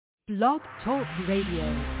Blog Talk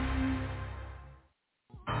Radio.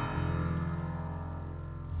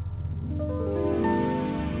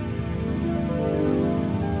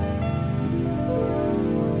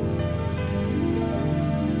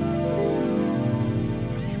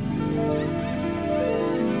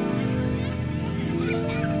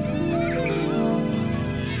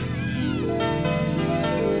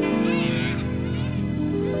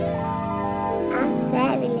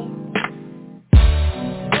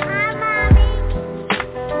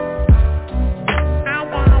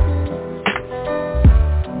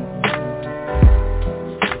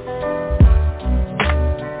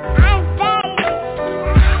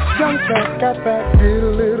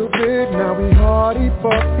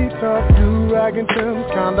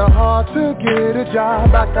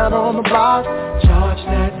 Back out on the block, charge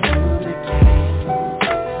that to the game.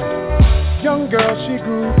 Young girl, she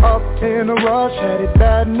grew up in a rush, had it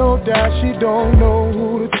bad, no doubt. She don't know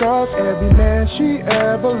who to trust. Every man she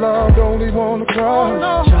ever loved only wanna crush.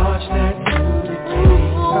 Charge that to the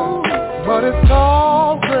game. But it's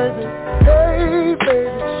all crazy. Hey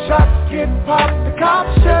baby, shots get popped, the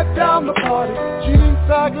cops shut down the party. Jeans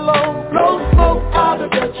sag low, blow smoke out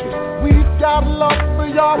of the tree. We got love for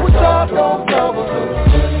y'all, but y'all don't love us.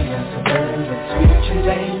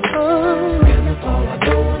 Lane, spin up all I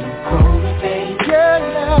do and crony things. Yeah.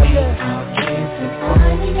 Our kids and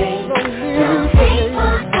funny names. Don't hate on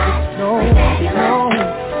us, we're fabulous.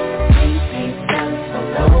 Prepaid sellers for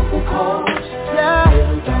local cars.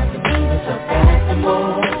 Little got the beaters up at the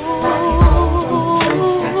mall. Rocky road,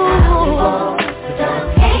 that's how we roll. Don't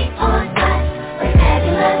hate on us, we're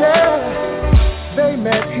fabulous. They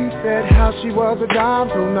met, he said how she was a dime,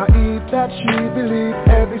 so naive that she believed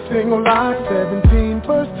every single line. 17,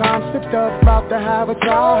 first time stepped up, about to have a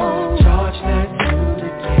child. Charge that to the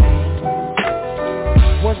game.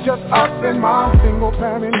 Was just us and my single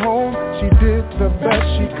parent home. She did the best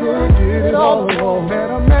she could, did it all alone.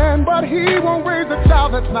 Met a man, but he won't raise a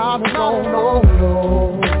child that's not his own. Oh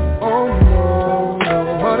no.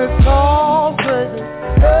 But it's all crazy.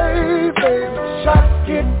 Hey baby, shots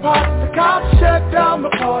get popped, the cops shut down the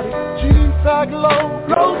party. Jeans sag low,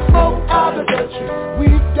 blow smoke out of the tree. We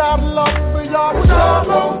got love for y'all, but y'all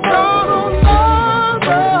don't love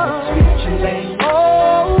us. Switch your lane.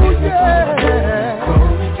 Oh yeah.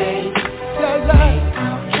 Crony days. Yeah.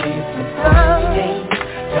 Our kids and funny days.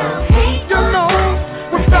 Don't hate on us,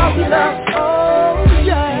 we're fabulous. Oh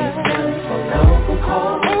yeah. For local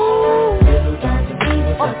calls. Little got the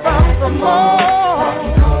beaters up at the mall.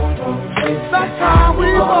 That's how we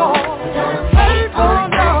roll. Don't hate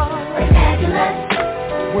on us, we're fabulous.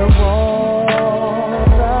 We're all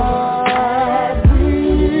that we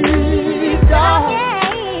got.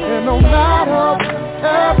 And no matter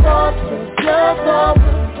ever together,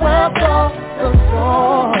 weather the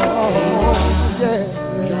storm. Yeah.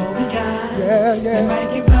 We got. Yeah. Might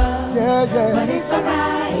get rough. Yeah. But it's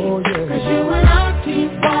alright. Oh yeah. 'Cause you and I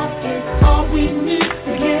keep walking. All we need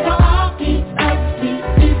to get our feet up.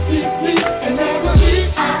 And never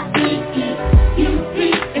G-I-V-E-U-P.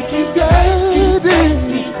 And keep your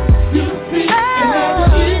H-E-A-D-U-P. And never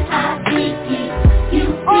G-I-V-E-U-P.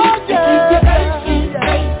 And keep your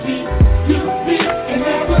H-E-A-D-U-P. And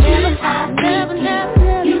never G-I-V-E-U-P. And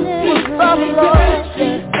keep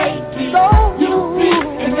your H-E-A-D-U-P.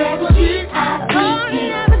 And never G-I-V-E-U-P.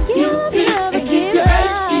 And keep your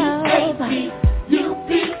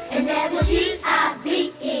H-E-A-D-U-P. And never G-I-V-E-U-P.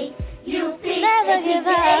 Never give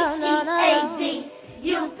up,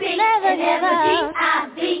 U-P, never give up.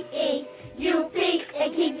 G-I-V-E-U-P, and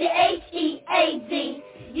keep the H-E-A-D-U-P.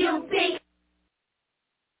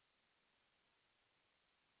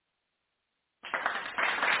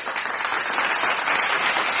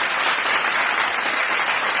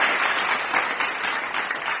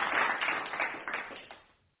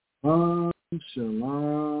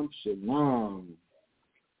 Shalom.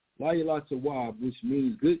 Layla Tawab, which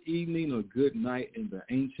means good evening or good night in the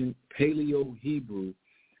ancient Paleo-Hebrew.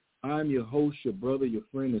 I'm your host, your brother, your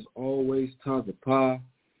friend, as always, Tazapa.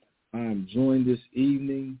 I am joined this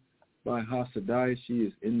evening by Hasadai. She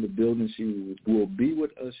is in the building. She will be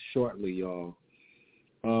with us shortly, y'all.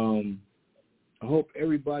 I hope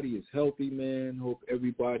everybody is healthy, man. Hope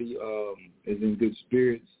everybody is in good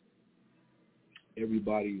spirits.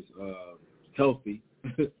 Everybody's healthy.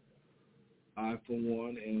 I, for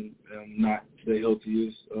one, am not the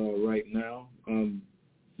healthiest right now. I'm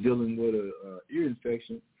dealing with an ear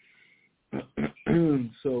infection.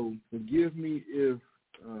 So forgive me if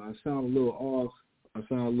I sound a little off, I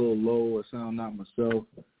sound a little low, I sound not myself.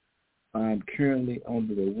 I'm currently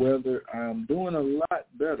under the weather. I'm doing a lot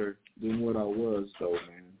better than what I was, though,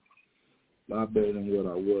 man. a lot better than what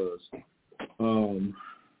I was.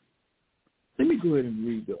 Let me go ahead and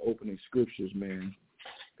read the opening scriptures, man,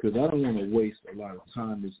 because I don't want to waste a lot of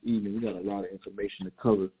time this evening. We got a lot of information to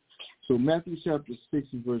cover. So Matthew chapter 6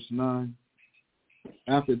 and verse 9,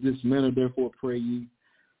 after this manner, therefore, pray ye,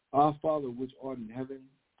 Our Father which art in heaven,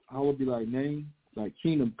 hallowed be thy name. Thy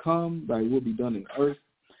kingdom come, thy will be done in earth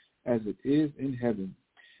as it is in heaven.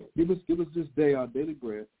 Give us this day our daily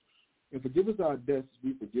bread, and forgive us our debts as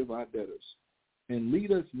we forgive our debtors. And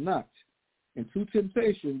lead us not into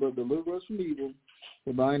temptation, but deliver us from evil.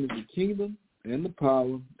 For thine is the kingdom, and the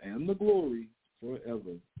power, and the glory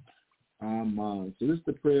forever. Amen. So this is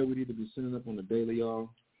the prayer we need to be sending up on the daily, y'all,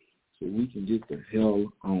 so we can get the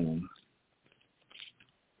hell on.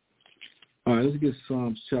 All right, let's get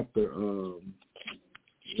Psalms chapter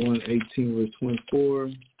 118, verse 24.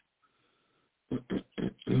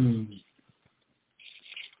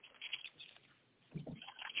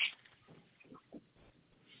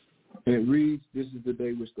 And it reads, this is the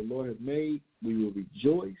day which the Lord has made. We will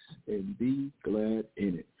rejoice and be glad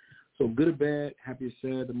in it. So good or bad, happy or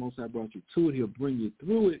sad, the Most High brought you to it. He'll bring you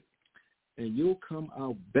through it, and you'll come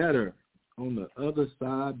out better on the other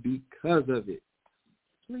side because of it.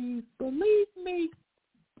 Please believe me.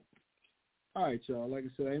 All right, y'all. Like I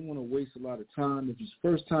said, I didn't want to waste a lot of time. If it's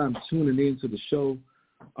first time tuning into the show,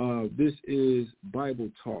 this is Bible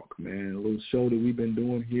Talk, man, a little show that we've been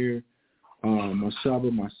doing here.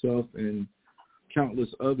 Mashaba, myself, and countless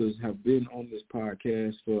others have been on this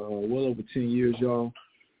podcast for well over 10 years, y'all.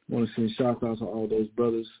 I want to send shout outs to all those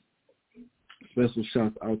brothers. Special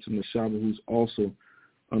shout out to Mashaba, who's also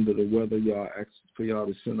under the weather. Y'all asked for y'all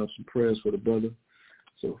to send up some prayers for the brother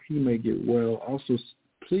so he may get well. Also,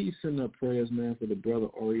 please send up prayers, man, for the brother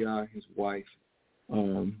FYI, his wife,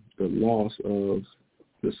 the loss of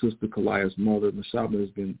the sister Kalaya's mother. Mashaba has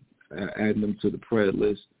been adding them to the prayer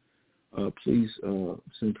list. Please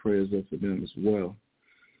send prayers up for them as well.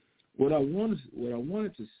 What I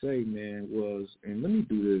wanted to say, man, was, and let me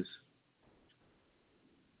do this.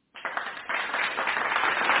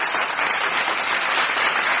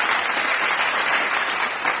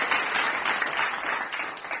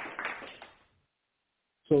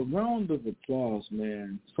 So round of applause,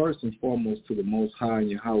 man, first and foremost to the Most High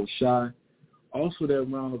and Yahweh Shai. Also that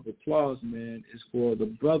round of applause, man, is for the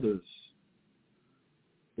brothers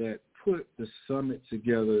that put the summit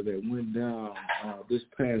together that went down this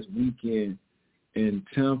past weekend in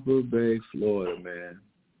Tampa Bay, Florida, man.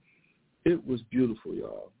 It was beautiful,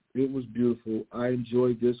 y'all. It was beautiful. I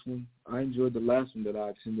enjoyed this one. I enjoyed the last one that I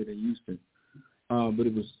attended in Houston. But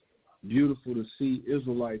it was beautiful to see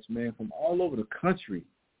Israelites, man, from all over the country.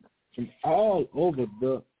 From all over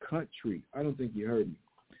the country. I don't think you heard me.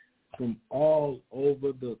 From all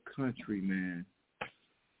over the country, man.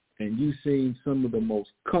 And you've seen some of the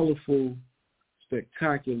most colorful,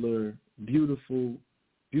 spectacular, beautiful,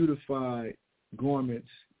 beautified garments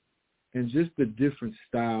and just the different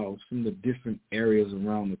styles from the different areas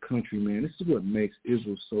around the country, man. This is what makes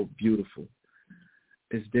Israel so beautiful,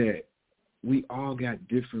 is that we all got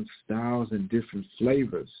different styles and different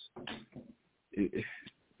flavors.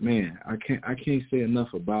 Man, I can't say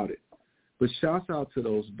enough about it. But shouts out to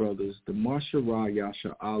those brothers, the Masharah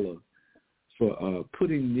Yasha Allah, for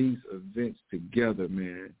putting these events together,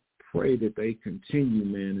 man. Pray that they continue,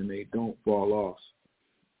 man, and they don't fall off.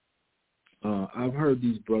 I've heard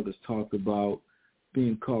these brothers talk about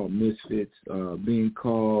being called misfits, being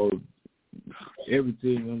called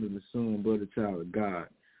everything under the sun but a child of God.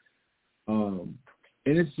 And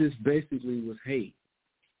it's just basically was hate.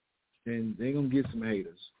 And they're going to get some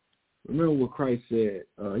haters. Remember what Christ said.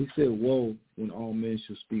 He said, woe when all men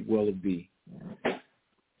shall speak well of thee.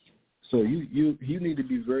 So you need to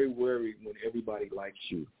be very wary when everybody likes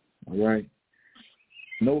you, all right?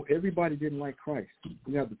 No, everybody didn't like Christ.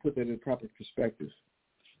 We have to put that in proper perspective.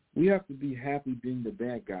 We have to be happy being the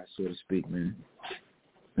bad guy, so to speak, man.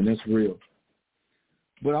 And that's real.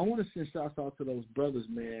 But I want to send shouts out to those brothers,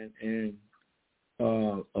 man, and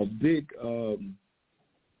a big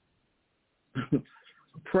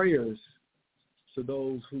prayers to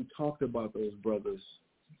those who talked about those brothers.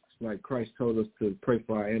 Like Christ told us to pray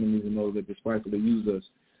for our enemies and those that despitefully use us.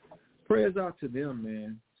 Prayers out to them,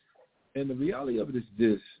 man. And the reality of it is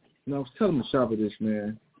this. And I was telling Mashaba this,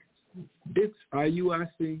 man. It's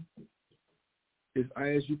IUIC, it's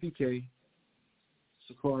ISUPK,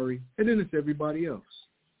 Sakari, and then it's everybody else.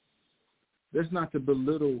 That's not to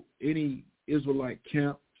belittle any Israelite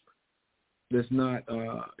camp that's not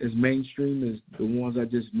as mainstream as the ones I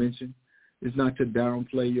just mentioned. It's not to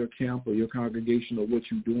downplay your camp or your congregation or what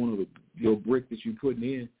you're doing or your brick that you're putting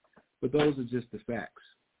in, but those are just the facts.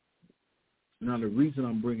 Now, the reason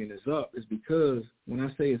I'm bringing this up is because when I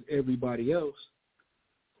say it's everybody else,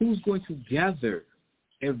 who's going to gather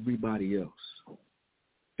everybody else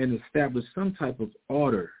and establish some type of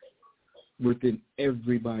order within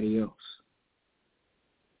everybody else?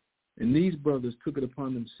 And these brothers took it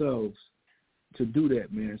upon themselves to do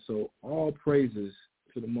that, man. So all praises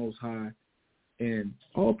to the Most High and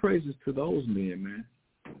all praises to those men, man,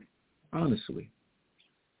 honestly.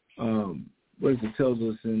 What it tells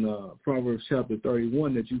us in Proverbs chapter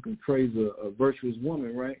 31 that you can praise a virtuous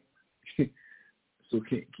woman, right? So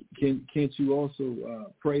can't you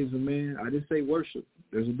also praise a man? I didn't say worship.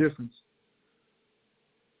 There's a difference.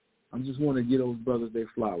 I just want to get those brothers their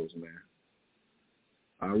flowers, man.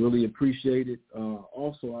 I really appreciate it.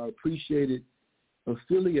 Also, I appreciated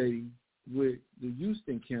affiliating with the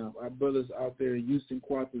Houston camp. Our brothers out there in Houston,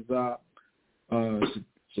 Tazapa,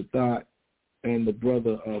 Shatat, and the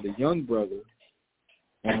brother, the young brother,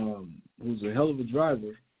 who's a hell of a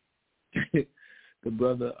driver, the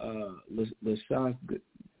brother Lashab.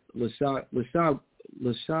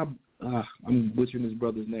 I'm butchering his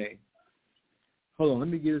brother's name. Hold on, let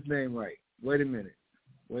me get his name right. Wait a minute.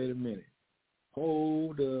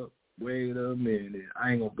 Hold up. Wait a minute.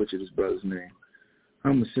 I ain't gonna butcher this brother's name.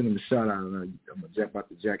 I'm gonna send him a shout out, and I'm about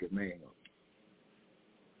to jack his name up.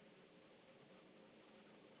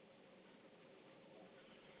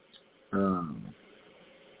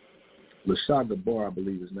 Lashad Gabar, I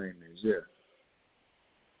believe his name is. Yeah.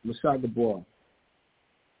 Lashad Gabar.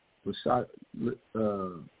 Lashad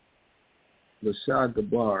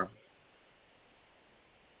Gabar.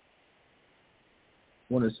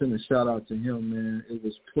 Want to send a shout out to him, man. It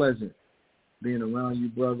was pleasant being around you,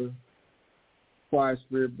 brother. Quiet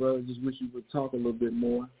spirit, brother. Just wish you would talk a little bit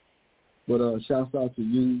more. But shouts out to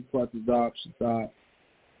you, Tazapa, Shatat.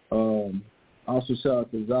 Also shout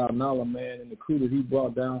out to Zab Nala, man, and the crew that he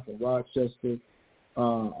brought down from Rochester.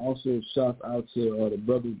 Also shout out to the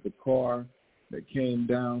brothers Bakar that came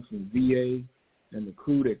down from VA and the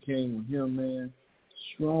crew that came with him, man.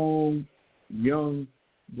 Strong, young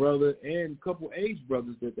brother and a couple age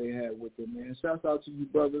brothers that they had with them, man. Shouts out to you,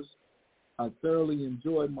 brothers. I thoroughly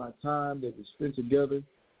enjoyed my time that we spent together.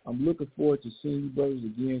 I'm looking forward to seeing you brothers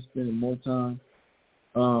again, spending more time.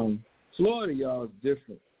 Florida, y'all, is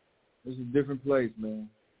different. It's a different place, man.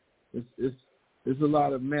 It's a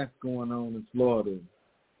lot of mess going on in Florida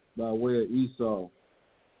by way of Esau.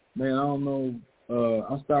 Man, I don't know.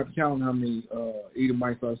 I stopped counting how many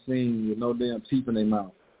Edomites I've seen with no damn teeth in their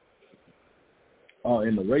mouth.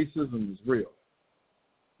 And the racism is real.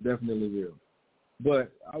 Definitely real.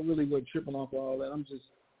 But I really wasn't tripping off all that.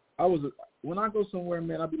 When I go somewhere,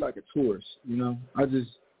 man, I be like a tourist, you know.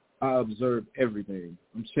 I observe everything.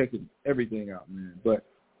 I'm checking everything out, man. But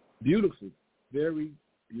beautiful, very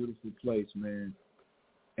beautiful place, man.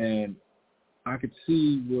 And I could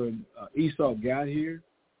see when Esau got here,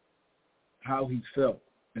 how he felt.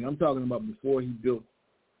 And I'm talking about before he built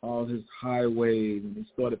all his highways and he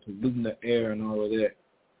started polluting the air and all of that.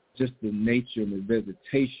 Just the nature and the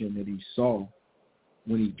vegetation that he saw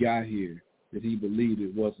when he got here, that he believed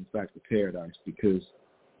it was in fact a paradise. Because,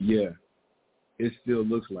 yeah, it still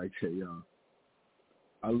looks like that, y'all.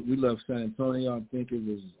 We left San Antonio, I think it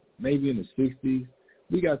was maybe in the 60s.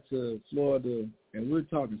 We got to Florida, and we're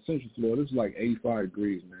talking Central Florida. It was like 85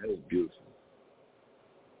 degrees, man. It was beautiful.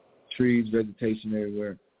 Trees, vegetation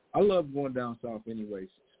everywhere. I love going down south anyways,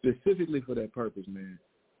 specifically for that purpose, man.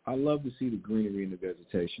 I love to see the greenery and the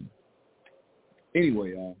vegetation.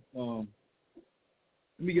 Anyway, y'all,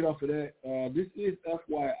 let me get off of that. This is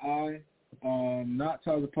FYI, not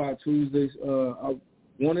Tazapa Tuesdays. I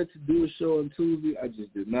wanted to do a show on Tuesday. I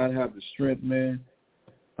just did not have the strength, man.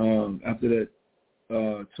 After that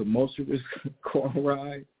tumultuous car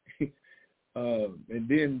ride, and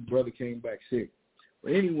then brother came back sick.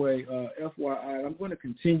 But anyway, FYI, I'm going to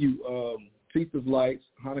continue Feast of Lights,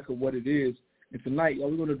 Hanukkah, what it is. And tonight, y'all,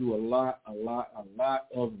 we're going to do a lot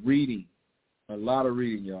of reading. A lot of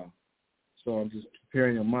reading, y'all. So I'm just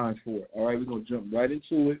preparing your mind for it. All right, we're going to jump right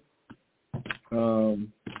into it.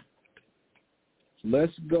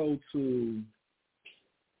 Let's go to,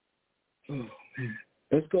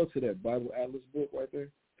 let's go to that Bible Atlas book right there,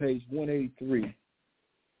 page 183.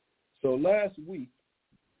 So last week,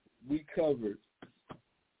 we covered,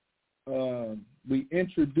 we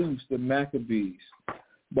introduced the Maccabees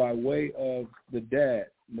by way of the dad,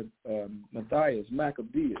 Matthias,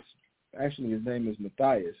 Maccabeus. Actually, his name is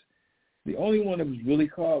Matthias. The only one that was really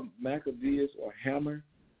called Maccabeus or Hammer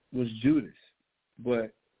was Judas.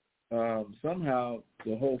 But somehow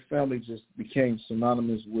the whole family just became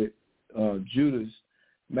synonymous with Judas,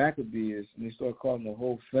 Maccabeus, and they started calling the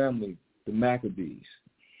whole family the Maccabees.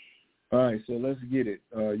 All right, so let's get it.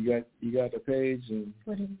 You got the page and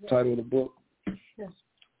title of the book? Yes.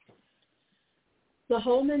 The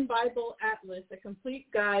Holman Bible Atlas, a complete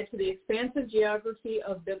guide to the expansive geography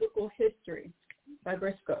of biblical history by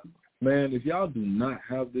Briscoe. Man, if y'all do not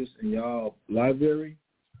have this in y'all library,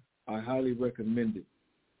 I highly recommend it.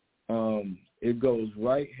 It goes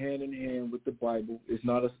right hand in hand with the Bible. It's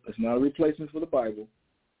not a replacement for the Bible,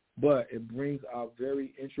 but it brings out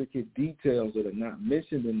very intricate details that are not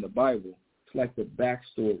mentioned in the Bible. It's like the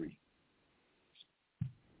backstory.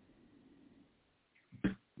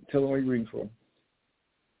 Tell them what you're reading from.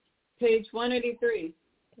 Page 183.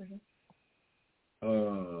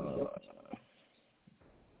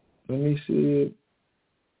 Let me see it.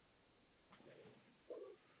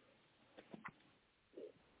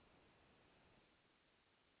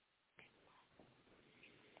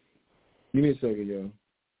 Give me a second, y'all.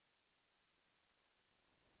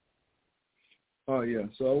 Oh, yeah.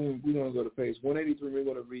 So we're going to go to page 183. We're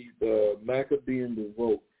going to read the Maccabean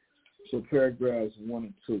Revolt. So paragraphs 1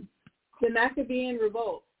 and 2. The Maccabean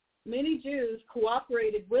Revolt. Many Jews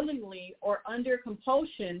cooperated willingly or under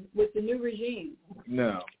compulsion with the new regime.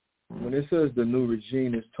 Now, when it says the new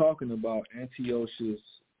regime, it's talking about Antiochus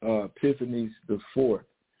Epiphanes IV,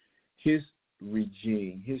 his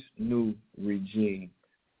regime, his new regime,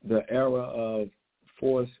 the era of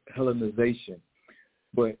forced Hellenization.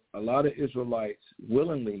 But a lot of Israelites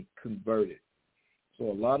willingly converted.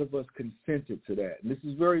 So a lot of us consented to that. And this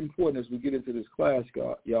is very important as we get into this class,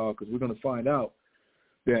 y'all, because we're going to find out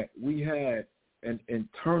that we had an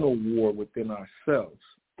internal war within ourselves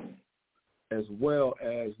as well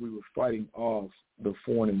as we were fighting off the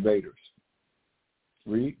foreign invaders.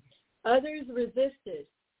 Read. Others resisted.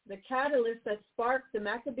 The catalyst that sparked the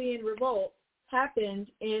Maccabean Revolt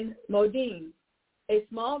happened in Modin, a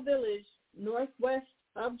small village northwest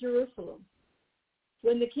of Jerusalem.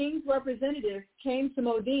 When the king's representative came to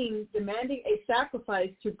Modin demanding a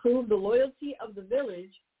sacrifice to prove the loyalty of the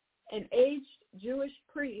village, an aged Jewish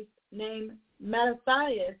priest named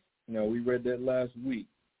Mattathias. Now, we read that last week.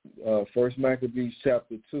 First Maccabees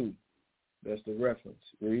chapter 2. That's the reference.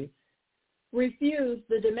 Read. Refused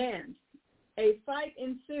the demand. A fight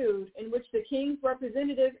ensued in which the king's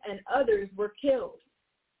representative and others were killed.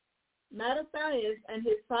 Mattathias and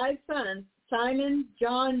his 5 sons, Simon,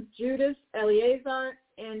 John, Judas, Eleazar,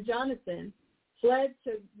 and Jonathan, fled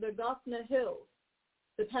to the Gothna Hills.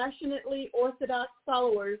 The passionately orthodox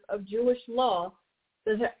followers of Jewish law,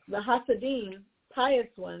 the Hasidim, pious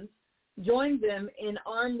ones, joined them in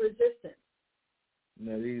armed resistance.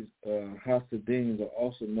 Now, these Hasidim are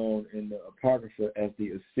also known in the Apocrypha as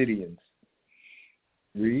the Assyrians.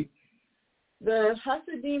 Read. The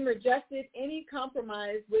Hasidim rejected any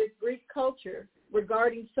compromise with Greek culture,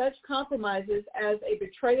 regarding such compromises as a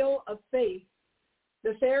betrayal of faith.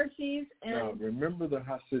 The Pharisees and... Now, remember the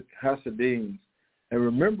Hasidim, and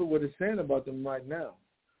remember what it's saying about them right now.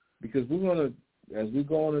 Because we're going to, as we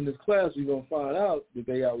go on in this class, we're going to find out that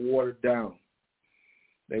they got watered down.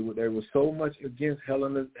 They were so much against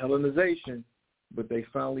Hellenization, but they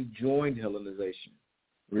finally joined Hellenization.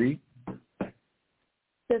 Read.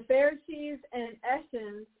 The Pharisees and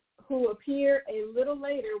Essenes, who appear a little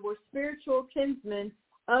later, were spiritual kinsmen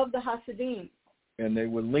of the Hasidim. And they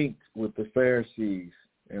were linked with the Pharisees.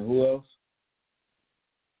 And who else?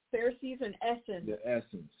 Pharisees and Essenes. The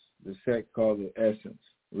Essenes. The sect called the Essenes.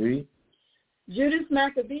 Read. Judas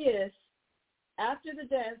Maccabeus, after the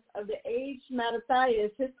death of the aged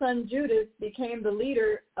Mattathias, his son Judas became the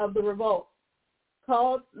leader of the revolt,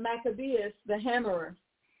 called Maccabeus the Hammerer.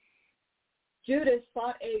 Judas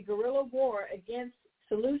fought a guerrilla war against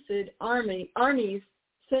Seleucid armies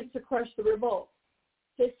sent to crush the revolt.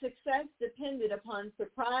 His success depended upon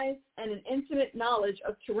surprise and an intimate knowledge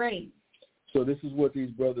of terrain. So this is what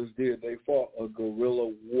these brothers did. They fought a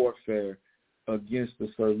guerrilla warfare against the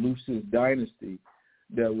Seleucid dynasty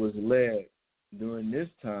that was led during this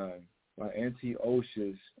time by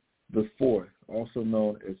Antiochus IV, also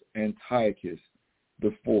known as Antiochus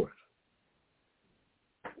IV.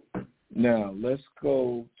 Now, let's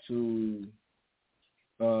go to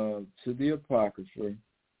the Apocrypha,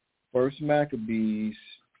 First Maccabees,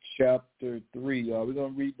 chapter 3. Y'all, we're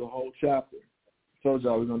going to read the whole chapter. I told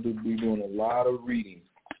y'all we're going to be doing a lot of reading.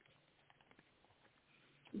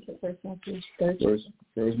 First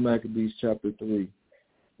Maccabees, chapter 3.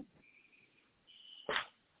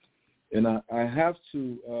 And I have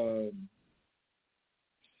to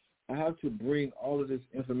bring all of this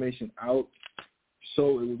information out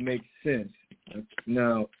so it would make sense.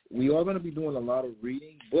 Now, we are going to be doing a lot of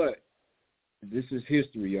reading, but this is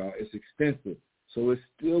history, y'all. It's extensive. So it's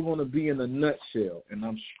still going to be in a nutshell, and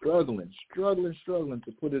I'm struggling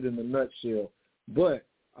to put it in a nutshell. But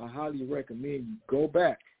I highly recommend you go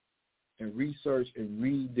back and research and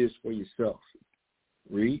read this for yourself.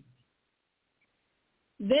 Read.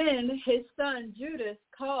 Then his son Judas,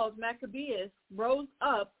 called Maccabeus, rose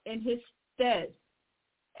up in his stead,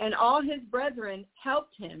 and all his brethren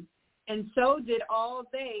helped him, and so did all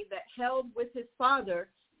they that held with his father,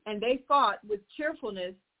 and they fought with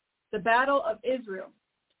cheerfulness the battle of Israel.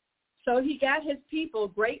 So he gat his people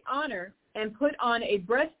great honor, and put on a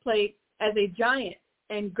breastplate as a giant,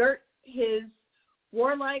 and girt his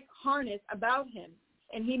warlike harness about him,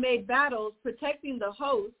 and he made battles, protecting the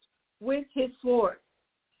host with his sword.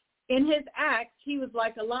 In his acts he was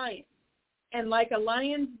like a lion, and like a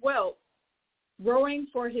lion's whelp, roaring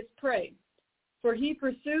for his prey. For he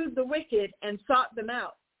pursued the wicked and sought them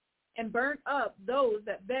out, and burnt up those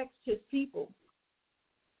that vexed his people.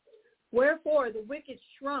 Wherefore the wicked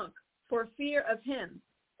shrunk for fear of him,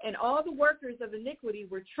 and all the workers of iniquity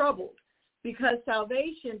were troubled, because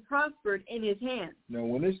salvation prospered in his hand. Now,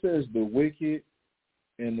 when it says the wicked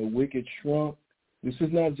and the wicked shrunk, this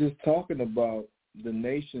is not just talking about the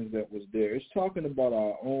nations that was there. It's talking about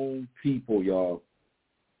our own people, y'all.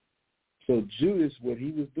 So Judas, what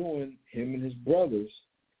he was doing, him and his brothers,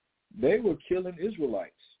 they were killing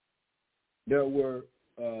Israelites that were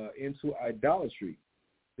into idolatry,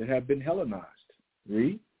 that have been Hellenized.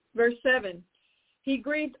 Read. Verse 7, he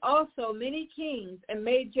grieved also many kings, and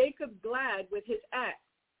made Jacob glad with his acts,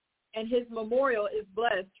 and his memorial is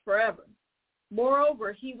blessed forever.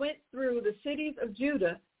 Moreover, he went through the cities of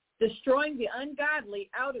Judah, destroying the ungodly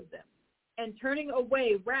out of them, and turning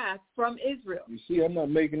away wrath from Israel. You see, I'm not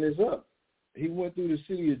making this up. He went through the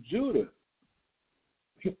city of Judah.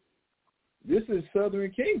 This is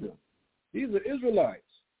southern kingdom. These are Israelites.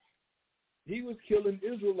 He was killing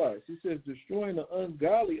Israelites. He says, destroying the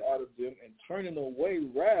ungodly out of them and turning away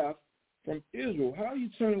wrath from Israel. How are you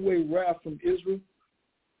turning away wrath from Israel?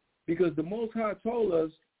 Because the Most High told us,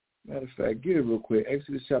 matter of fact, get it real quick,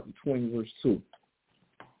 Exodus chapter 20, verse 2.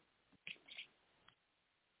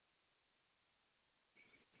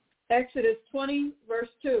 Exodus 20, verse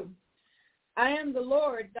 2. I am the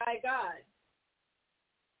Lord thy God,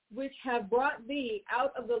 which have brought thee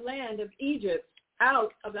out of the land of Egypt,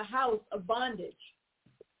 out of the house of bondage.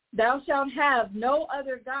 Thou shalt have no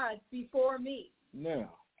other gods before me.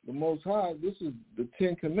 Now, the Most High, this is the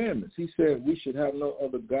 10 Commandments. He said we should have no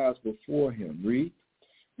other gods before him. Read.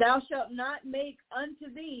 Thou shalt not make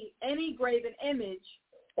unto thee any graven image,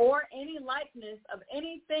 or any likeness of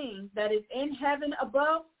anything that is in heaven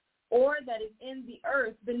above, or that is in the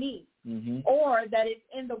earth beneath, or that is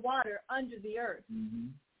in the water under the earth.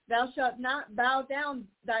 Thou shalt not bow down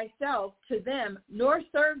thyself to them, nor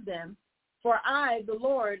serve them, for I, the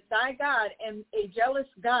Lord, thy God, am a jealous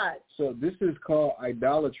God. So this is called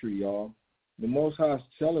idolatry, y'all. The Most High is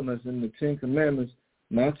telling us in the 10 Commandments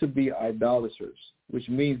not to be idolaters, which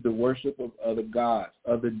means the worship of other gods,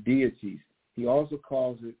 other deities. He also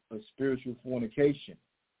calls it a spiritual fornication.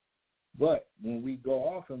 But when we go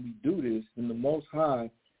off and we do this, then the Most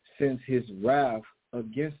High sends his wrath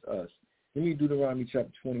against us. Let me Deuteronomy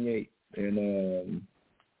chapter 28 and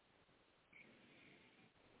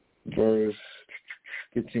verse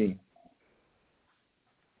 15.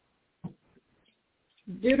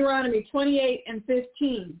 Deuteronomy 28 and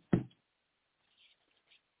 15.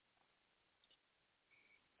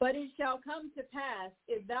 But it shall come to pass,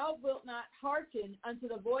 if thou wilt not hearken unto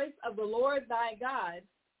the voice of the Lord thy God,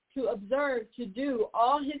 to observe to do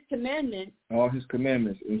all his commandments. All his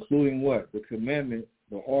commandments, including what? The commandment,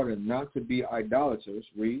 the order not to be idolaters.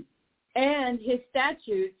 Read. And his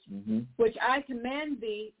statutes, which I command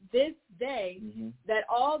thee this day, that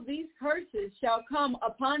all these curses shall come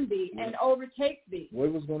upon thee and overtake thee.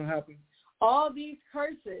 What was going to happen? All these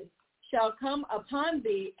curses shall come upon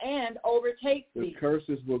thee and overtake thee. The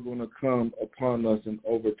curses were going to come upon us and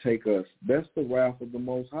overtake us. That's the wrath of the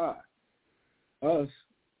Most High. Us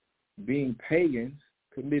being pagans,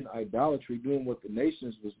 committing idolatry, doing what the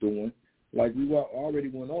nations was doing, like we already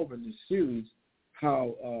went over in this series,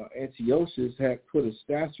 how Antiochus had put a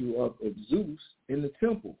statue up of Zeus in the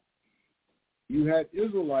temple. You had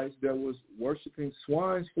Israelites that was worshiping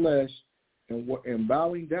swine's flesh and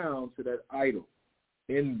bowing down to that idol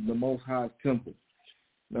in the Most High's temple.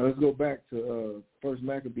 Now let's go back to 1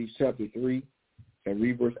 Maccabees chapter 3 and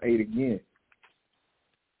read verse 8 again.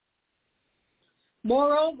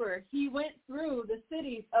 Moreover, he went through the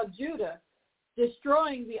cities of Judah,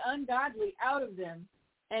 destroying the ungodly out of them,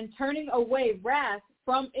 and turning away wrath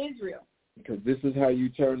from Israel. Because this is how you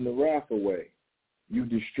turn the wrath away. You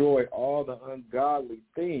destroy all the ungodly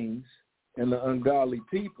things and the ungodly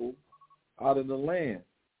people out of the land.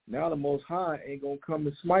 Now the Most High ain't going to come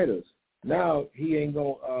and smite us. Now he ain't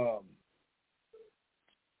going to,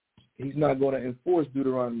 he's not going to enforce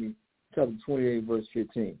Deuteronomy chapter 28, verse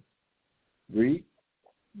 15. Read.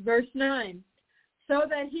 Verse 9. So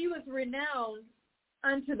that he was renowned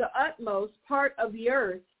unto the utmost part of the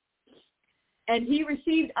earth, and he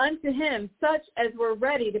received unto him such as were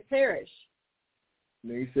ready to perish.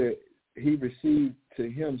 And he said he received to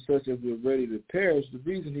him such as were ready to perish. The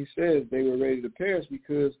reason he says they were ready to perish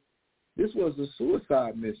because this was a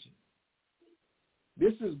suicide mission.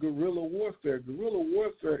 This is guerrilla warfare. Guerrilla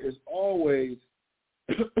warfare is always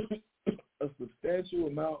a substantial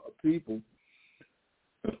amount of people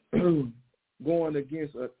going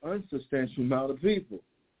against an unsubstantial amount of people.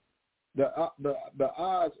 The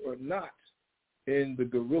odds are not in the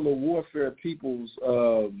guerrilla warfare people's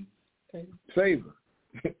favor.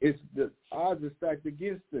 It's the odds are stacked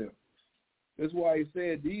against them. That's why he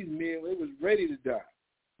said these men, they was ready to die.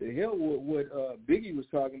 The hell with what Biggie was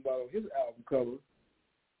talking about on his album cover,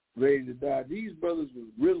 ready to die. These brothers was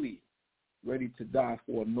really ready to die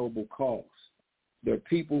for a noble cause. Their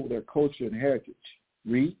people, their culture, and heritage.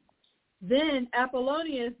 Read. Then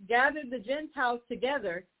Apollonius gathered the Gentiles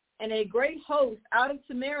together and a great host out of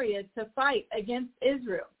Samaria to fight against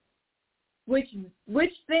Israel. Which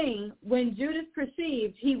thing, when Judas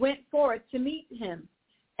perceived, he went forth to meet him,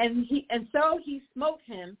 and so he smote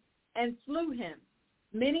him and slew him.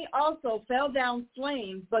 Many also fell down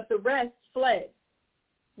slain, but the rest fled.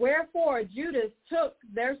 Wherefore Judas took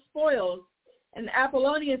their spoils and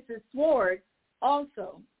Apollonius' sword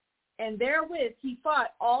also, and therewith he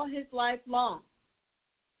fought all his life long.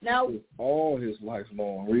 Now, all his life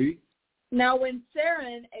long. Read. Now when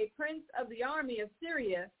Saran, a prince of the army of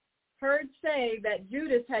Syria, heard say that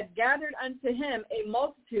Judas had gathered unto him a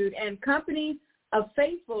multitude and company of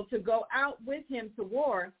faithful to go out with him to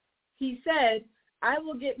war, he said, I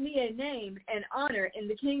will get me a name and honor in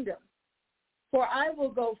the kingdom. For I will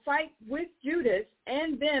go fight with Judas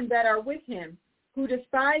and them that are with him, who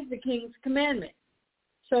despise the king's commandment.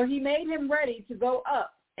 So he made him ready to go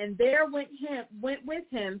up, and there went with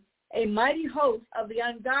him a mighty host of the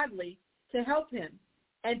ungodly to help him,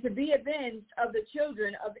 and to be avenged of the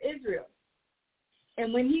children of Israel.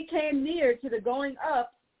 And when he came near to the going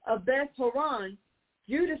up of Beth-horon,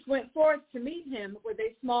 Judas went forth to meet him with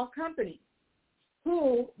a small company,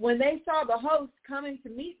 who, when they saw the host coming to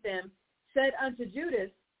meet them, said unto Judas,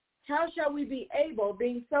 How shall we be able,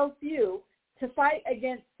 being so few, to fight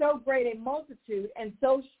against so great a multitude and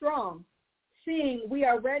so strong, seeing we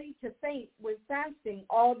are ready to faint with fasting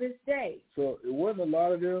all this day? So it wasn't a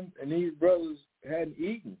lot of them, and these brothers hadn't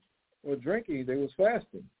eaten or drinking. They was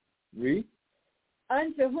fasting. Read.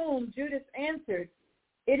 Unto whom Judas answered,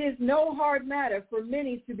 It is no hard matter for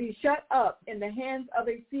many to be shut up in the hands of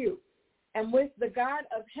a few, and with the God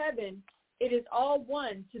of heaven it is all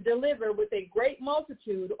one to deliver with a great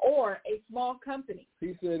multitude or a small company.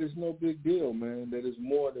 He said it's no big deal, man, that it's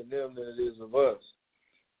more than them than it is of us.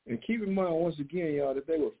 And keep in mind, once again, y'all, that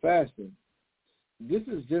they were fasting. This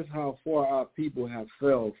is just how far our people have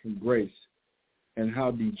fell from grace and how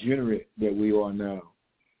degenerate that we are now.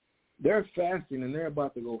 They're fasting and they're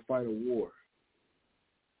about to go fight a war.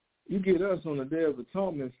 You get us on the Day of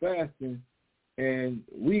Atonement fasting, and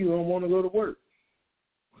we don't want to go to work.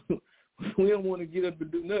 We don't want to get up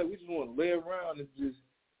and do nothing. We just want to lay around and just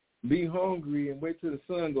be hungry and wait till the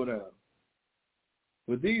sun go down.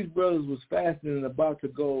 But these brothers was fasting and about to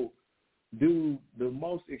go do the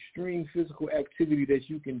most extreme physical activity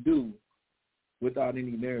that you can do without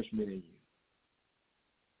any nourishment in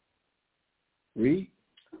you. Read.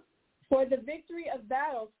 For the victory of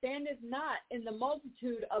battle standeth not in the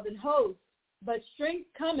multitude of an host, but strength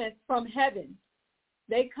cometh from heaven.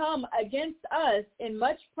 They come against us in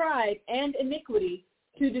much pride and iniquity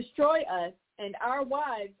to destroy us and our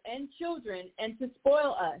wives and children and to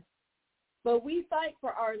spoil us. But we fight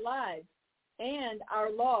for our lives and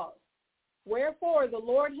our laws. Wherefore the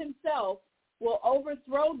Lord himself will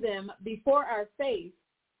overthrow them before our face.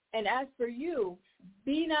 And as for you,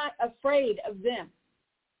 be not afraid of them.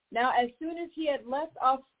 Now as soon as he had left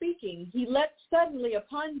off speaking, he leapt suddenly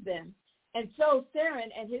upon them. And so Saran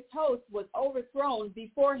and his host was overthrown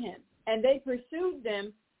before him. And they pursued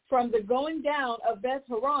them from the going down of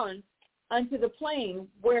Beth-horon unto the plain,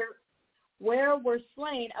 where were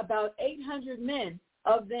slain about 800 men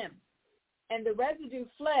of them. And the residue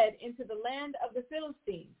fled into the land of the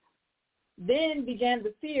Philistines. Then began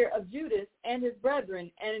the fear of Judas and his brethren,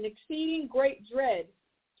 and an exceeding great dread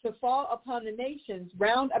to fall upon the nations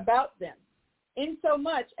round about them,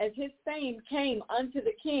 insomuch as his fame came unto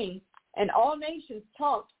the king, and all nations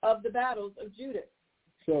talked of the battles of Judah.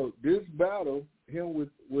 So this battle, him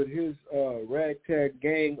with his ragtag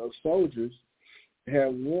gang of soldiers,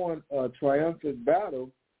 had won a triumphant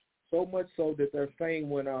battle, so much so that their fame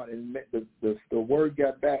went out and the word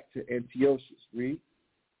got back to Antiochus. Read.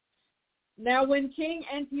 Now when King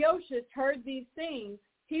Antiochus heard these things,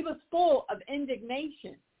 he was full of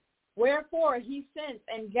indignation. Wherefore he sent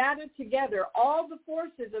and gathered together all the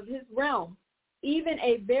forces of his realm, even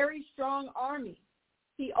a very strong army.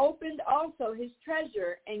 He opened also his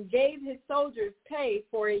treasure and gave his soldiers pay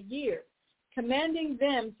for a year, commanding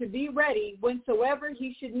them to be ready whensoever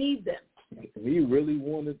he should need them. He really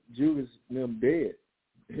wanted Judas them dead.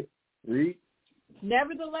 Read.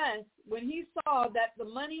 Nevertheless, when he saw that the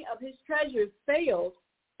money of his treasures failed,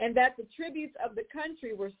 and that the tributes of the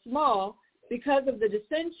country were small because of the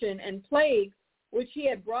dissension and plague which he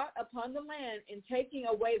had brought upon the land in taking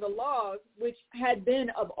away the laws which had been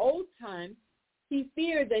of old time, he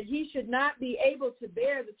feared that he should not be able to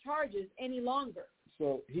bear the charges any longer.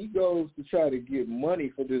 So he goes to try to get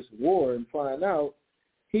money for this war and find out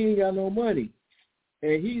he ain't got no money.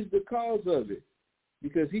 And he's the cause of it,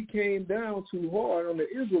 because he came down too hard on the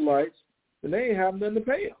Israelites and they ain't have nothing to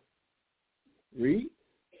pay him. Read.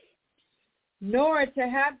 Nor to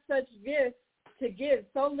have such gifts to give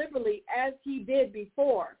so liberally as he did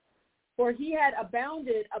before, for he had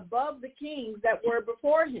abounded above the kings that were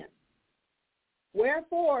before him.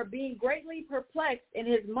 Wherefore, being greatly perplexed in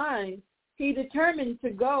his mind, he determined to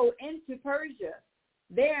go into Persia,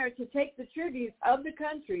 there to take the tributes of the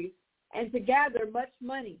countries and to gather much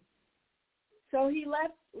money. So he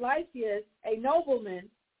left Lysias, a nobleman,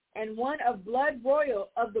 and one of the blood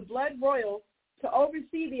royal, to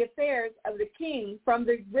oversee the affairs of the king from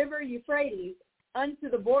the river Euphrates unto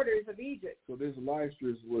the borders of Egypt. So this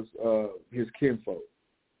Lysias was his kinfolk.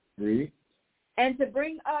 Read. And to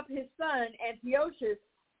bring up his son Antiochus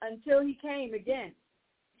until he came again.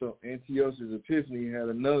 So Antiochus Epiphanes had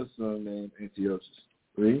another son named Antiochus.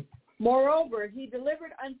 Read. Moreover, he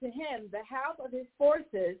delivered unto him the half of his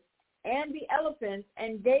forces and the elephants,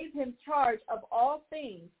 and gave him charge of all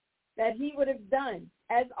things that he would have done,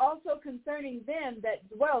 as also concerning them that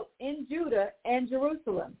dwelt in Judah and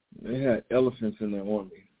Jerusalem. They had elephants in their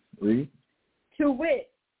army. Read. To wit,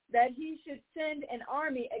 that he should send an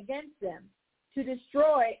army against them, to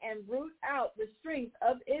destroy and root out the strength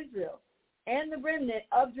of Israel and the remnant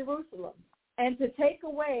of Jerusalem, and to take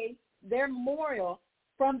away their memorial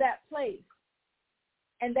from that place,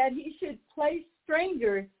 and that he should place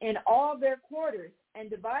strangers in all their quarters and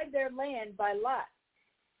divide their land by lot.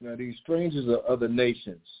 Now these strangers are other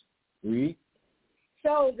nations. Read.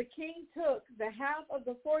 So the king took the half of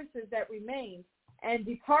the forces that remained and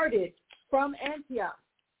departed from Antioch,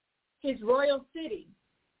 his royal city,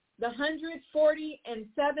 the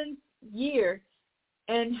 147th year,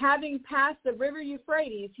 and having passed the river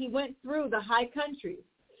Euphrates, he went through the high countries.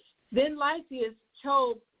 Then Lysias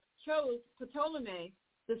chose Ptolemy,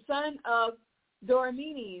 the son of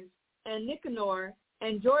Doramenes, and Nicanor,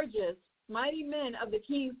 and Georgius, mighty men of the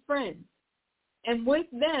king's friends. And with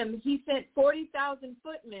them he sent 40,000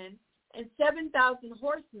 footmen and 7,000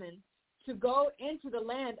 horsemen to go into the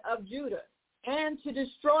land of Judah, and to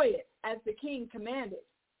destroy it, as the king commanded.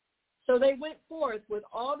 So they went forth with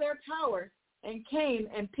all their power, and came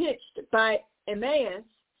and pitched by Emmaus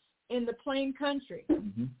in the plain country.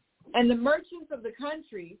 Mm-hmm. And the merchants of the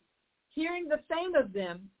country, hearing the fame of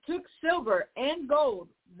them, took silver and gold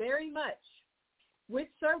very much with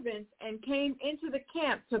servants, and came into the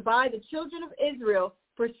camp to buy the children of Israel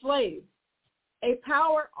for slaves. A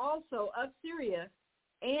power also of Syria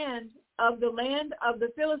and of the land of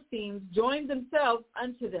the Philistines joined themselves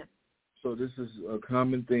unto them. So this is a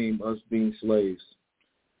common theme, us being slaves.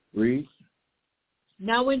 Read.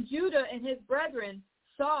 Now when Judah and his brethren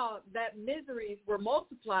saw that miseries were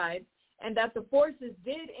multiplied, and that the forces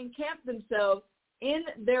did encamp themselves in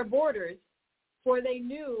their borders, for they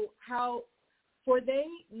knew how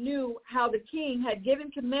the king had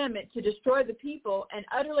given commandment to destroy the people and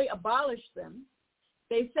utterly abolish them,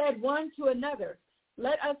 they said one to another,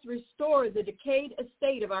 let us restore the decayed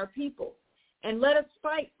estate of our people, and let us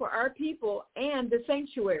fight for our people and the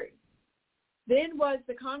sanctuary. Then was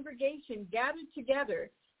the congregation gathered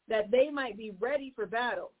together, that they might be ready for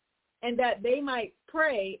battle, and that they might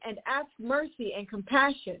pray and ask mercy and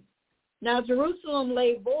compassion. Now Jerusalem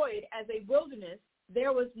lay void as a wilderness.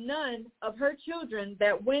 There was none of her children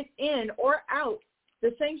that went in or out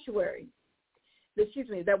the sanctuary.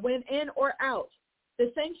 That went in or out.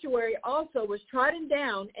 The sanctuary also was trodden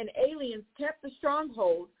down, and aliens kept the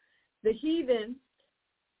stronghold. The heathen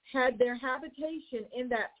had their habitation in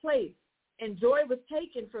that place, and joy was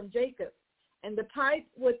taken from Jacob, and the pipe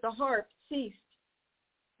with the harp ceased.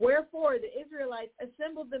 Wherefore the Israelites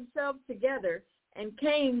assembled themselves together and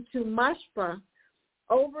came to Mizpah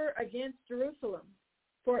over against Jerusalem.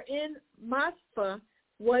 For in Mizpah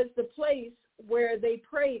was the place where they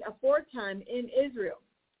prayed aforetime in Israel.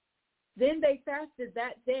 Then they fasted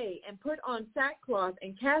that day and put on sackcloth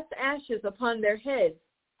and cast ashes upon their heads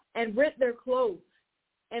and rent their clothes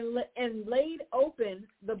and laid open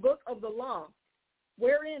the book of the law,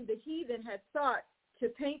 wherein the heathen had sought to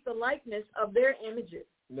paint the likeness of their images.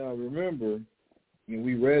 Now remember, when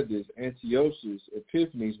we read this, Antiochus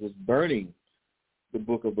Epiphanes was burning the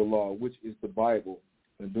book of the law, which is the Bible.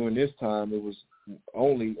 And during this time, it was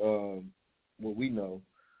only what we know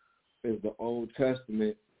is the Old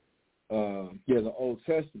Testament. The Old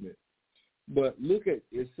Testament. But look at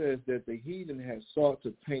it, says that the heathen had sought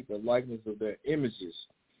to paint the likeness of their images.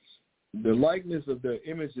 The likeness of their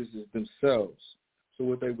images is themselves. So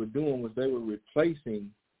what they were doing was they were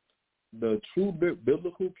replacing the true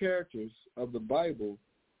biblical characters of the Bible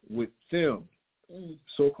with them,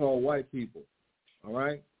 so-called white people. All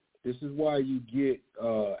right? This is why you get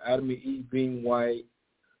Adam and Eve being white.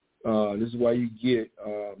 This is why you get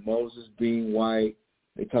Moses being white.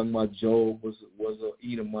 They talking about Job was an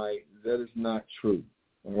Edomite. That is not true.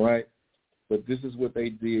 All right? But this is what they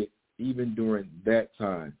did even during that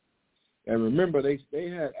time. And remember, they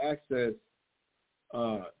had access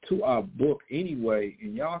to our book anyway,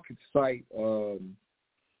 and y'all could cite the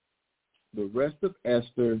rest of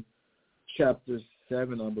Esther, chapter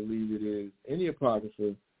 7, I believe it is, in the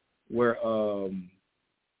Apocrypha, where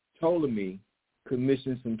Ptolemy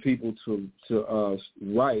commissioned some people to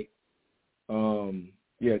write, to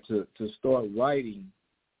start writing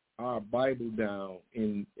our Bible down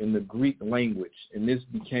in the Greek language, and this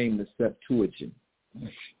became the Septuagint.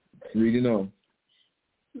 Reading on.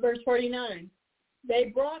 Verse 49.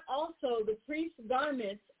 They brought also the priest's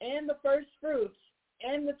garments and the first fruits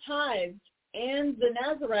and the tithes and the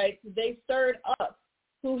Nazarites they stirred up,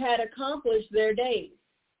 who had accomplished their days.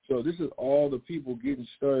 So this is all the people getting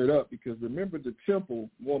stirred up, because remember the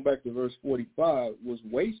temple, going back to verse 45, was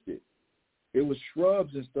wasted. It was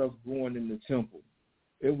shrubs and stuff growing in the temple.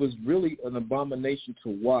 It was really an abomination to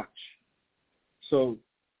watch. So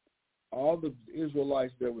all the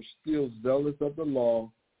Israelites that were still zealous of the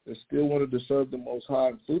law, that still wanted to serve the Most High,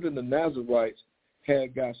 including the Nazarites,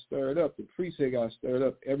 had got stirred up. The priests had got stirred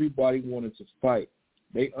up. Everybody wanted to fight.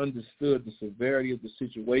 They understood the severity of the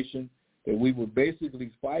situation, that we were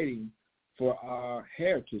basically fighting for our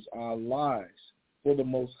heritage, our lives, for the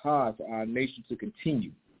Most High, for our nation to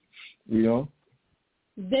continue, you know?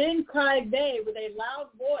 Then cried they with a loud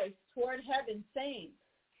voice toward heaven, saying,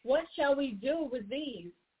 What shall we do with these,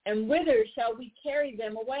 and whither shall we carry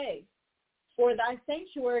them away? For thy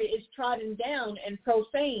sanctuary is trodden down and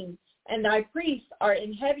profaned, and thy priests are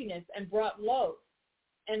in heaviness and brought low.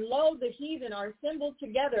 And lo, the heathen are assembled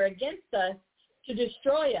together against us to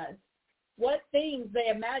destroy us. What things they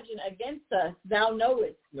imagine against us, thou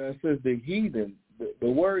knowest. Now it says the heathen. The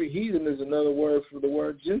word heathen is another word for the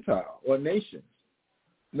word Gentile or nation.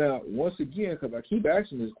 Now, once again, because I keep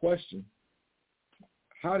asking this question,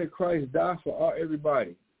 how did Christ die for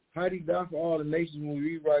everybody? How did he die for all the nations when we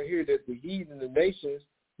read right here that the heathen, the nations,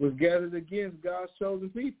 was gathered against God's chosen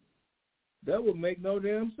people? That would make no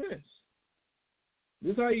damn sense.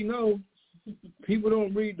 This is how you know people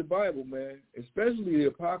don't read the Bible, man, especially the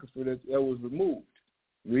Apocrypha that was removed.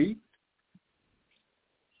 Read.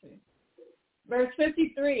 Verse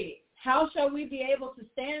 53, How shall we be able to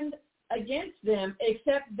stand against them,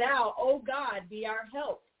 except thou, O God, be our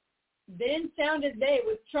help? Then sounded they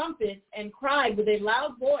with trumpets and cried with a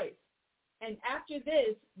loud voice. And after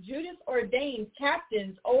this, Judas ordained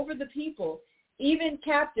captains over the people, even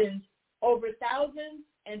captains over thousands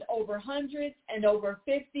and over hundreds and over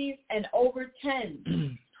 50s and over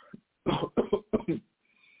 10s.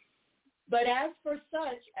 But as for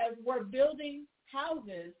such as were building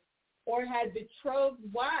houses, or had betrothed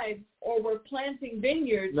wives, or were planting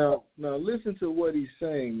vineyards. Now listen to what he's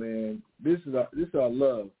saying, man. This is our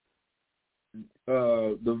love.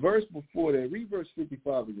 The verse before that, read verse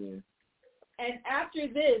 55 again. And after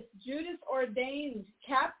this, Judas ordained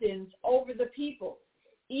captains over the people,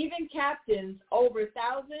 even captains over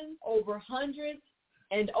thousands, over hundreds,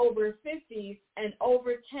 and over 50s, and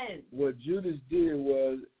over 10s. What Judas did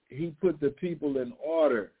was he put the people in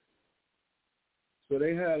order. So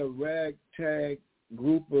they had a ragtag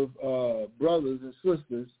group of brothers and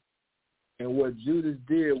sisters, and what Judas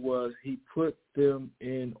did was he put them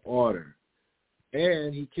in order.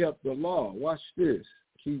 And he kept the law. Watch this.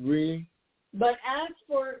 Keep reading. But as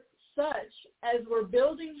for such as were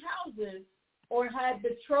building houses, or had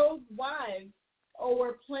betrothed wives, or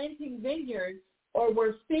were planting vineyards, or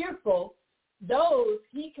were fearful, those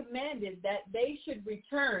he commanded that they should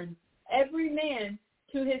return, every man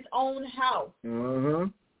to his own house,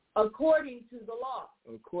 according to the law.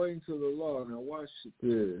 According to the law. Now watch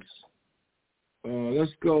this.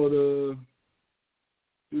 Let's go to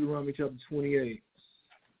Deuteronomy chapter 28.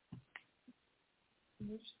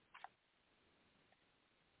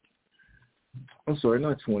 I'm sorry,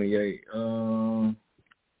 not 28.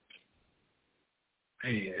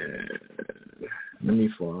 Let me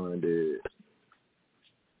find it.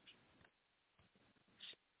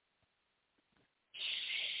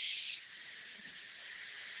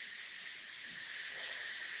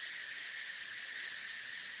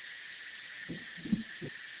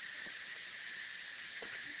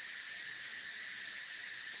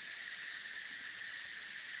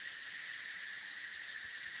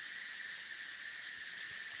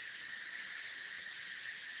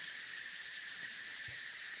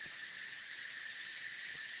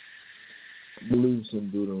 I believe it's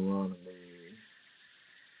in Deuteronomy.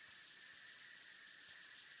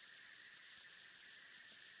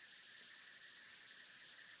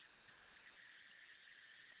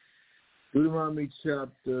 Deuteronomy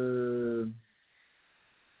chapter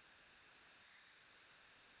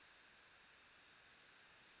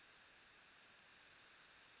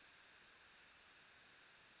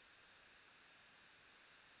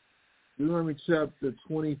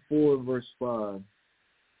 24, verse 5.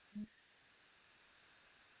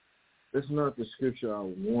 That's not the scripture I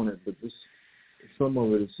wanted, but some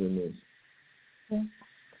of it is in this. Okay.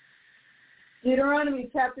 Deuteronomy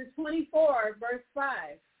chapter 24, verse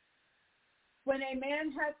 5. When a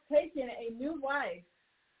man hath taken a new wife,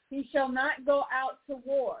 he shall not go out to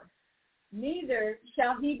war, neither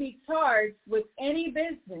shall he be charged with any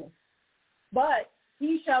business, but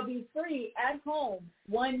he shall be free at home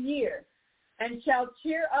 1 year, and shall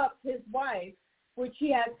cheer up his wife which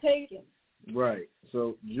he hath taken. Right.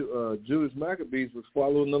 So Judas Maccabees was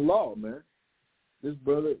following the law, man. This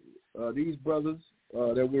brother, these brothers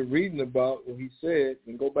that we're reading about, what he said,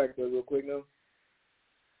 and go back there real quick now.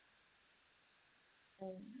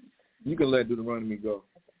 You can let Deuteronomy go.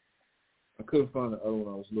 I couldn't find the other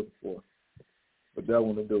one I was looking for, but that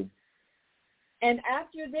one will do. And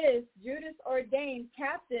after this, Judas ordained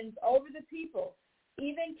captains over the people,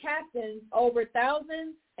 even captains over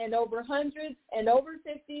thousands and over hundreds and over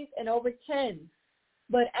 50s and over 10s.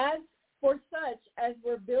 But as for such as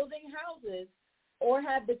were building houses, or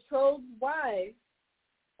had betrothed wives,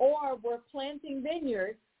 or were planting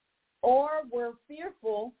vineyards, or were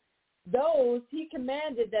fearful, those he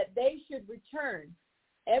commanded that they should return,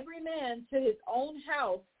 every man to his own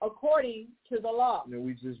house according to the law. And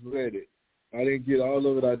we just read it. I didn't get all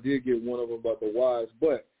of it. I did get one of them about the wives,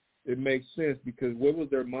 but it makes sense because where was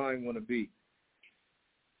their mind going to be?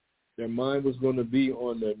 Their mind was going to be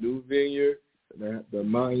on the new vineyard. Their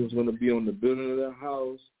mind was going to be on the building of their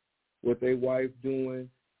house, what their wife doing.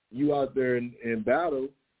 You out there in battle,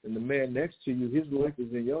 and the man next to you, his life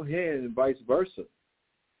is in your hand, and vice versa.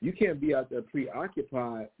 You can't be out there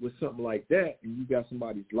preoccupied with something like that, and you got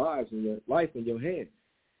somebody's life in your hand.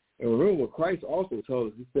 And remember what Christ also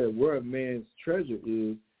told us. He said, where a man's treasure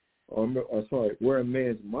is, where a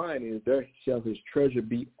man's mind is, there shall his treasure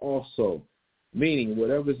be also. Meaning,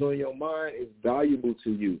 whatever's on your mind is valuable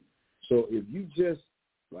to you. So if you just,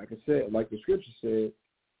 like I said, like the scripture said,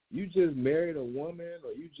 you just married a woman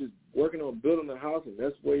or you just working on building a house and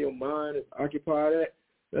that's where your mind is occupied at,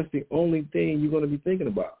 that's the only thing you're going to be thinking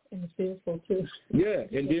about. And the fearful, too. Yeah,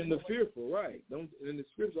 and then the fearful, right. And the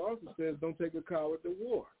scripture also says don't take a coward to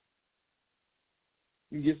war.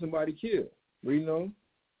 You get somebody killed. Read on.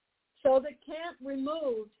 So the camp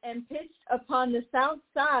removed and pitched upon the south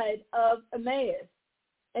side of Emmaus.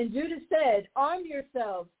 And Judah said, arm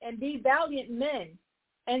yourselves and be valiant men,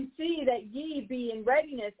 and see that ye be in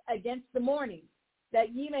readiness against the morning,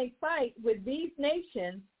 that ye may fight with these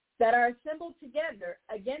nations that are assembled together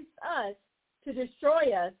against us to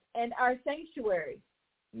destroy us and our sanctuary.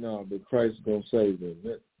 No, but Christ is going to save them.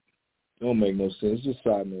 That don't make no sense. Just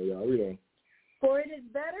side note, y'all. Read on. For it is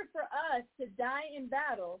better for us to die in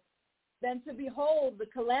battle than to behold the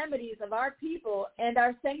calamities of our people and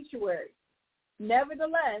our sanctuary.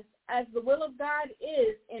 Nevertheless, as the will of God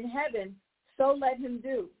is in heaven, so let him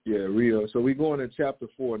do. Yeah, read on. So we're going to chapter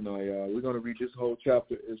 4 now, y'all. We're going to read this whole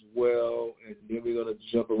chapter as well, and then we're going to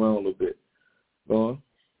jump around a little bit. Go on.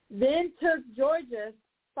 Then took Georgius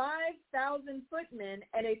 5,000 footmen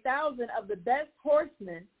and 1,000 of the best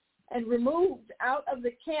horsemen, and removed out of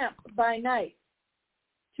the camp by night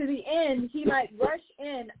to the end he might rush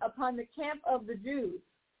in upon the camp of the Jews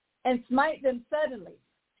and smite them suddenly.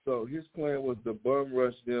 So his plan was to bum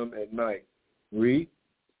rush them at night. Read.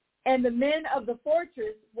 And the men of the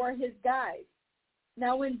fortress were his guides.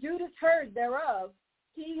 Now when Judas heard thereof,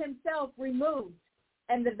 he himself removed,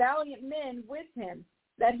 and the valiant men with him,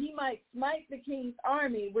 that he might smite the king's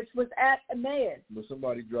army which was at Emmaus. But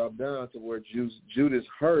somebody dropped down to where Judas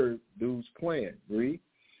heard dude's plan. Read.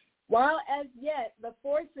 While as yet the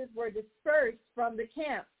forces were dispersed from the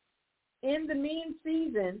camp. In the mean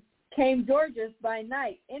season came Georgius by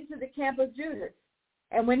night into the camp of Judas.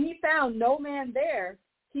 And when he found no man there,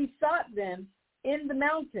 he sought them in the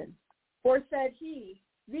mountains. For said he,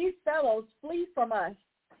 these fellows flee from us.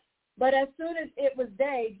 But as soon as it was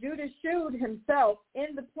day, Judas shewed himself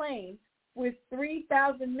in the plain with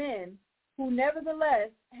 3,000 men, who nevertheless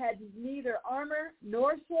had neither armor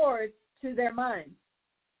nor swords to their minds.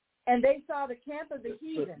 And they saw the camp of the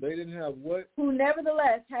heathen. They didn't have what? Who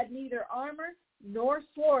nevertheless had neither armor nor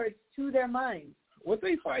swords to their minds. What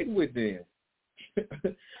they fighting with then?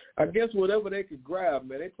 I guess whatever they could grab,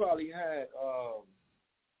 man. They probably had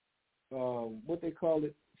what they call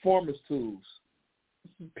it, farmer's tools,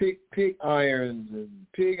 pig irons and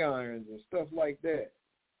pig irons and stuff like that.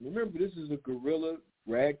 Remember, this is a guerrilla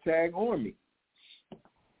ragtag army.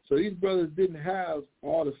 So these brothers didn't have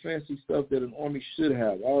all the fancy stuff that an army should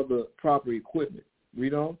have, all the proper equipment.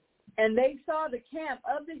 Read on. And they saw the camp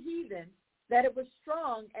of the heathen, that it was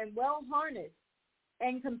strong and well harnessed,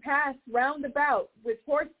 and compassed round about with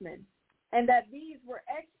horsemen, and that these were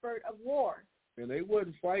expert of war. And they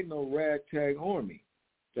wasn't fighting no ragtag army.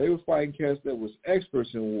 They were fighting cats that was experts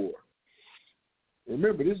in war.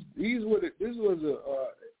 Remember, this was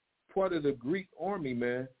a part of the Greek army,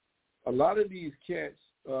 man. A lot of these cats'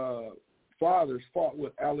 fathers fought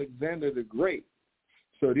with Alexander the Great.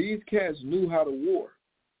 So these cats knew how to war.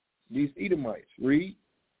 These Edomites. Read.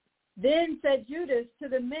 Then said Judas to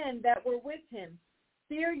the men that were with him,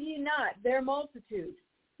 fear ye not their multitude,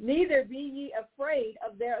 neither be ye afraid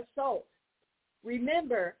of their assault.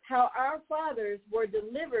 Remember how our fathers were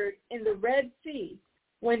delivered in the Red Sea,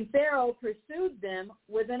 when Pharaoh pursued them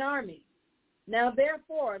with an army. Now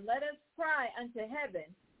therefore let us cry unto heaven,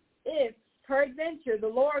 if peradventure the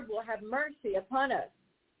Lord will have mercy upon us,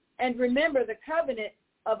 and remember the covenant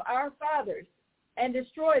of our fathers, and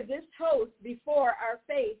destroy this host before our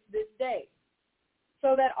face this day,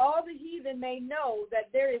 so that all the heathen may know that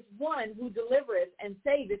there is one who delivereth and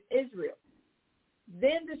saveth Israel.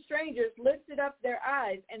 Then the strangers lifted up their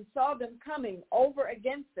eyes and saw them coming over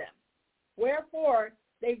against them. Wherefore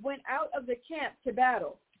they went out of the camp to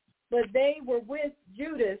battle, but they that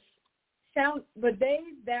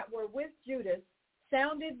were with Judas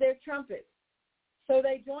sounded their trumpets. So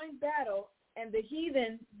they joined battle, and the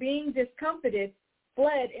heathen, being discomfited,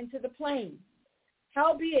 fled into the plain.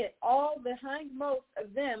 Howbeit all the hindmost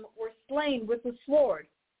of them were slain with the sword,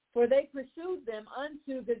 for they pursued them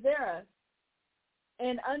unto Gezerah,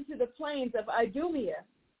 and unto the plains of Idumea,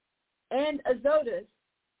 and Azotus,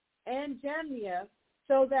 and Jamnia,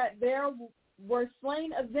 so that there were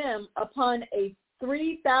slain of them upon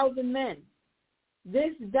 3,000 men.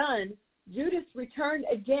 This done, Judas returned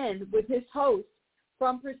again with his host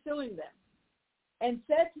from pursuing them, and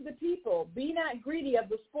said to the people, be not greedy of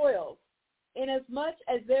the spoils, inasmuch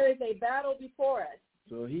as there is a battle before us.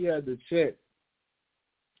 So he had to check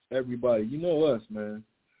everybody. You know us, man.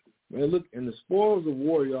 Man, look, in the spoils of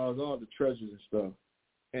war, y'all, is all the treasures and stuff.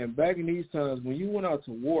 And back in these times, when you went out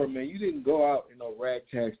to war, man, you didn't go out in no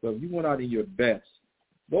ragtag stuff. You went out in your best.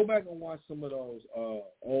 Go back and watch some of those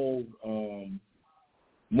old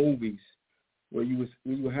movies where you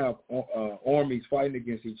would have armies fighting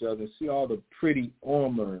against each other and see all the pretty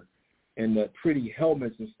armor and the pretty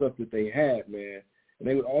helmets and stuff that they had, man. And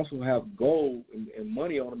they would also have gold and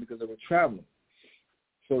money on them because they were traveling.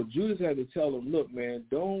 So Judas had to tell them, look, man,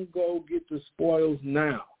 don't go get the spoils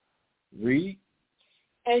now. Read.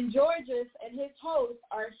 And Georgius and his hosts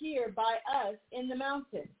are here by us in the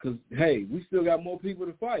mountain. Because, hey, we still got more people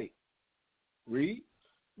to fight. Read.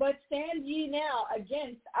 But stand ye now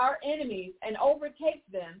against our enemies and overtake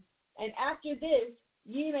them, and after this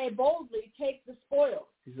ye may boldly take the spoil.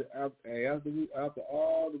 He said, after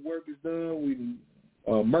all the work is done, we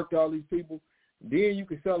murked all these people, then you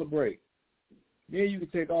can celebrate. Then you can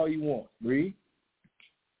take all you want. Read.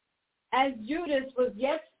 As Judas was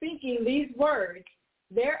yet speaking these words,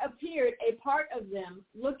 there appeared a part of them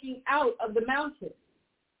looking out of the mountain,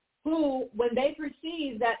 who, when they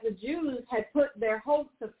perceived that the Jews had put their host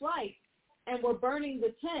to flight and were burning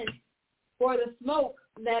the tent, for the smoke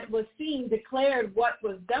that was seen declared what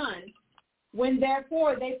was done, when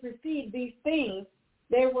therefore they perceived these things,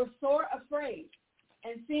 They were sore afraid,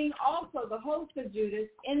 and seeing also the host of Judas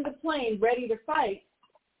in the plain ready to fight,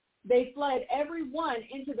 they fled every one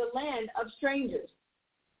into the land of strangers.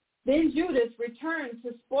 Then Judas returned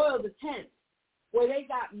to spoil the tents, where they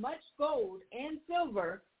got much gold and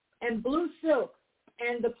silver and blue silk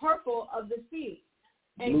and the purple of the sea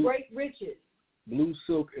and great riches. Blue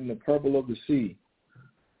silk and the purple of the sea.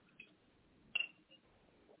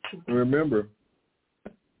 Remember,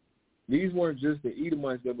 these weren't just the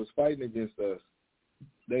Edomites that was fighting against us.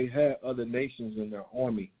 They had other nations in their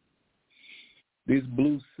army. This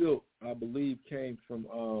blue silk, I believe, came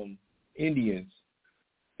from Indians.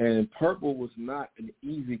 And purple was not an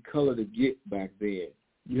easy color to get back then.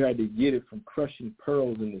 You had to get it from crushing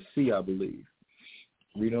pearls in the sea, I believe.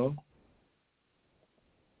 Read on.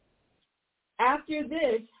 After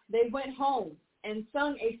this, they went home and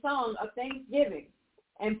sung a song of thanksgiving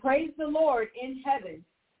and praised the Lord in heaven,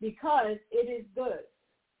 because it is good,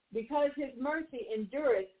 because his mercy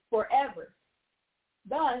endureth forever.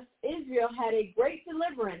 Thus Israel had a great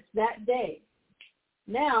deliverance that day.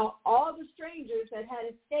 Now all the strangers that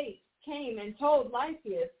had escaped came and told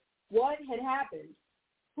Lysias what had happened,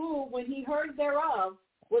 who, when he heard thereof,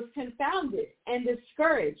 was confounded and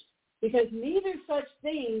discouraged, because neither such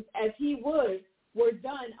things as he would were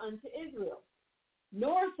done unto Israel,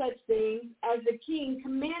 nor such things as the king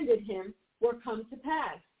commanded him were come to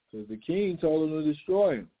pass. Because the king told him to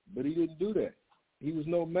destroy him, but he didn't do that. He was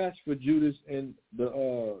no match for Judas and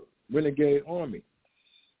the renegade army.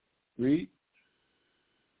 Read.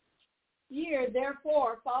 Year,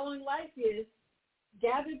 therefore, following Lysias,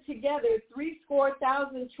 gathered together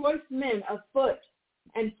 70,000 choice men of foot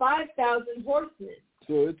and 5,000 horsemen.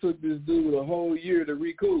 So it took this dude a whole year to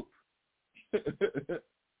recoup.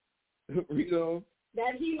 Read on.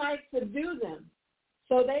 That he might subdue them.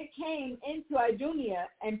 So they came into Idumea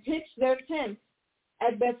and pitched their tents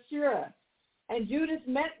at Bethsura, and Judas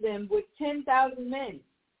met them with 10,000 men.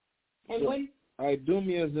 And so when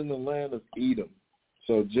Idumea is in the land of Edom.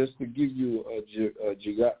 So just to give you a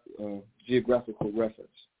geographical reference.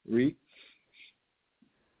 Read.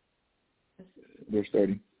 Verse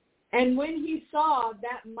 30. And when he saw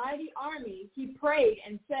that mighty army, he prayed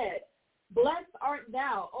and said, Blessed art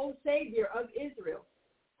thou, O Savior of Israel,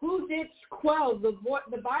 who didst quell the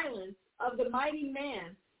violence of the mighty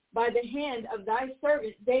man by the hand of thy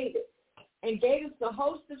servant David, and gavest the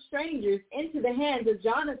host of strangers into the hands of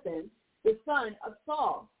Jonathan, the son of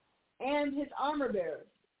Saul, and his armor bearers.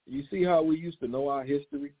 You see how we used to know our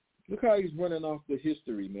history? Look how he's running off the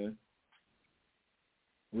history, man.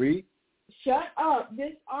 Read. Shut up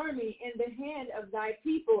this army in the hand of thy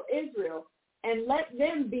people Israel, and let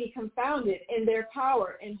them be confounded in their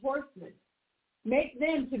power and horsemen. Make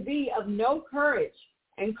them to be of no courage,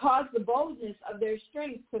 and cause the boldness of their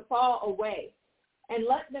strength to fall away, and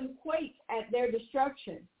let them quake at their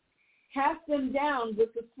destruction. Cast them down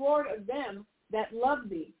with the sword of them that love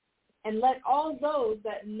thee, and let all those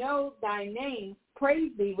that know thy name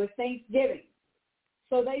praise thee with thanksgiving.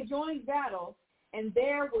 So they joined battle, and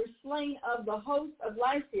there were slain of the host of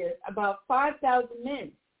Lysias about 5,000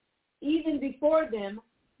 men. Even before them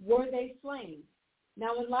were they slain.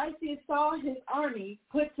 Now when Lysias saw his army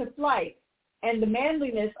put to flight, and the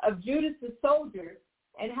manliness of Judas' soldiers,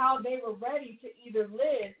 and how they were ready to either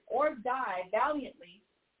live or die valiantly,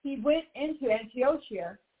 he went into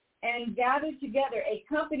Antiochia and gathered together a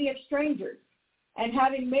company of strangers, and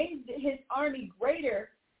having made his army greater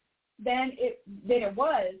than it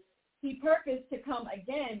was, he purposed to come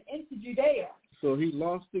again into Judea. So he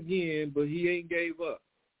lost again, but he ain't gave up.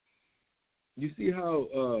 You see how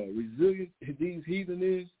resilient these heathen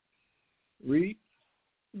is? Read.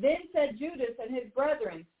 Then said Judas and his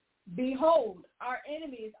brethren, Behold, our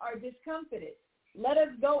enemies are discomfited. Let us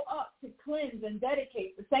go up to cleanse and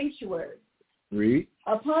dedicate the sanctuary. Read.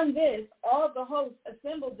 Upon this, all the hosts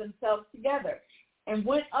assembled themselves together and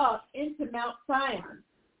went up into Mount Sion.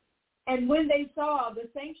 And when they saw the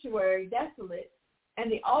sanctuary desolate,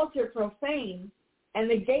 and the altar profane, and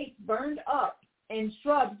the gates burned up, and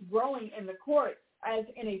shrubs growing in the courts as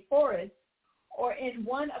in a forest, or in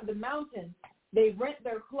one of the mountains, they rent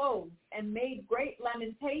their clothes and made great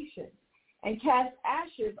lamentation, and cast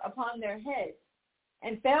ashes upon their heads,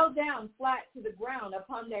 and fell down flat to the ground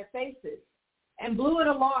upon their faces, and blew an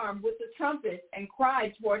alarm with the trumpet, and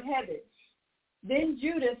cried toward heaven. Then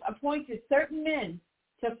Judas appointed certain men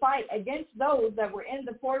to fight against those that were in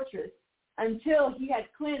the fortress until he had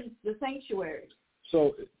cleansed the sanctuary.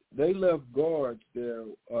 So they left guards there,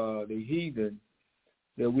 the heathen,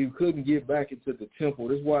 that we couldn't get back into the temple.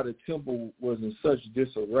 That's why the temple was in such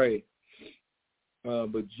disarray.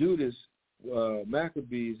 But Judas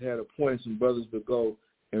Maccabees had appointed some brothers to go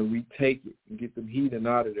and retake it and get them heathen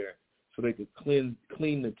out of there so they could clean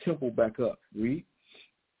the temple back up. Read.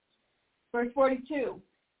 Verse 42.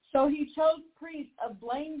 So he chose priests of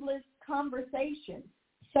blameless conversation,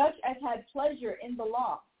 such as had pleasure in the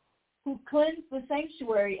law, who cleansed the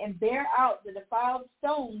sanctuary and bear out the defiled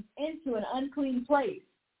stones into an unclean place.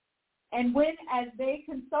 And when, as they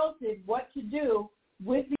consulted what to do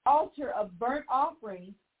with the altar of burnt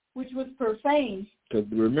offerings, which was profaned. Because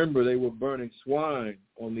remember, they were burning swine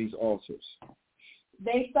on these altars.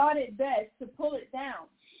 They thought it best to pull it down,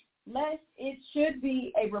 lest it should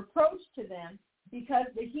be a reproach to them, because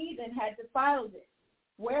the heathen had defiled it.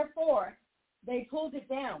 Wherefore, they pulled it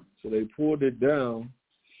down. So they pulled it down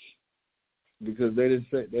because they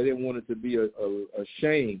didn't want it to be a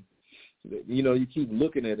shame. You know, you keep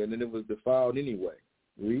looking at it, and then it was defiled anyway.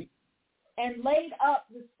 Read. And laid up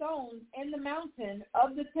the stones in the mountain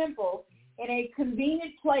of the temple in a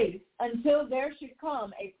convenient place until there should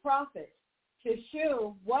come a prophet to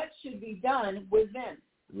shew what should be done with them.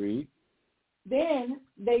 Read. Then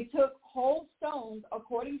they took whole stones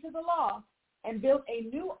according to the law and built a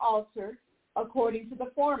new altar according to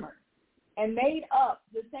the former, and made up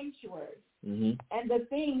the sanctuary and the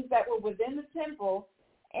things that were within the temple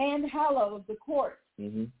and hallowed the court.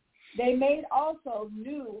 They made also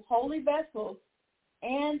new holy vessels,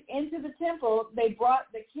 and into the temple they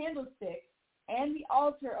brought the candlestick and the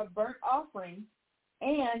altar of burnt offering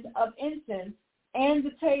and of incense and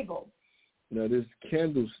the table. Now this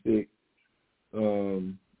candlestick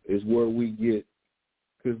is where we get,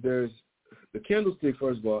 because there's the candlestick,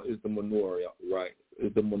 first of all, is the menorah, right?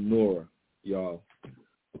 Is the menorah, y'all.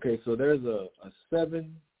 Okay, so there's a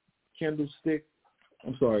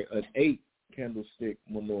 8 candlestick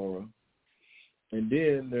menorah, and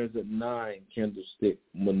then there's a 9 candlestick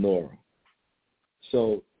menorah.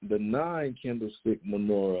 So the 9 candlestick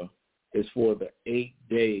menorah is for the 8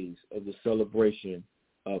 days of the celebration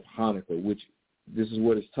of Hanukkah, which this is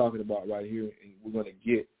what it's talking about right here, and we're going to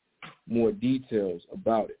get more details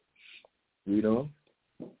about it. Read on.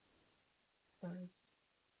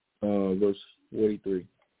 Verse 43.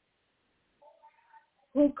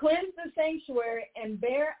 Who cleansed the sanctuary and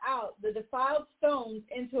bear out the defiled stones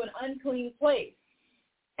into an unclean place.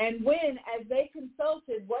 And when, as they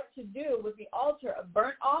consulted what to do with the altar of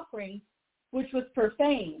burnt offerings, which was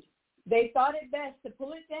profaned, they thought it best to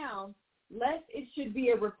pull it down, lest it should be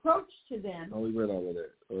a reproach to them. Oh, we read all of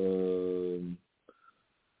that.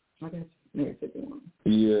 Okay, maybe 51.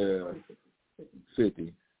 Yeah,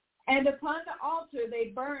 50. And upon the altar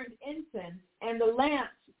they burned incense, and the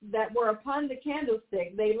lamps that were upon the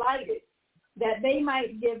candlestick they lighted, that they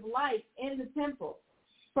might give light in the temple.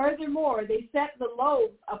 Furthermore, they set the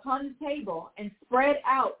loaves upon the table and spread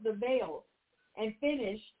out the veils, and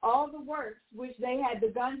finished all the works which they had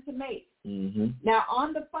begun to make. Now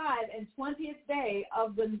on the 25th day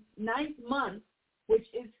of the 9th month, which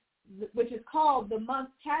is called the month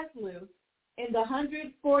Tasleu, in the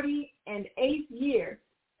 148th year,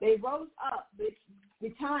 they rose up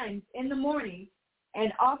betimes in the morning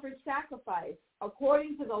and offered sacrifice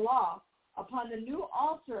according to the law upon the new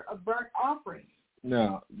altar of burnt offerings.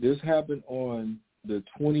 Now, this happened on the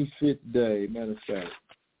 25th day, matter of fact.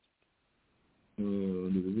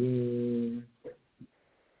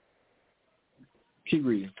 Keep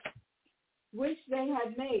reading. Which they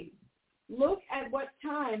had made. Look at what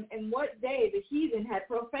time and what day the heathen had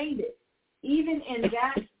profaned it. Even in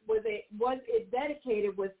that was it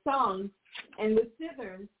dedicated with songs and with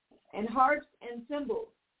citherns and harps and cymbals.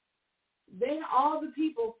 Then all the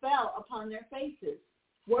people fell upon their faces,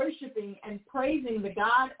 worshiping and praising the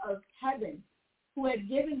God of heaven, who had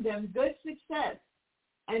given them good success.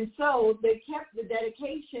 And so they kept the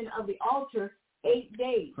dedication of the altar 8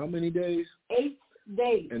 days. How many days? 8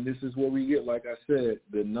 days. And this is what we get, like I said,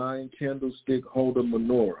 the 9 candlestick holder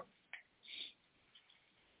menorah.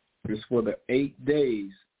 It's for the 8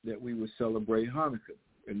 days that we would celebrate Hanukkah.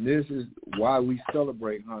 And this is why we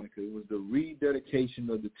celebrate Hanukkah. It was the rededication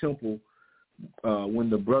of the temple when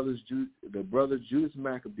the brothers Judas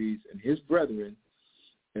Maccabees and his brethren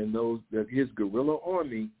and his guerrilla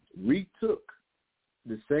army retook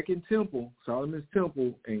the second temple, Solomon's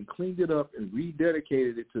temple, and cleaned it up and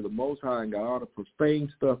rededicated it to the Most High and got all the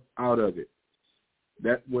profane stuff out of it.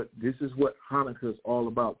 This is what Hanukkah is all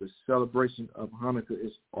about. The celebration of Hanukkah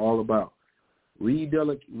is all about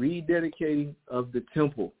rededicating of the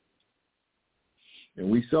temple. And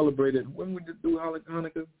we celebrated, when we did do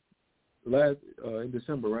Hanukkah? In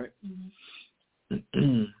December, right?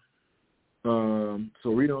 So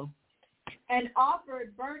read on. And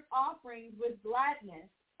offered burnt offerings with gladness,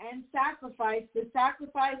 and sacrificed the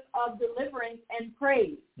sacrifice of deliverance and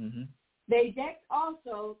praise. Mm-hmm. They decked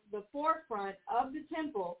also the forefront of the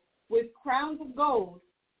temple with crowns of gold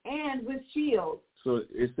and with shields. So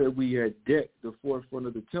it said we had decked the forefront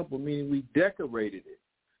of the temple, meaning we decorated it.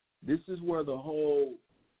 This is where the whole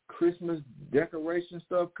Christmas decoration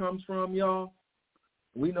stuff comes from, y'all.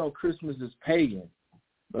 We know Christmas is pagan,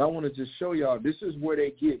 but I want to just show y'all this is where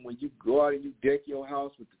they get when you go out and you deck your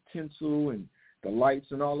house with the tinsel and the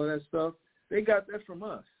lights and all of that stuff. They got that from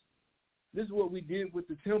us. This is what we did with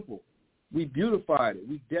the temple. We beautified it.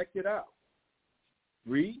 We decked it out.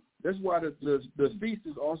 Read. That's why the feast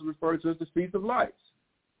is also referred to as the Feast of Lights.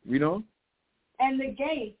 Read on. And the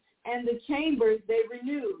gates and the chambers they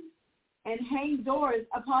renewed, and hanged doors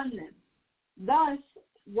upon them. Thus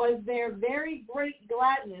was there very great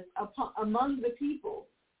gladness among the people,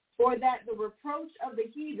 for that the reproach of the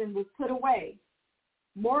heathen was put away.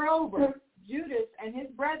 Moreover, Judas and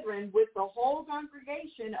his brethren with the whole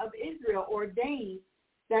congregation of Israel ordained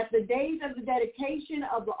that the days of the dedication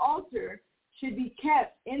of the altar should be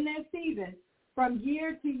kept in their season from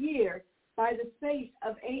year to year by the space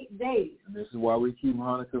of 8 days. And this is why we keep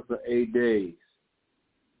Hanukkah for 8 days.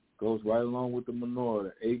 Goes right along with the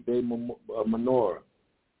menorah, the 8-day menorah.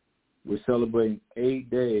 We're celebrating 8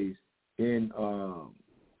 days in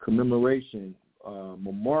commemoration,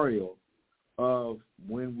 memorial of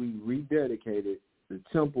when we rededicated the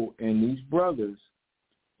temple, and these brothers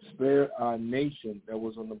spared our nation that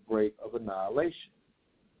was on the brink of annihilation.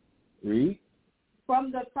 Read.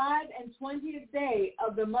 From the 25th day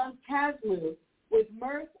of the month Caslu, with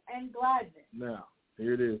mirth and gladness. Now,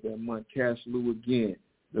 here it is, that month Caslu again,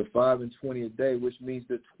 the 25th day, which means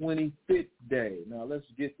the 25th day. Now, let's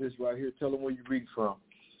get this right here. Tell them where you read from.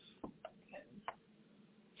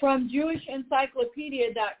 From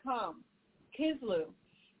JewishEncyclopedia.com, Kislev,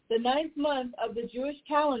 the 9th month of the Jewish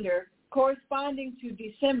calendar, corresponding to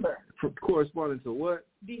December. Corresponding to what?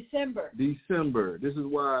 December. December. This is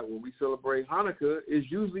why when we celebrate Hanukkah,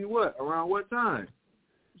 it's usually what? Around what time?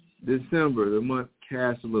 December, the month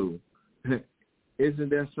Caslu. Isn't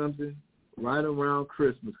that something? Right around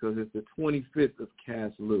Christmas, because it's the 25th of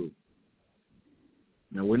Caslu.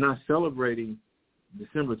 Now, we're not celebrating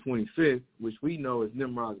December 25th, which we know is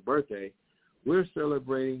Nimrod's birthday. We're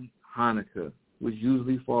celebrating Hanukkah, which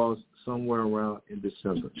usually falls somewhere around in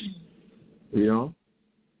December. You know?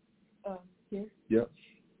 Here? Yep.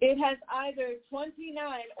 It has either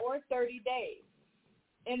 29 or 30 days.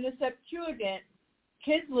 In the Septuagint,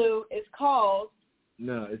 Kislev is called...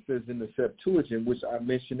 No, it says in the Septuagint, which I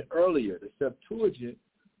mentioned earlier. The Septuagint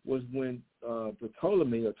was when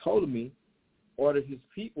Ptolemy ordered his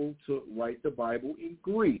people to write the Bible in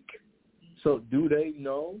Greek. So do they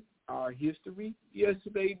know our history? Yes,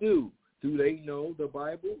 they do. Do they know the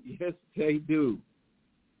Bible? Yes, they do.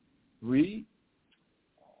 Read.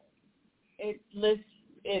 It lists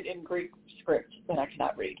it in Greek script that I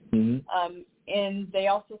cannot read. Mm-hmm. And they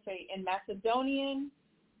also say in Macedonian,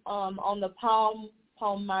 on the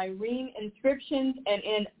Palmyrene inscriptions, and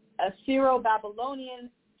in Assyro-Babylonian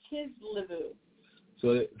Kislevu.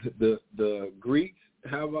 So the Greeks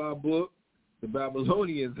have our book. The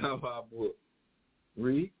Babylonians have our book.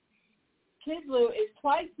 Read. Kislev is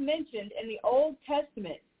twice mentioned in the Old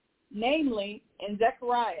Testament, namely in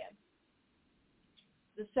Zechariah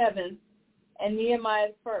the 7th and Nehemiah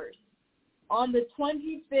the 1st. On the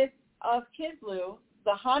 25th of Kislev,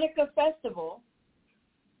 the Hanukkah festival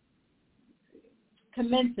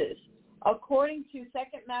commences. According to 2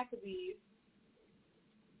 Maccabees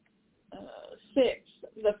 6,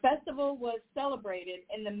 the festival was celebrated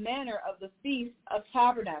in the manner of the Feast of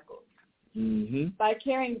Tabernacles, by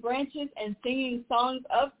carrying branches and singing songs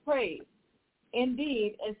of praise.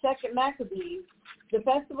 Indeed, in 2 Maccabees, the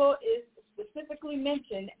festival is specifically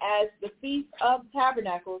mentioned as the Feast of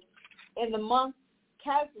Tabernacles in the month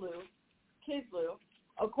Kislev.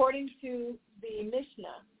 According to the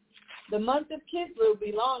Mishnah, the month of Kislev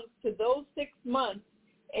belongs to those 6 months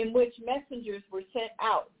in which messengers were sent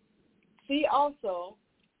out. See also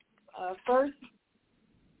 1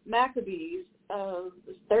 Maccabees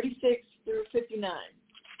 36 through 59. I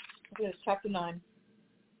think it's chapter 9,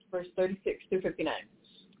 verse 36 through 59.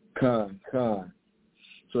 Khan.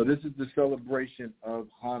 So this is the celebration of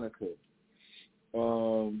Hanukkah.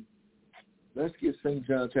 Let's get St.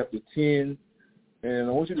 John chapter 10, and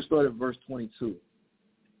I want you to start at verse 22.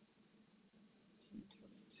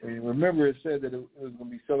 And remember, it said that it was going to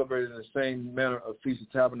be celebrated in the same manner of Feast of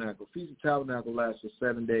Tabernacle. Feast of Tabernacle lasts for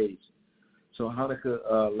 7 days. So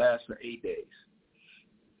Hanukkah lasts for 8 days.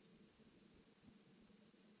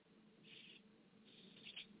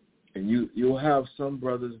 And you'll have some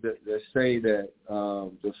brothers that say that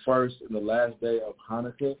the first and the last day of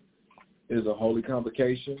Hanukkah is a holy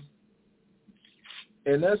convocation.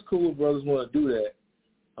 And that's cool if brothers want to do that.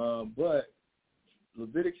 But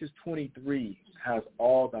Leviticus 23 has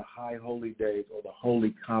all the high holy days or the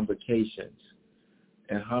holy convocations.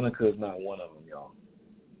 And Hanukkah is not one of them, y'all.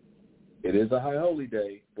 It is a high holy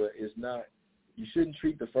day, but it's not. You shouldn't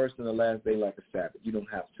treat the first and the last day like a Sabbath. You don't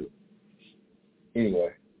have to.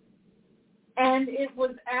 Anyway. And it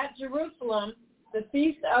was at Jerusalem, the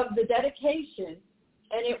feast of the dedication,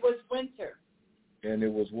 and it was winter. And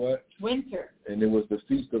it was what? Winter. And it was the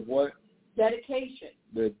feast of what? Dedication.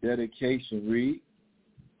 The dedication. Read.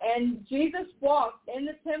 And Jesus walked in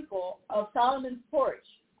the temple of Solomon's porch.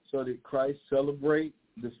 So did Christ celebrate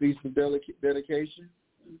the feast of dedication?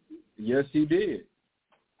 Mm-hmm. Yes, he did.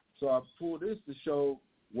 So I pulled this to show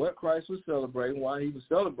what Christ was celebrating, why he was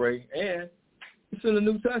celebrating, and it's in the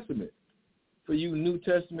New Testament for you New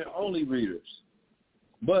Testament only readers.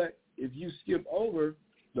 But if you skip over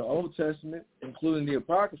the Old Testament, including the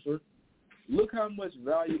Apocrypha, look how much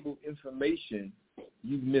valuable information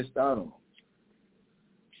you've missed out on.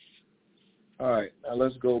 All right, now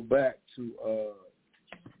let's go back to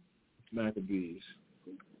Maccabees.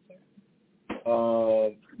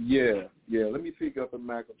 Let me pick up in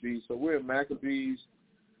Maccabees. So we're in Maccabees,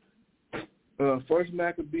 First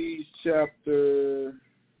Maccabees chapter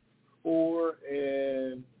 4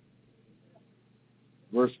 and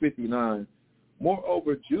verse 59.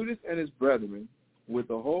 Moreover, Judas and his brethren, with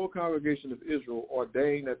the whole congregation of Israel,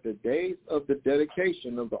 ordained that the days of the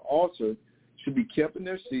dedication of the altar should be kept in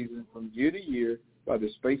their season from year to year by the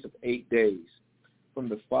space of 8 days, from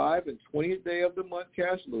the 25th and 20th day of the month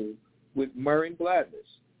Caslu, with myrrh and gladness.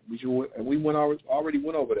 We already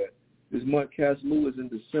went over that. This month Caslu is in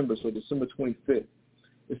December, so December 25th.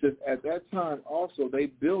 It says, at that time also they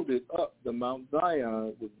builded up the Mount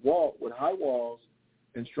Zion with high walls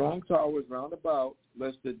and strong towers round about,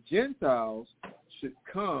 lest the Gentiles should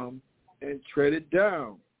come and tread it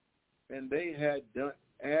down. And they had done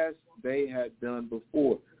as they had done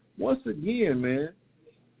before. Once again, man,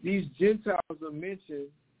 these Gentiles are mentioned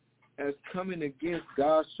as coming against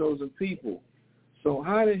God's chosen people. So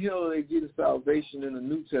how the hell are they getting salvation in the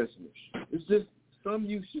New Testament? It's just something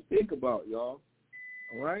you should think about, y'all.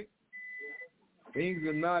 All right? Things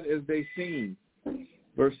are not as they seem.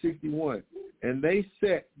 Verse 61. And they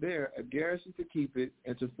set there a garrison to keep it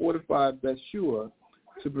and to fortify Bethshua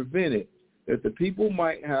to prevent it, that the people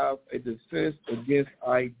might have a defense against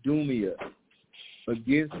Idumea.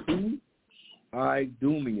 Against who?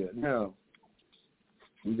 Idumea. Now,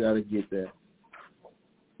 we got to get that.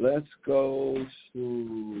 Let's go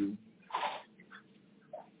to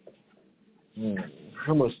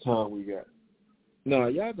how much time we got? No,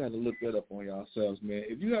 y'all got to look that up on yourselves, man.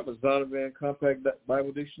 If you have a Zonovan Compact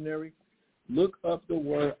Bible Dictionary, look up the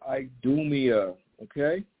word Idumea,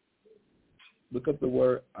 okay? Look up the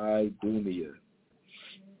word Idumea.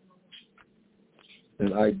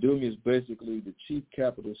 And Idumea is basically the chief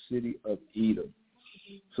capital city of Edom.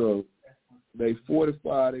 So they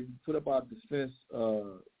fortified, they put up our defense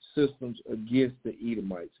systems against the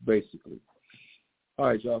Edomites, basically. All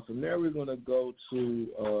right, y'all. From there, we're going to go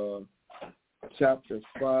to chapter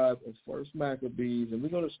 5 of First Maccabees, and we're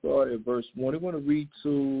going to start at verse 1. We're going to read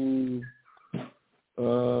to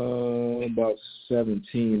about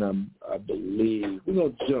 17, I believe. We're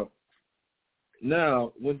going to jump.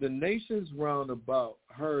 Now, when the nations round about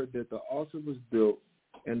heard that the altar was built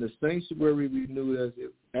and the sanctuary renewed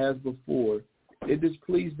as before, it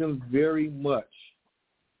displeased them very much.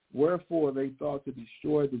 Wherefore they thought to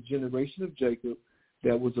destroy the generation of Jacob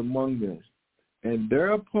that was among them. And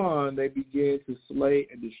thereupon they began to slay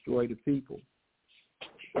and destroy the people.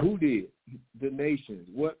 Who did? The nations.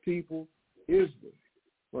 What people? Israel.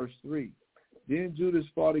 Verse 3. Then Judas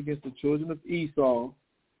fought against the children of Esau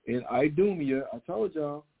in Idumea, I told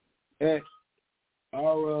y'all, at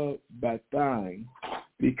Arabathaim,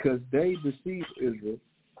 because they deceived Israel,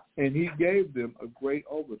 and he gave them a great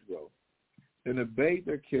overthrow, and obeyed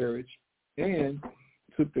their carriage, and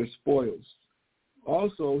took their spoils.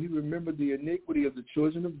 Also, he remembered the iniquity of the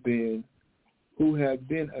children of Ben, who had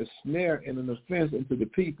been a snare and an offense unto the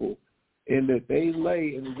people, in that they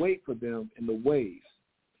lay in wait for them in the ways.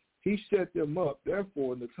 He set them up,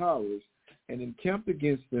 therefore, in the towers, and encamped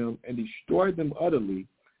against them, and destroyed them utterly,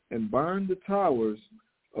 and burned the towers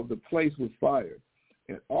of the place with fire,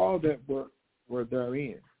 and all that were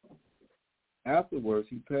therein. Afterwards,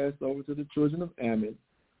 he passed over to the children of Ammon,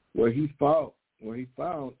 where he found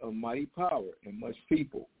a mighty power and much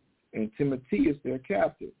people, and Timotheus their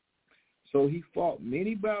captive. So he fought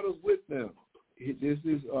many battles with them. this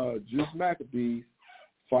is Judas Maccabees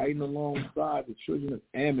fighting alongside the children of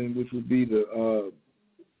Ammon, which would be the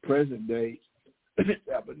present-day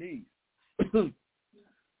Japanese.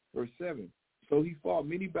 Verse 7. So he fought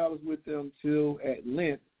many battles with them till at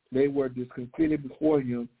length they were discomfited before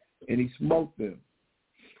him, and he smote them.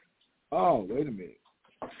 Oh, wait a minute.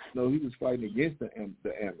 No, he was fighting against the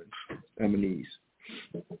Ammonese.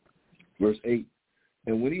 Verse 8.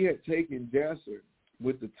 And when he had taken Jasser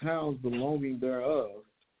with the towns belonging thereof,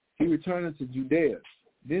 he returned unto Judea.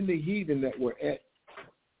 Then the heathen that were at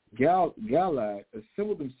Galiad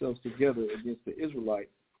assembled themselves together against the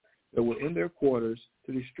Israelites that were in their quarters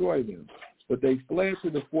to destroy them. But they fled to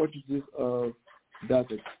the fortresses of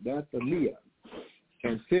Dathaniah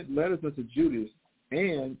and sent letters unto Judas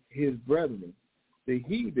and his brethren. The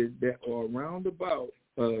heathen that are round about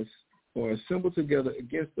us are assembled together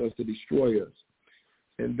against us to destroy us.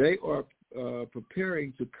 And they are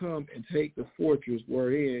preparing to come and take the fortress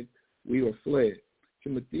wherein we are fled,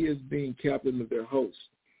 Timotheus being captain of their host.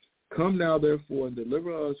 Come now, therefore, and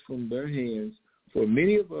deliver us from their hands, for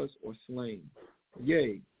many of us are slain.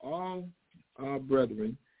 Yea, all our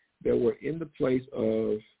brethren that were in the place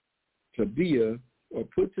of Tobiah are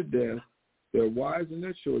put to death, their wives and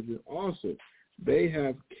their children also. They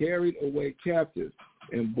have carried away captives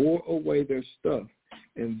and bore away their stuff,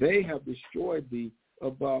 and they have destroyed thee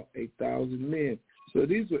about 1,000 men. So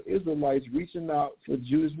these were Israelites reaching out for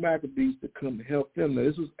Judas Maccabees to come help them. Now,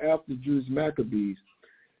 this was after Judas Maccabees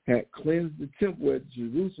had cleansed the temple at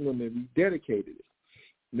Jerusalem and rededicated it.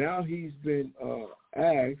 Now he's been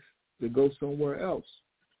asked to go somewhere else.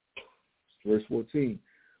 Verse 14.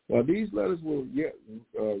 While these letters were yet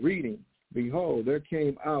reading, behold, there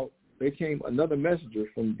came another messenger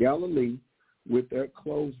from Galilee with their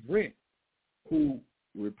clothes rent, who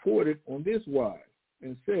reported on this wise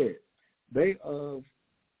and said, they of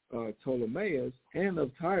Ptolemais and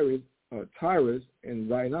of Tyrus and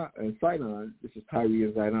Sidon, this is Tyre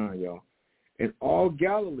and Sidon, y'all, and all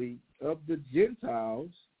Galilee of the Gentiles,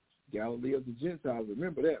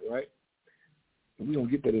 remember that, right? We're going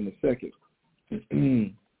to get that in a second.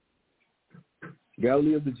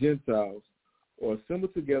 Galilee of the Gentiles are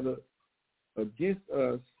assembled together against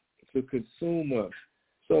us to consume us.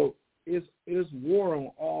 So it's war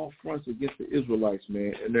on all fronts against the Israelites,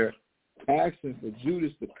 man, and they're asking for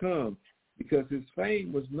Judas to come because his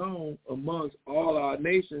fame was known amongst all our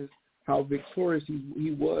nations, how victorious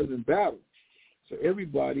he was in battle. So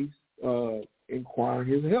everybody's inquiring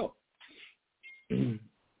his help.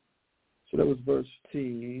 So that was verse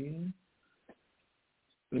 10.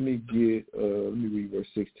 Let me read verse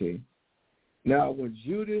 16. Now when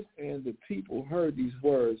Judas and the people heard these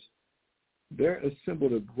words, there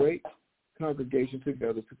assembled a great congregation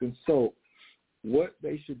together to consult what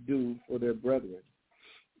they should do for their brethren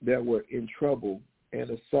that were in trouble and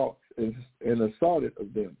assaulted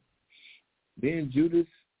of them. Then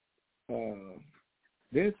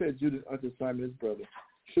said Judas unto Simon his brother,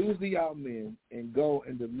 choose thee out men, and go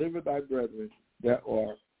and deliver thy brethren that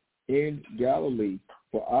are in Galilee,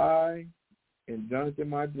 for I and Jonathan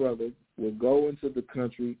my brother will go into the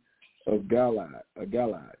country of Galiad.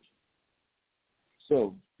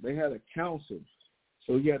 So they had a council.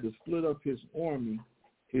 So he had to split up his army,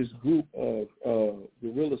 his group of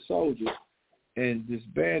guerrilla soldiers, and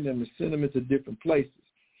disband them and send them into different places.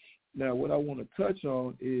 Now, what I want to touch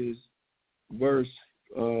on is verse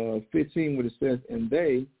 15, where it says, and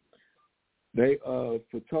they of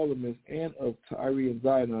Ptolemais and of Tyre and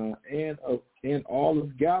Sidon and all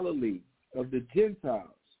of Galilee of the Gentiles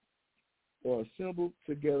are assembled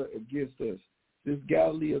together against us. This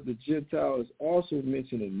Galilee of the Gentiles is also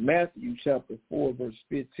mentioned in Matthew chapter 4, verse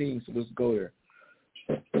 15. So let's go there.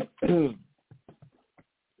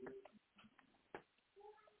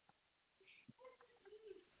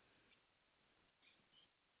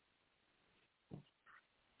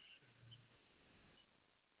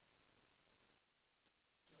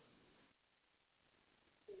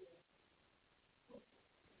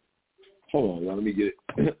 Hold on, y'all. Let me get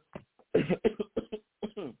it.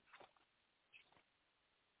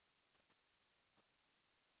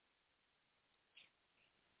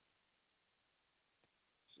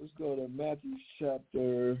 Let's go to Matthew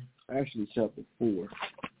chapter 4.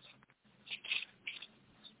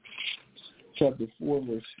 Chapter 4,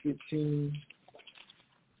 verse 15.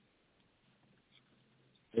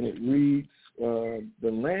 And it reads, the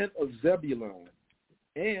land of Zebulun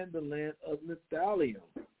and the land of Naphtali,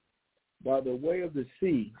 by the way of the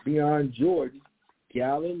sea, beyond Jordan,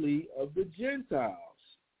 Galilee of the Gentiles.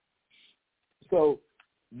 So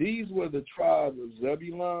these were the tribes of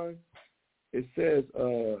Zebulun. It says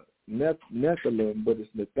Nephilim, but it's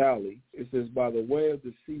Naphtali. It says, by the way of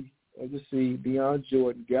the sea beyond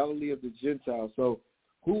Jordan, Galilee of the Gentiles. So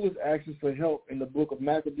who was asking for help in the book of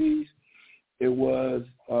Maccabees? It was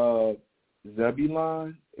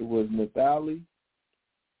Zebulun. It was Naphtali.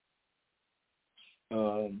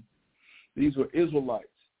 These were Israelites,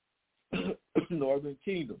 northern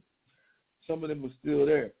kingdom. Some of them were still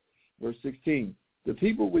there. Verse 16, the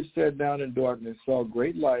people which sat down in darkness saw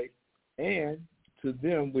great light, and to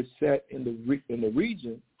them which sat in the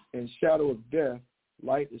region and shadow of death,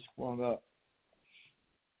 light is sprung up.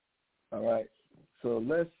 All right, so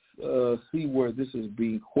let's see where this is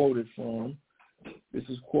being quoted from. This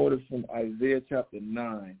is quoted from Isaiah chapter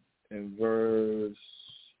 9 and verse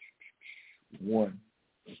 1.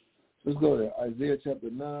 Let's go there. Isaiah chapter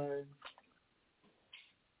 9.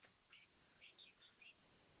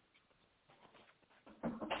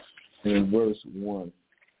 And verse 1.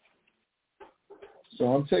 So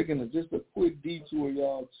I'm taking just a quick detour,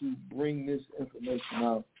 y'all, to bring this information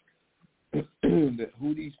out, that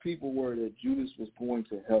who these people were that Judas was going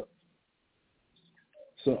to help.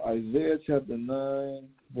 So Isaiah chapter 9,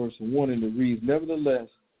 verse 1, and it reads, nevertheless,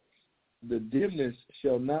 the dimness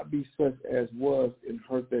shall not be such as was in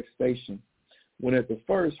her vexation, when at the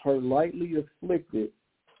first he lightly afflicted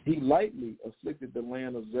the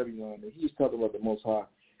land of Zebulun, and he's talking about the Most High,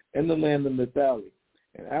 and the land of Naphtali,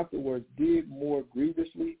 and afterwards did more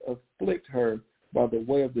grievously afflict her by the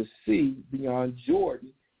way of the sea beyond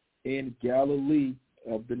Jordan in Galilee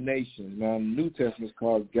of the nations. Now, in the New Testament is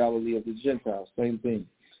called Galilee of the Gentiles, same thing.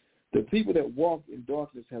 The people that walk in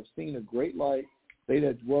darkness have seen a great light. They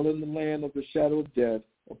that dwell in the land of the shadow of death,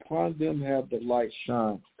 upon them have the light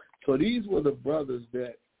shine. So these were the brothers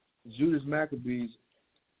that Judas Maccabees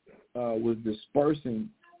was dispersing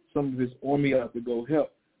some of his army out to go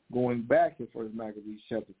help, going back to 1 Maccabees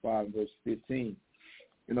chapter 5 verse 15.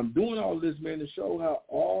 And I'm doing all this, man, to show how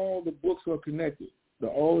all the books are connected. The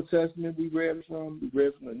Old Testament we read from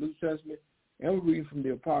the New Testament, and we're reading from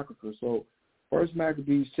the Apocrypha. So 1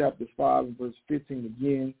 Maccabees chapter 5 and verse 15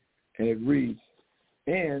 again, and it reads,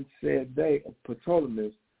 and said they of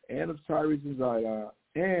Ptolemy and of Tyrus and Zidon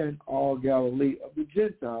and all Galilee of the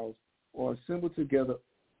Gentiles are assembled together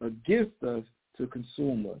against us to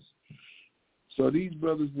consume us. So these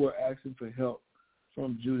brothers were asking for help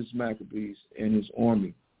from Judas Maccabees and his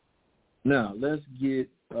army. Now, let's get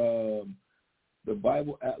the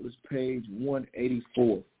Bible Atlas page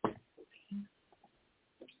 184.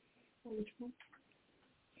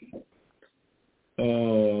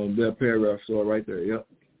 That paragraph, so right there, yep.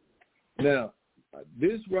 Now,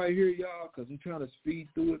 this right here, y'all, because I'm trying to speed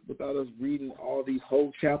through it without us reading all these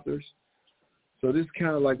whole chapters. So this is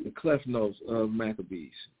kind of like the Cliff Notes of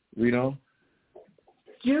Maccabees. Read on.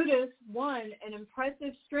 Judas won an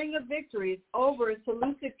impressive string of victories over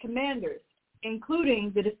Seleucid commanders,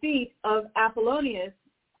 including the defeat of Apollonius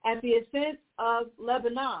at the ascent of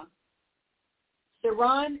Lebanon,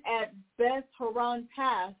 Saron at Beth Horon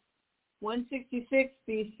Pass, 166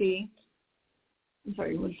 BC. I'm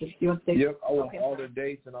sorry, you want to say? Yep, I want all the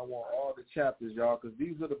dates and I want all the chapters, y'all, because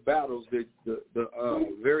these are the battles, the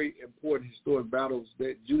very important historic battles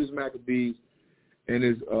that Judas Maccabees and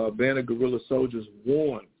his band of guerrilla soldiers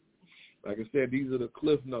won. Like I said, these are the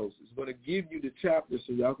Cliff Notes. It's going to give you the chapters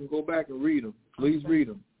so y'all can go back and read them. Please read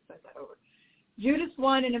them. Judas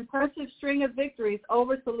won an impressive string of victories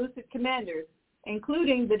over Seleucid commanders,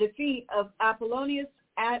 including the defeat of Apollonius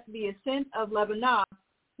at the ascent of Lebanon,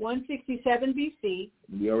 167 BC.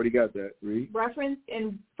 We already got that. Read. Referenced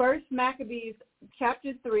in 1 Maccabees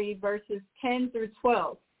chapter 3, verses 10 through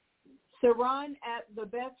 12. Saron at the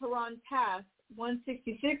Beth Horon Pass,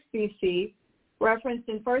 166 BC. Referenced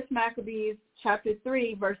in 1 Maccabees chapter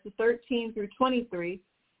 3, verses 13 through 23.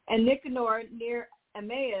 And Nicanor near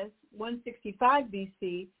Emmaus, 165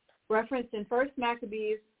 BC. Referenced in 1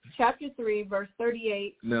 Maccabees chapter 3, verse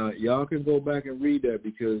 38. Now, y'all can go back and read that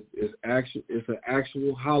because it's an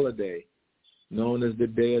actual holiday known as the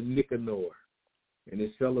Day of Nicanor, and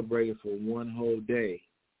it's celebrated for one whole day.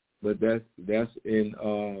 But that's in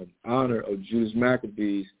honor of Judas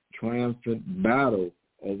Maccabees' triumphant battle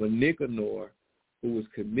over Nicanor, who was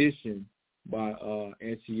commissioned by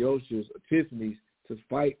Antiochus Epiphanes to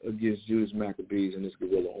fight against Judas Maccabees and his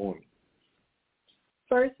guerrilla army.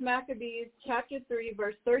 1 Maccabees chapter 3,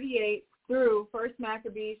 verse 38 through 1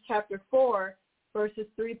 Maccabees chapter 4, verses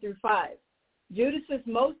 3 through 5. Judas's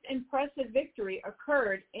most impressive victory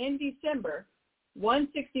occurred in December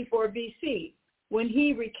 164 BC, when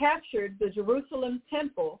he recaptured the Jerusalem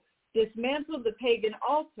temple, dismantled the pagan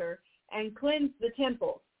altar, and cleansed the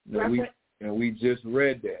temple. We just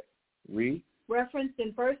read that. Read. Referenced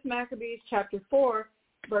in 1 Maccabees chapter 4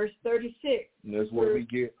 verse 36. And that's where we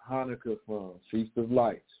get Hanukkah from, Feast of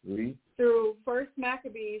Lights. Read. Through 1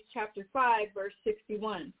 Maccabees chapter 5, verse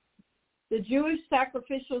 61. The Jewish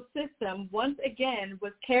sacrificial system once again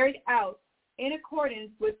was carried out in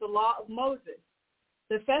accordance with the law of Moses.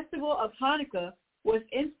 The festival of Hanukkah was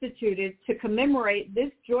instituted to commemorate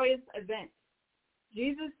this joyous event.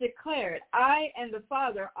 Jesus declared, "I and the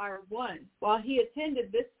Father are one," while he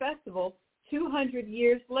attended this festival 200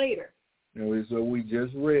 years later. And so we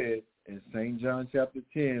just read in St. John chapter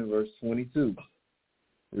 10, verse 22.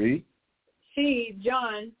 Read. See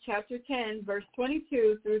John chapter 10, verse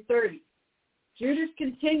 22 through 30. Judas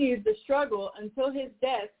continued the struggle until his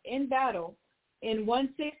death in battle in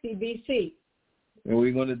 160 BC. And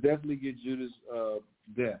we're going to definitely get Judas'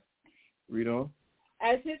 death. Read on.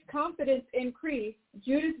 As his confidence increased,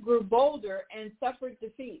 Judas grew bolder and suffered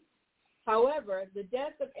defeat. However, the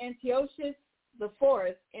death of Antiochus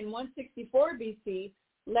IV in 164 BC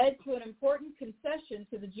led to an important concession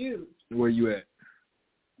to the Jews. Where you at?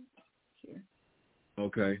 Here.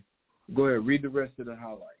 Okay. Go ahead. Read the rest of the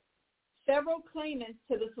highlight. Several claimants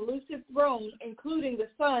to the Seleucid throne, including the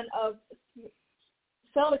son of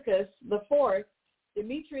Seleucus IV,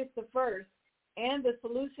 Demetrius I, and the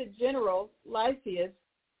Seleucid general Lysias,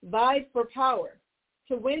 vied for power.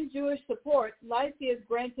 To win Jewish support, Lysias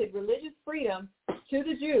granted religious freedom to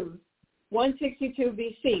the Jews, 162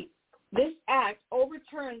 BC. This act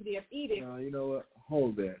overturned the edict. You know what?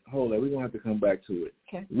 Hold that. We're going to have to come back to it.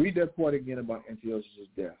 Okay. Read that part again about Antiochus'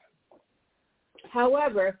 death.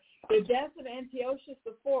 However, the death of Antiochus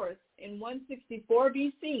IV in 164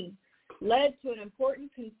 BC led to an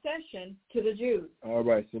important concession to the Jews. All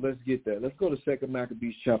right, so let's get that. Let's go to 2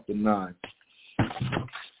 Maccabees chapter 9.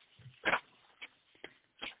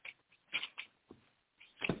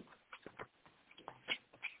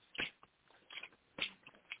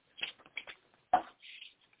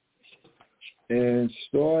 And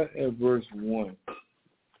start at verse 1.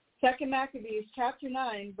 2 Maccabees chapter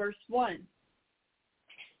 9, verse 1.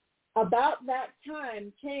 About that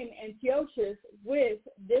time came Antiochus with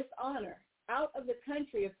dishonor out of the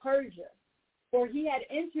country of Persia, for he had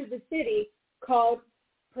entered the city called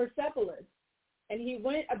Persepolis, and he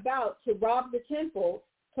went about to rob the temple,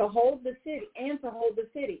 to hold the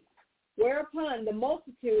city. Whereupon the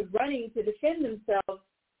multitude, running to defend themselves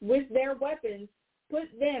with their weapons,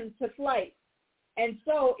 put them to flight. And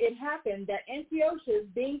so it happened that Antiochus,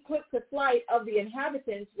 being put to flight of the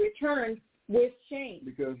inhabitants, returned with shame.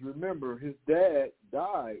 Because remember, his dad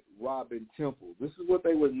died robbing temples. This is what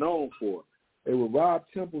they were known for. They would rob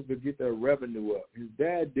temples to get their revenue up. His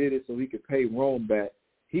dad did it so he could pay Rome back.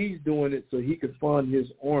 He's doing it so he could fund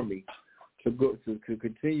his army to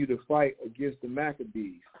continue to fight against the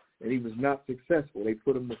Maccabees. And he was not successful. They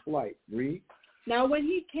put him to flight. Read. Now when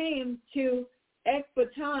he came to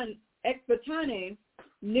Ecbatane,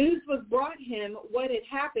 news was brought him what had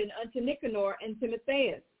happened unto Nicanor and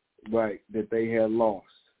Timotheus. Right, that they had lost.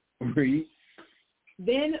 Read.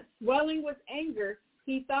 Then, swelling with anger,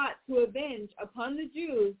 he thought to avenge upon the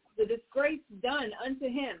Jews the disgrace done unto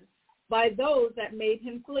him by those that made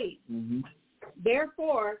him flee. Mm-hmm.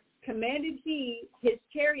 Therefore commanded he his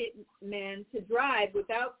chariot men to drive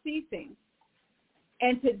without ceasing,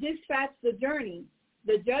 and to dispatch the journey.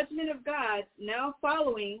 The judgment of God now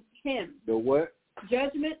following him. The what?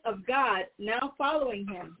 Judgment of God now following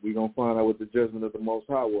him. We're going to find out what the judgment of the Most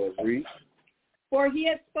High was. Read. For he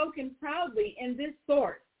had spoken proudly in this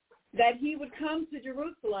sort, that he would come to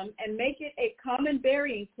Jerusalem and make it a common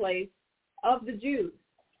burying place of the Jews.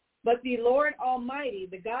 But the Lord Almighty,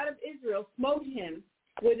 the God of Israel, smote him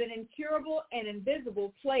with an incurable and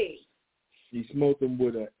invisible plague. He smote them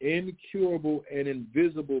with an incurable and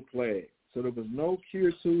invisible plague. So there was no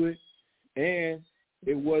cure to it, and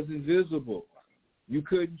it was invisible. You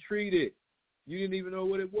couldn't treat it. You didn't even know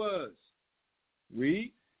what it was.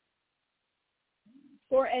 Read.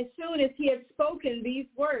 For as soon as he had spoken these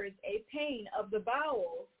words, a pain of the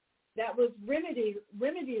bowels that was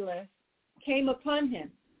remediless came upon him,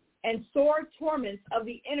 and sore torments of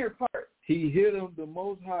the inner part. He hit him, the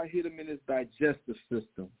Most High hit him in his digestive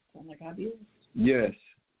system. Sound like IBS? Yes.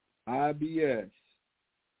 IBS.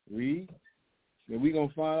 Read. And we're going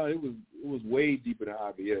to find out it was way deeper than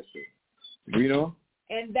IBS. Read on.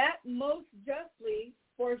 And that most justly,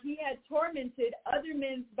 for he had tormented other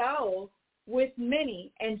men's bowels with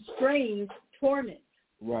many and strange torments.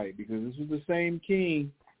 Right, because this was the same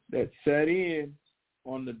king that sat in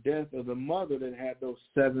on the death of the mother that had those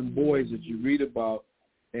 7 boys that you read about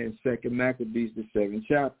in 2 Maccabees, the 7th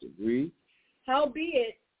chapter. Read.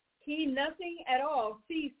 Howbeit, he nothing at all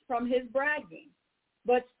ceased from his bragging,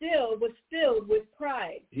 but still was filled with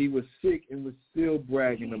pride. He was sick and was still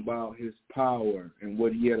bragging about his power and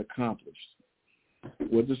what he had accomplished.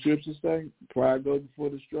 What does the scripture say? Pride goes before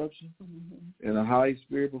destruction, and a high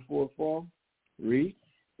spirit before a fall. Read.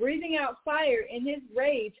 Breathing out fire in his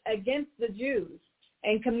rage against the Jews,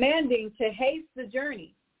 and commanding to haste the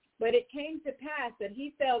journey. But it came to pass that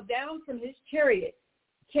he fell down from his chariot,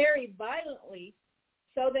 carried violently,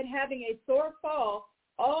 so that having a sore fall,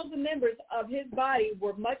 all the members of his body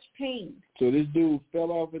were much pained. So this dude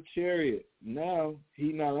fell off a chariot. Now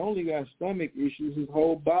he not only got stomach issues, his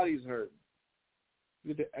whole body's hurting.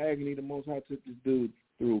 Look at the agony the Most High took this dude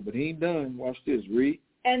through. But he ain't done. Watch this. Read.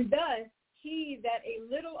 And thus he that a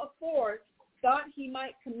little afore thought he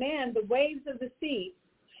might command the waves of the sea,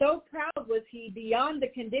 so proud was he beyond the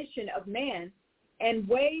condition of man, and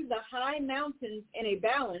weighed the high mountains in a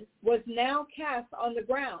balance, was now cast on the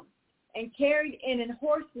ground, and carried in an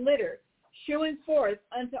horse litter, shewing forth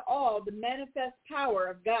unto all the manifest power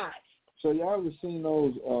of God. So y'all ever seen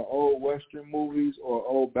those old Western movies or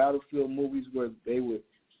old battlefield movies where they would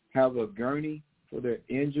have a gurney for their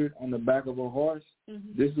injured on the back of a horse?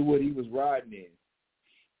 Mm-hmm. This is what he was riding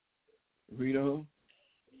in. Read on.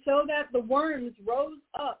 So that the worms rose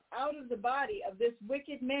up out of the body of this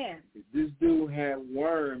wicked man. This dude had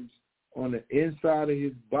worms on the inside of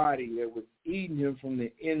his body that was eating him from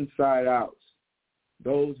the inside out.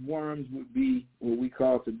 Those worms would be what we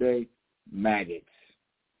call today maggots.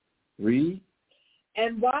 Read.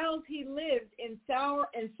 And while he lived in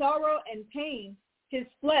sorrow and pain, his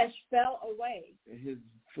flesh fell away. And his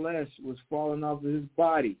flesh was falling off of his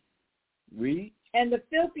body. Read. And the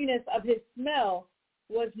filthiness of his smell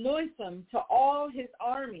was noisome to all his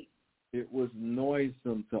army. It was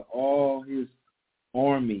noisome to all his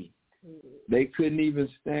army. They couldn't even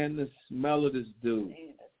stand the smell of this dude.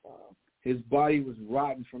 His body was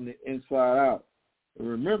rotten from the inside out. But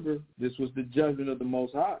remember, this was the judgment of the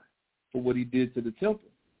Most High for what he did to the temple.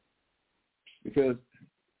 Because,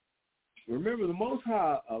 remember, the Most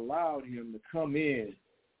High allowed him to come in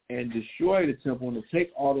and destroy the temple and to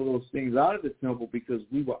take all of those things out of the temple because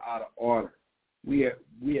we were out of order. We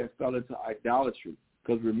had fell into idolatry.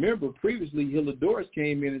 Because remember, previously, Heliodorus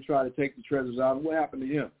came in and tried to take the treasures out. And what happened to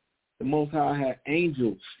him? The Most High had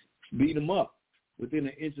angels beat him up within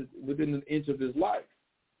an inch of his life.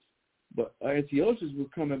 But Antiochus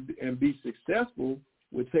would come and be successful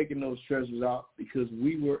with taking those treasures out because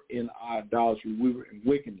we were in idolatry. We were in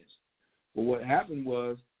wickedness. But what happened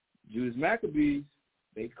was Judas Maccabees,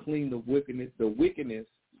 they cleaned the wickedness,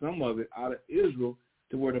 some of it, out of Israel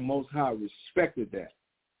to where the Most High respected that.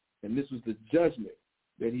 And this was the judgment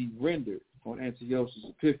that he rendered on Antiochus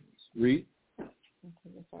Epiphanes. Read.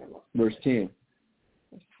 Verse 10.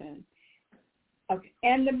 Verse 10. Okay.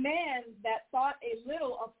 And the man that thought a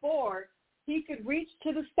little afore he could reach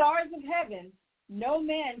to the stars of heaven, no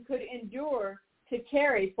man could endure to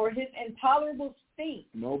carry for his intolerable stink.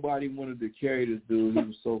 Nobody wanted to carry this dude. He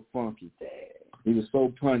was so funky. He was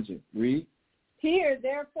so pungent. Read. Here,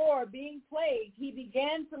 therefore, being plagued, he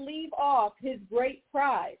began to leave off his great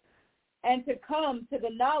pride and to come to the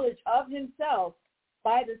knowledge of himself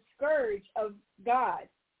by the scourge of God,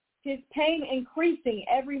 his pain increasing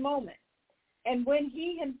every moment. And when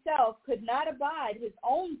he himself could not abide his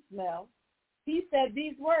own smell, he said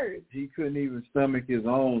these words. He couldn't even stomach his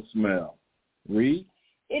own smell. Read.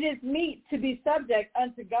 It is meet to be subject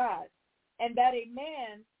unto God, and that a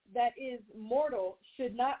man that is mortal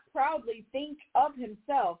should not proudly think of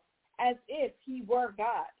himself as if he were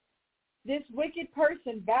God. This wicked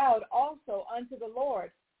person vowed also unto the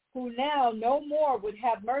Lord, who now no more would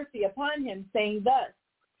have mercy upon him, saying thus,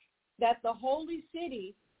 that the holy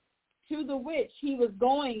city to the which he was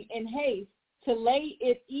going in haste to lay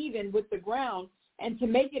it even with the ground and to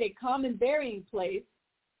make it a common burying place,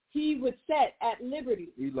 he would set at liberty.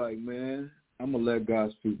 He's like, man, I'm going to let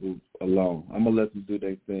God's people alone. I'm going to let them do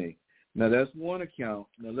their thing. Now, that's one account.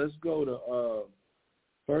 Now, let's go to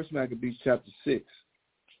 1 Maccabees chapter 6.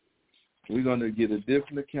 We're going to get a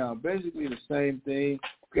different account. Basically the same thing.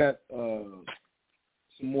 Got some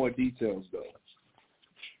more details, though.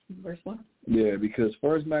 Verse 1? Yeah, because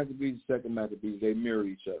 1 Maccabees and 2 Maccabees, they mirror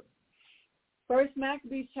each other. 1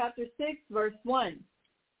 Maccabees chapter 6, verse 1.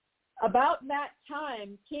 About that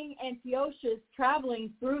time, King Antiochus,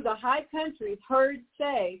 traveling through the high countries, heard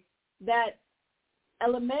say that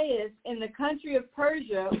Elymais in the country of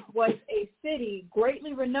Persia was a city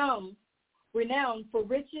greatly renowned for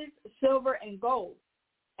riches, silver, and gold,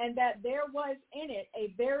 and that there was in it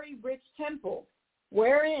a very rich temple,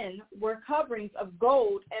 wherein were coverings of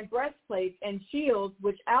gold and breastplates and shields,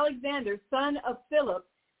 which Alexander, son of Philip,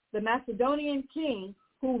 the Macedonian king,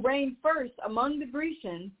 who reigned first among the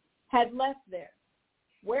Grecians, had left there.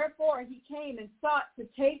 Wherefore he came and sought to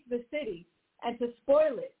take the city and to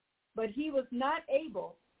spoil it, but he was not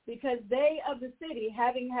able, because they of the city,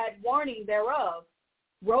 having had warning thereof,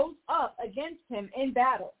 rose up against him in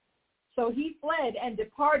battle. So he fled and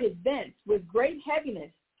departed thence with great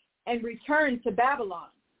heaviness, and returned to Babylon.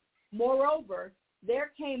 Moreover,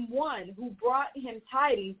 there came one who brought him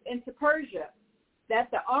tidings into Persia,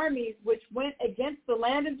 that the armies which went against the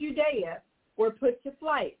land of Judea were put to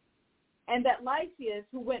flight, and that Lysias,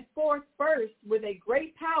 who went forth first with a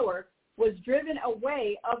great power, was driven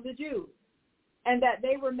away of the Jews, and that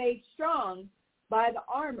they were made strong by the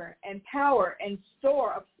armor and power and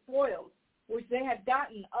store of spoils, which they had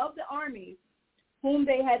gotten of the armies whom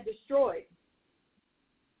they had destroyed.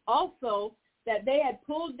 Also, that they had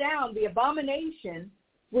pulled down the abomination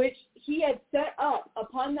which he had set up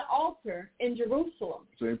upon the altar in Jerusalem.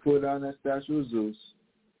 So he pulled down that statue of Zeus.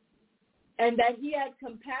 And that he had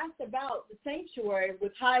compassed about the sanctuary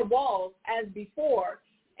with high walls as before,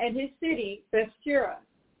 and his city Bethsura.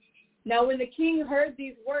 Now when the king heard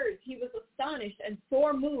these words, he was astonished and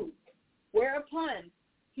sore moved, whereupon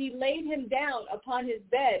he laid him down upon his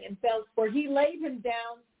bed and fell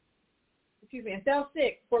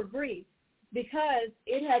sick for grief, because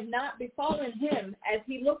it had not befallen him as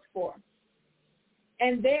he looked for.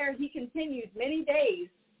 And there he continued many days,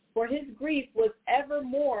 for his grief was ever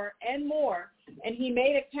more and more, and he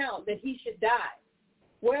made account that he should die.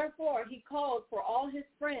 Wherefore he called for all his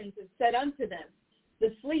friends and said unto them,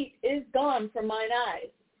 The sleep is gone from mine eyes,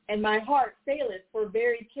 and my heart faileth for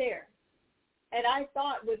very care. And I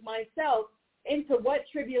thought with myself, into what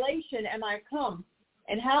tribulation am I come,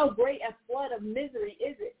 and how great a flood of misery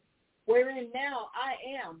is it, wherein now I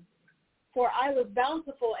am. For I was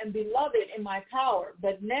bountiful and beloved in my power,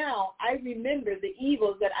 but now I remember the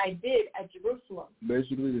evils that I did at Jerusalem.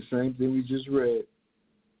 Basically the same thing we just read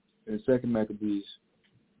in 2 Maccabees.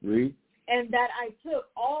 Read. And that I took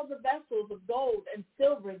all the vessels of gold and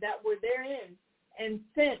silver that were therein, and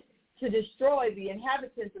sent to destroy the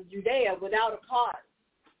inhabitants of Judea without a cause.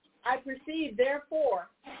 I perceive, therefore,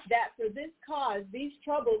 that for this cause these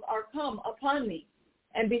troubles are come upon me.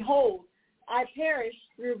 And behold, I perish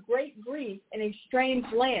through great grief in a strange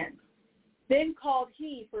land. Then called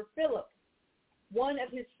he for Philip, one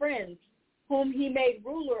of his friends, whom he made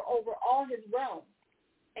ruler over all his realm,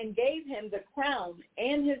 and gave him the crown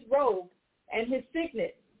and his robe and his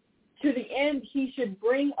signet, to the end he should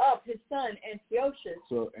bring up his son Antiochus.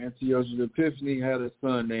 So Antiochus Epiphanes had a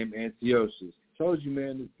son named Antiochus. Told you,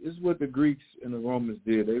 man, this is what the Greeks and the Romans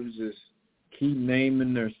did. They was just keep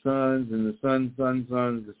naming their sons, and the sons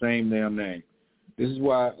the same damn name. This is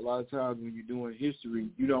why a lot of times when you're doing history,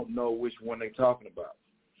 you don't know which one they're talking about.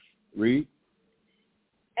 Read.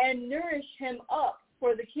 And nourish him up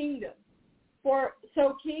for the kingdom.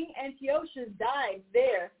 So King Antiochus died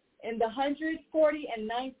there in the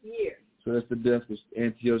 149th year. So that's the death of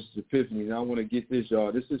Antiochus Epiphanes. Now I want to get this,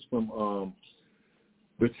 y'all. This is from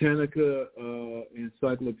Britannica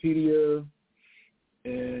Encyclopedia,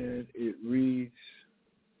 and it reads,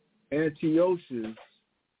 Antiochus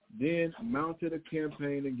then mounted a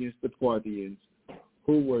campaign against the Parthians,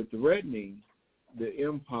 who were threatening the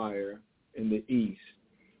empire in the east,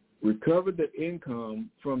 recovered the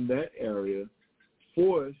income from that area,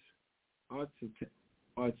 forced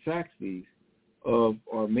Artaxerxes of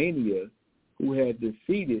Armenia, who he had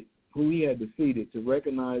defeated, to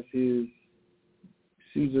recognize his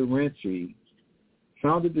suzerainty,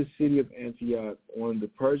 founded the city of Antioch on the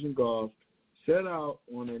Persian Gulf, set out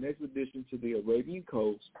on an expedition to the Arabian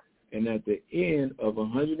coast, and at the end of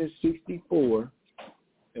 164,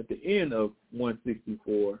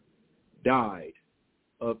 died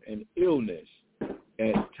of an illness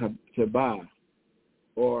at Tazapa,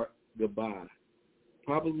 or Gaba,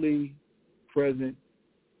 probably present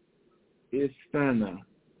Isfana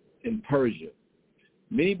in Persia.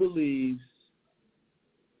 Many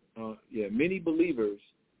believers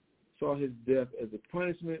saw his death as a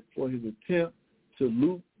punishment for his attempt to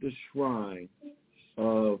loot the shrine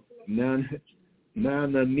of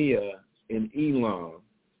Nanania in Elam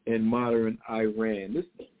in modern Iran.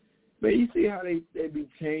 But you see how they be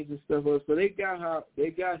changing stuff up. So they got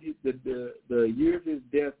the year of his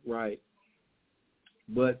death right,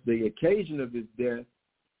 but the occasion of his death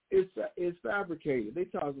is fabricated. They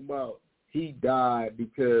talking about he died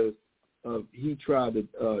because he tried to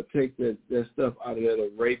take that stuff out of that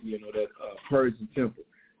Arabian or that Persian temple.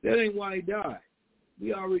 That ain't why he died.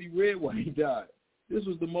 We already read why he died. This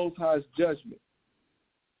was the Most High's judgment.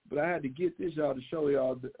 But I had to get this, y'all, to show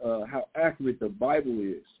y'all how accurate the Bible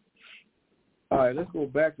is. All right, let's go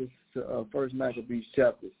back to 1 Maccabees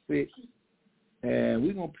chapter 6, and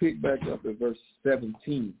we're going to pick back up at verse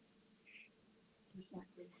 17.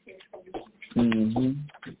 Mm-hmm.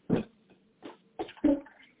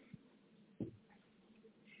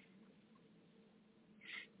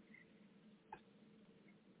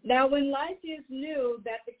 Now when Lysias knew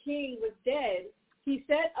that the king was dead, he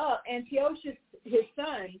set up Antiochus his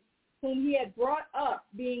son, whom he had brought up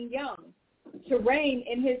being young, to reign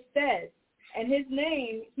in his stead, and his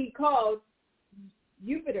name he called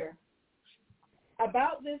Eupator.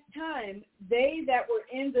 About this time, they that were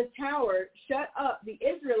in the tower shut up the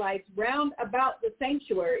Israelites round about the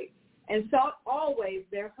sanctuary, and sought always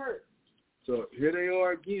their hurt. So here they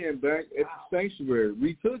are again, back at the sanctuary,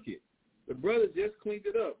 retook it. The brothers just cleaned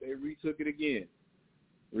it up. They retook it again.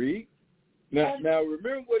 Read. Now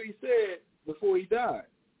remember what he said before he died.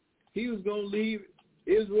 He was going to leave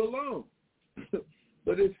Israel alone.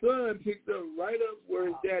 But his son picked up right up where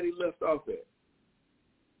his daddy left off at.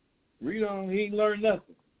 Read on. He ain't learned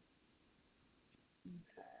nothing.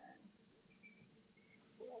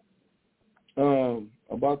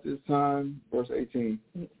 About this time, verse 18.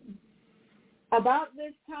 About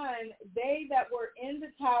this time, they that were in the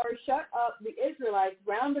tower shut up the Israelites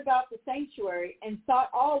round about the sanctuary, and sought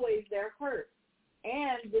always their hurt,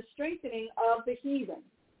 and the strengthening of the heathen.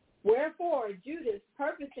 Wherefore Judas,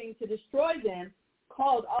 purposing to destroy them,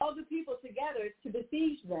 called all the people together to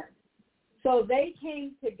besiege them. So they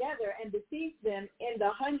came together and besieged them in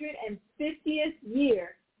the 150th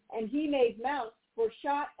year, and he made mounts for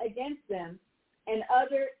shot against them, and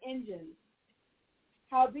other engines.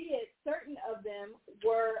 Howbeit, certain of them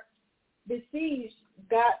were besieged,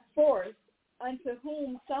 got forth, unto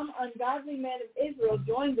whom some ungodly men of Israel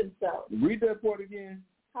joined themselves. Read that part again.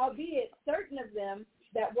 Howbeit, certain of them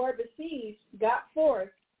that were besieged got forth,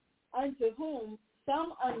 unto whom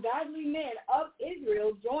some ungodly men of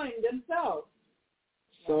Israel joined themselves.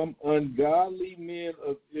 Some ungodly men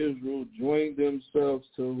of Israel joined themselves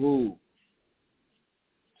to who?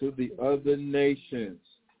 To the other nations,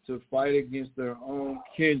 to fight against their own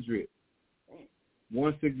kindred.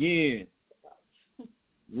 Once again,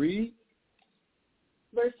 read.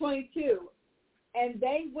 Verse 22, and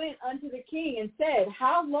they went unto the king and said,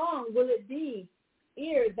 how long will it be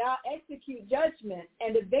ere thou execute judgment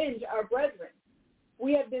and avenge our brethren?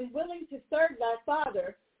 We have been willing to serve thy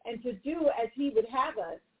father and to do as he would have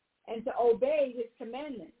us, and to obey his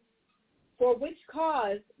commandments. For which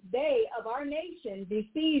cause they of our nation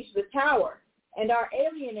besiege the tower, and are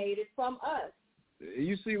alienated from us.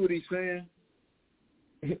 You see what he's saying?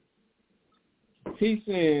 He's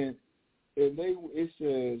saying, it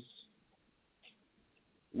says,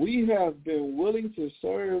 we have been willing to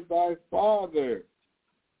serve thy father.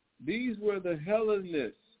 These were the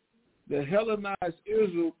Hellenists, the Hellenized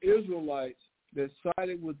Israelites that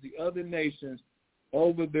sided with the other nations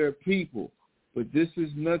over their people. But this is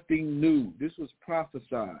nothing new. This was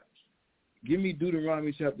prophesied. Give me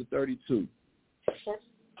Deuteronomy chapter 32.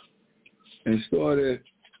 And start at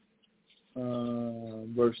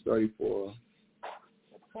verse 34.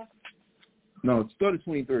 No, start at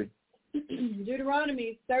 23.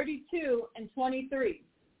 Deuteronomy 32 and 23.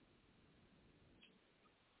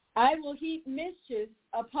 I will heap mischief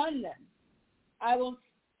upon them. I will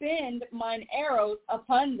send mine arrows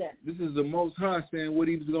upon them. This is the Most High saying what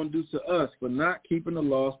he was going to do to us for not keeping the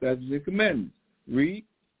law, statutes, and commandments. Read.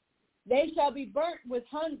 They shall be burnt with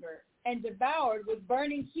hunger and devoured with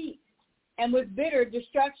burning heat and with bitter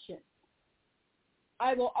destruction.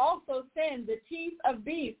 I will also send the teeth of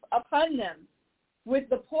beast upon them with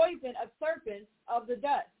the poison of serpents of the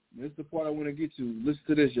dust. This is the part I want to get to. Listen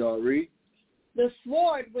to this, y'all. Read. The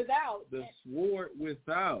sword without. The sword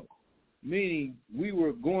without. Meaning we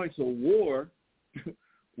were going to war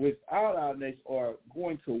without our nation, or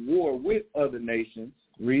going to war with other nations.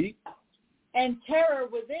 Read. And terror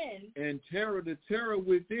within. And terror, the terror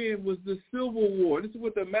within was the civil war. This is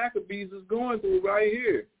what the Maccabees is going through right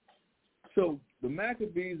here. So the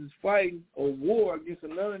Maccabees is fighting a war against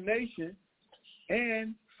another nation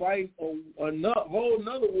and fighting a whole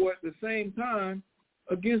another war at the same time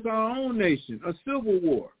against our own nation, a civil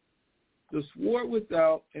war. The sword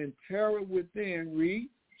without and terror within, read.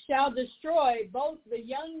 Shall destroy both the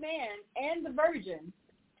young man and the virgin,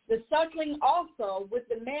 the suckling also with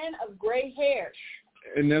the man of gray hair.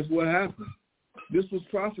 And that's what happened. This was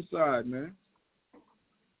prophesied, man.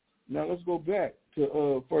 Now let's go back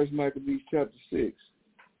to 1 Maccabees chapter 6.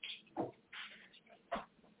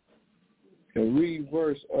 And read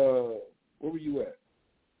verse, where were you at?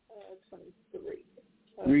 23.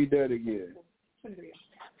 Read that again. 23.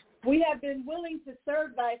 We have been willing to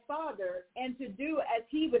serve thy father and to do as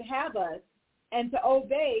he would have us, and to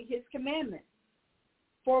obey his commandments.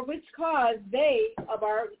 For which cause they of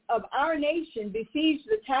our nation besiege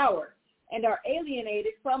the tower and are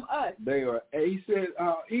alienated from us. They are. He said.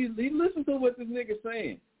 He listened to what this nigga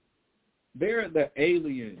saying. They're the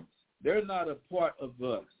aliens. They're not a part of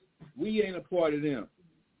us. We ain't a part of them.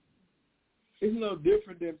 It's no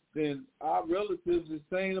different than our relatives is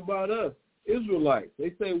saying about us, Israelites.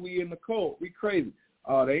 They say we in the cult. We crazy.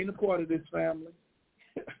 Oh, they ain't a part of this family.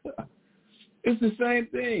 It's the same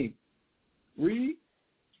thing. Read.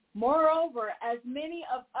 Moreover, as many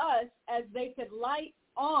of us as they could light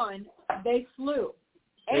on, they slew,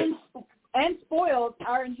 and spoiled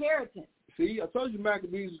our inheritance. See, I told you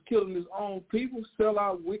Maccabees was killing his own people, sell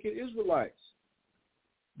out wicked Israelites.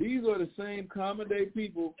 These are the same common day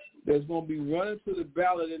people that's going to be running to the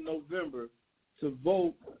ballot in November to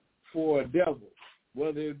vote for a devil,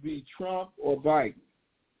 whether it be Trump or Biden.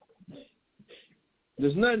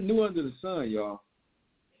 There's nothing new under the sun, y'all.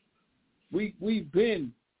 We've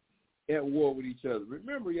been at war with each other.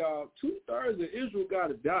 Remember, y'all, 2/3 of Israel got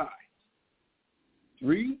to die.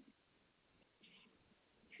 Read.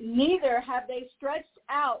 Neither have they stretched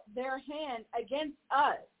out their hand against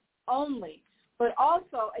us only, but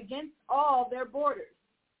also against all their borders.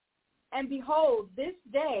 And behold, this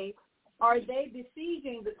day are they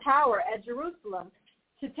besieging the tower at Jerusalem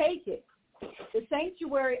to take it, the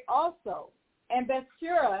sanctuary also, and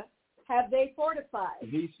Bethsura have they fortified.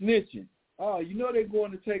 He's snitching. Oh, you know they're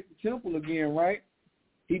going to take the temple again, right?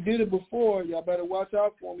 He did it before. Y'all better watch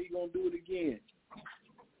out for him. He's going to do it again.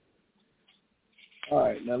 All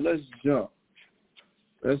right, now let's jump.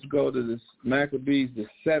 Let's go to this Maccabees, the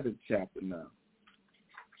 7th chapter now.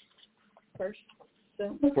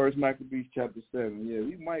 First Maccabees chapter 7. Yeah,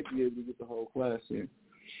 we might be able to get the whole class in.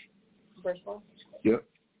 Verse 4? Yep.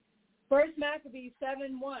 First Maccabees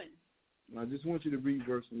 7:1. I just want you to read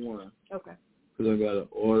verse 1. Okay. Because I got an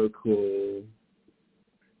article.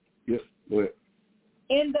 Yep, go ahead.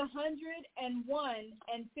 In the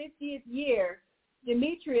 150th year,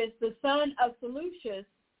 Demetrius, the son of Seleucus,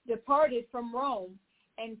 departed from Rome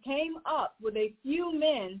and came up with a few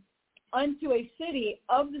men unto a city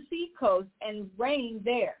of the seacoast and reigned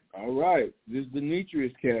there. All right. This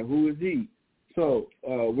Demetrius cat. Who is he? So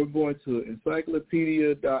we're going to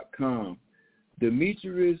encyclopedia.com.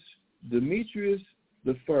 Demetrius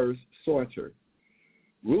the first Sartor,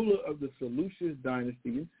 ruler of the Seleucus dynasty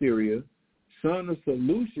in Syria, son of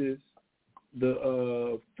Seleucus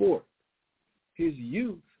the fourth.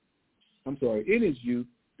 In his youth,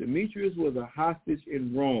 Demetrius was a hostage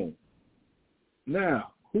in Rome.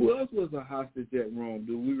 Now, who else was a hostage at Rome?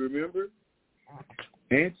 Do we remember?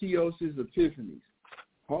 Antiochus Epiphanes.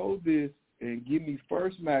 Hold this and give me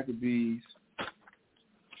First Maccabees.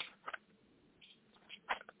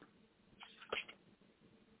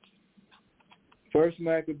 First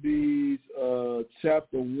Maccabees,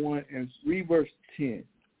 chapter 1 and read verse 10.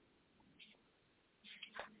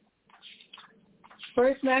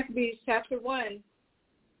 First Maccabees chapter 1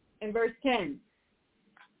 and verse 10.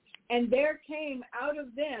 And there came out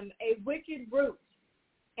of them a wicked root,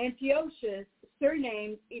 Antiochus,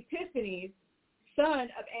 surnamed Epiphanes, son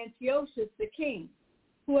of Antiochus the king,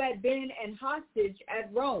 who had been an hostage at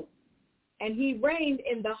Rome. And he reigned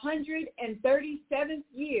in the 137th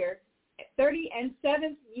year,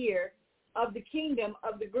 37th year of the kingdom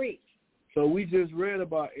of the Greeks. So we just read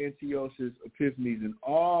about Antiochus Epiphanes and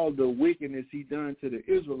all the wickedness he done to the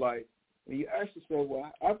Israelites. And you ask yourself,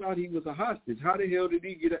 well, I thought he was a hostage. How the hell did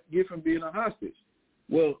he get from being a hostage?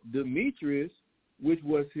 Well, Demetrius, which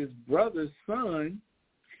was his brother's son,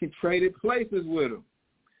 traded places with him.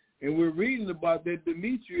 And we're reading about that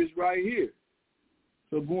Demetrius right here.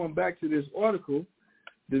 So going back to this article,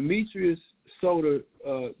 Demetrius first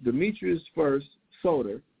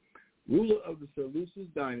Soter, ruler of the Seleucus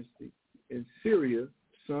dynasty in Syria,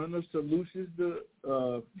 son of Seleucus the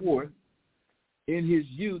fourth. In his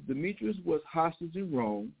youth, Demetrius was hostage in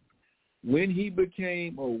Rome. When he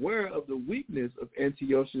became aware of the weakness of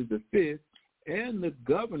Antiochus V and the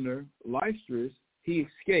governor Lysistrus, he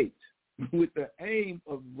escaped with the aim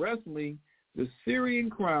of wresting the Syrian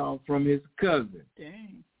crown from his cousin.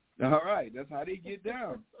 Dang. All right, that's how they get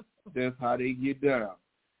down. That's how they get down.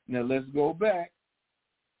 Now let's go back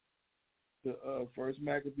to First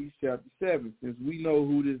Maccabees chapter 7, since we know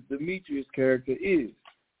who this Demetrius character is.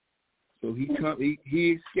 So he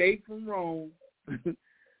escaped from Rome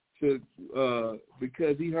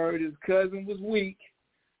because he heard his cousin was weak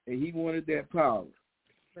and he wanted that power.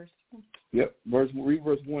 Verse 1. Yep, read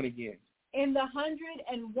verse 1 again. In the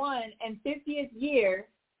 150th year,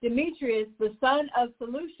 Demetrius, the son of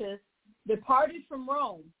Seleucus, departed from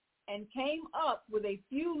Rome and came up with a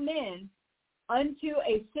few men unto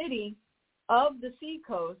a city of the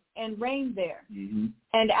seacoast and reigned there. Mm-hmm.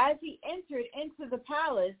 And as he entered into the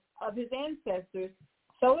palace of his ancestors,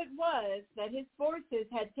 so it was that his forces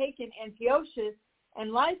had taken Antiochus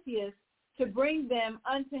and Lysias to bring them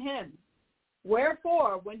unto him.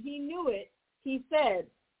 Wherefore, when he knew it, he said,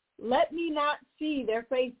 let me not see their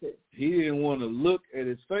faces. He didn't want to look at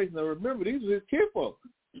his face. Now remember, these were his kinfolk.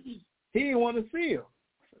 He didn't want to see him.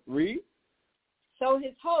 Read. So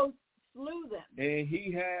his host slew them. And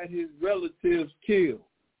he had his relatives killed.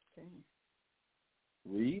 Okay.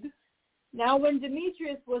 Read. Now when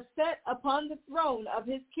Demetrius was set upon the throne of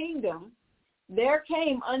his kingdom, there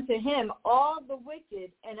came unto him all the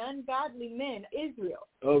wicked and ungodly men Israel.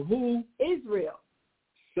 Of who? Israel.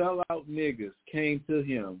 Sellout niggas came to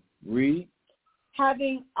him. Read.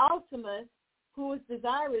 Having Alcimus, who was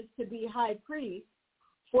desirous to be high priest,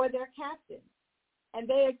 for their captain. And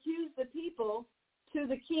they accused the people to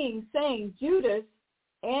the king, saying, Judas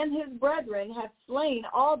and his brethren have slain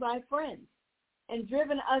all thy friends, and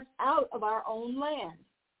driven us out of our own land.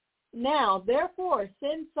 Now, therefore,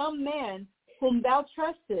 send some man whom thou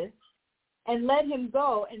trustest, and let him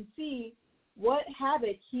go and see what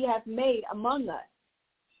havoc he hath made among us,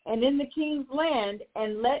 and in the king's land,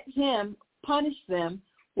 and let him punish them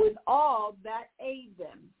with all that aid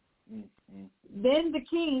them. Mm-hmm. Then the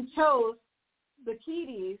king chose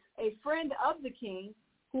Bacchides, a friend of the king,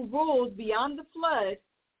 who ruled beyond the flood,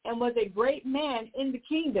 and was a great man in the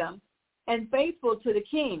kingdom, and faithful to the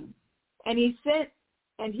king. And he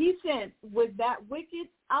sent with that wicked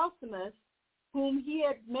Alcimus, whom he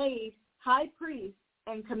had made high priest,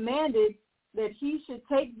 and commanded that he should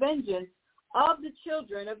take vengeance of the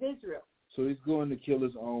children of Israel. So he's going to kill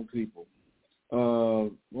his own people. I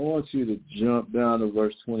want you to jump down to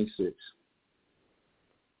verse 26.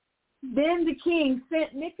 Then the king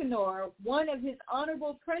sent Nicanor, one of his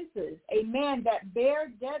honorable princes, a man that bare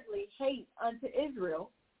deadly hate unto Israel,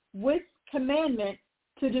 with commandment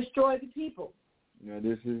to destroy the people. Now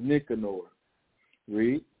this is Nicanor.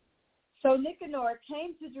 Read. So Nicanor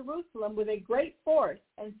came to Jerusalem with a great force,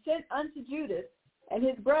 and sent unto Judas and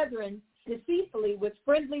his brethren deceitfully with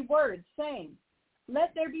friendly words, saying,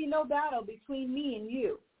 let there be no battle between me and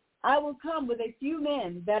you. I will come with a few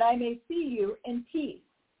men, that I may see you in peace.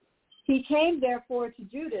 He came therefore to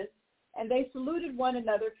Judas, and they saluted one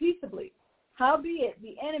another peaceably. Howbeit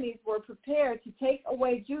the enemies were prepared to take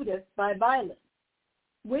away Judas by violence.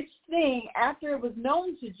 Which thing, after it was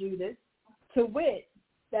known to Judas, to wit,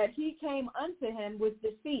 that he came unto him with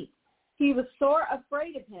deceit, he was sore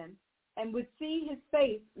afraid of him, and would see his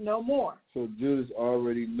face no more. So Judas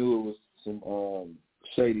already knew it was some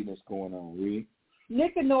shadiness going on. Read.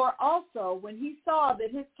 Nicanor also, when he saw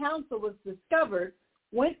that his counsel was discovered,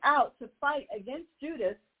 went out to fight against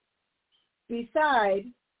Judas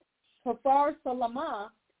beside Haphar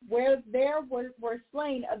Salamah, where there were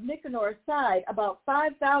slain of Nicanor's side about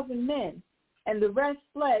 5,000 men, and the rest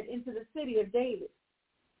fled into the city of David.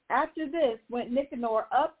 After this went Nicanor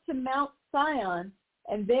up to Mount Sion,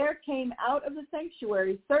 and there came out of the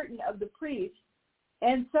sanctuary certain of the priests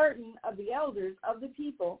and certain of the elders of the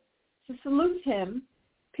people to salute him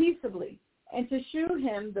peaceably, and to shew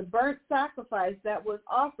him the burnt sacrifice that was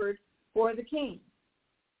offered for the king.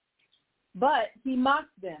 But he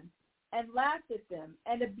mocked them, and laughed at them,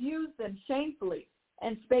 and abused them shamefully,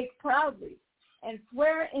 and spake proudly, and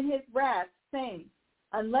sware in his wrath, saying,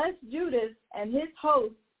 unless Judas and his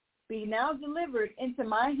host be now delivered into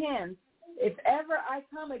my hands, if ever I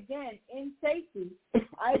come again in safety,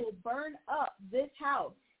 I will burn up this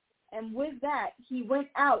house. And with that he went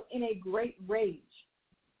out in a great rage.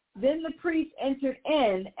 Then the priest entered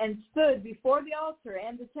in, and stood before the altar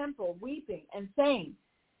and the temple, weeping, and saying,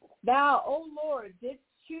 Thou, O Lord, didst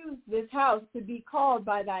choose this house to be called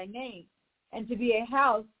by thy name, and to be a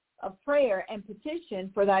house of prayer and petition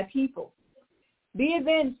for thy people. Be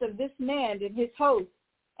avenged of this man and his host,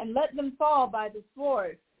 and let them fall by the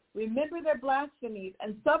sword. Remember their blasphemies,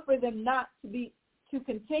 and suffer them not to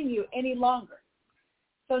continue any longer.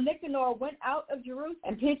 So Nicanor went out of Jerusalem,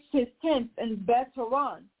 and pitched his tents in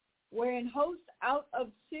Beth-horon, wherein hosts out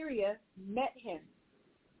of Syria met him.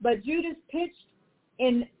 But Judas pitched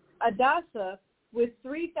in Adasa with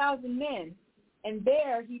 3,000 men, and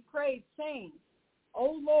there he prayed, saying,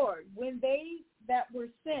 O Lord, when they that were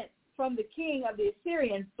sent from the king of the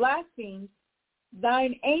Assyrians blasphemed,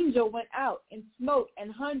 thine angel went out and smote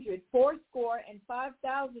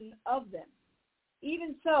 184,500 of them.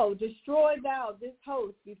 Even so, destroy thou this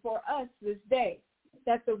host before us this day,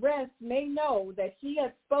 that the rest may know that he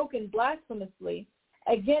hath spoken blasphemously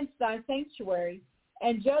against thy sanctuary,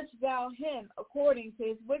 and judge thou him according to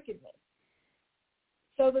his wickedness.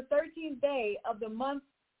 So the 13th day of the month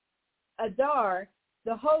Adar,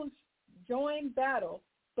 the host joined battle,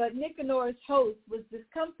 but Nicanor's host was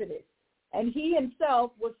discomfited, and he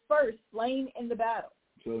himself was first slain in the battle.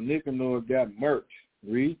 So Nicanor got murked.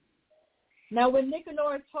 Read. Now when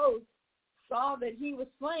Nicanor's host saw that he was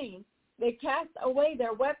slain, they cast away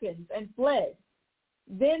their weapons and fled.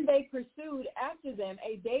 Then they pursued after them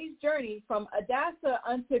a day's journey from Adasa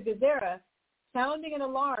unto Gezerah, sounding an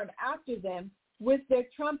alarm after them with their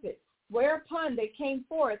trumpets, whereupon they came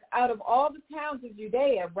forth out of all the towns of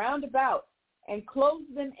Judea round about, and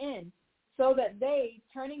closed them in, so that they,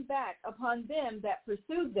 turning back upon them that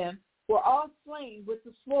pursued them, were all slain with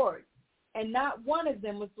the sword, and not one of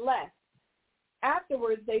them was left.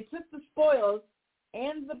 Afterwards they took the spoils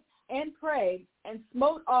and prey, and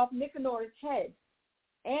smote off Nicanor's head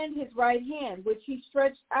and his right hand, which he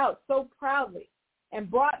stretched out so proudly, and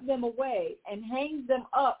brought them away, and hanged them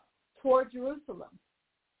up toward Jerusalem.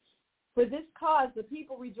 For this cause the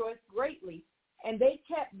people rejoiced greatly, and they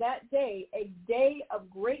kept that day a day of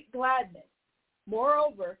great gladness.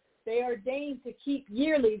 Moreover, they ordained to keep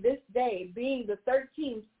yearly this day, being the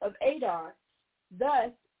 13th of Adar.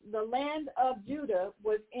 Thus the land of Judah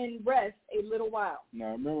was in rest a little while.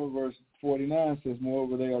 Now remember verse 49 says,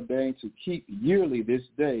 moreover, they ordained to keep yearly this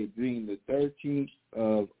day, being the 13th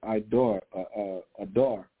of Adar.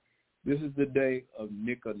 This is the day of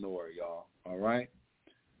Nicanor, y'all, all right?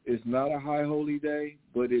 It's not a high holy day,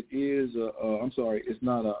 but it is it's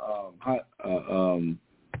not a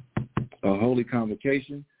holy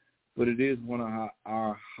convocation, but it is one of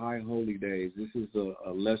our high holy days. This is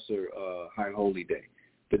a lesser high holy day,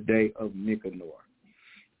 the day of Nicanor.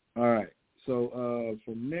 All right, so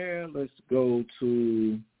from there, let's go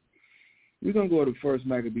to, we're going to go to 1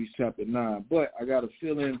 Maccabees chapter 9, but I got to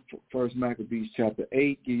fill in 1 Maccabees chapter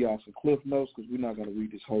 8, give y'all some cliff notes because we're not going to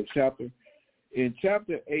read this whole chapter. In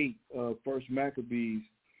chapter 8 of 1 Maccabees,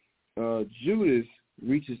 Judas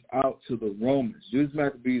reaches out to the Romans. Judas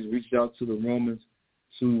Maccabees reached out to the Romans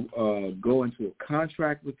to go into a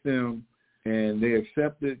contract with them, and they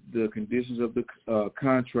accepted the conditions of the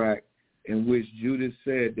contract, in which Judas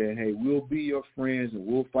said that, hey, we'll be your friends and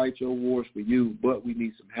we'll fight your wars for you, but we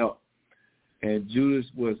need some help. And Judas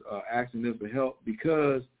was asking them for help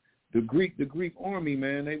because the Greek army,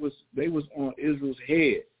 man, they was on Israel's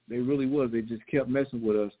head. They really was. They just kept messing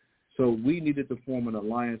with us. So we needed to form an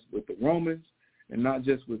alliance with the Romans, and not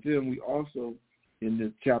just with them. We also, in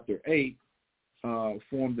the chapter 8,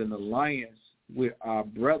 formed an alliance with our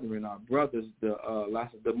brothers, the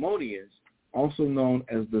Lacedaemonians, also known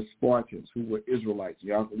as the Spartans, who were Israelites.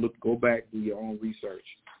 Y'all can go back, do your own research.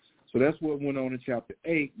 So that's what went on in chapter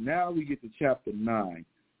 8. Now we get to chapter 9.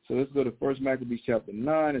 So let's go to 1 Maccabees chapter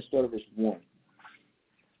 9 and start at verse 1.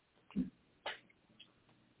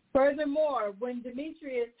 Furthermore, when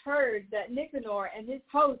Demetrius heard that Nicanor and his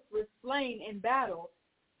host were slain in battle,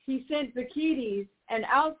 he sent Bacchides and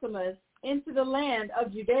Alcimus into the land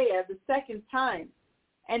of Judea the second time,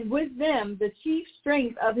 and with them the chief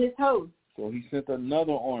strength of his host. So he sent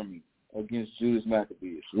another army against Judas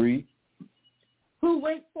Maccabeus. Read. Who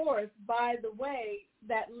went forth by the way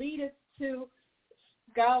that leadeth to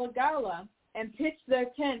Galgala, and pitched their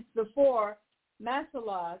tents before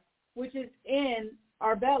Massalas, which is in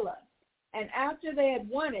Arbela. And after they had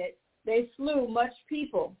won it, they slew much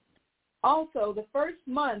people. Also, the first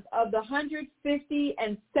month of the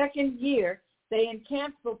 152nd year, they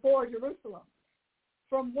encamped before Jerusalem,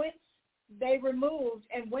 from whence they removed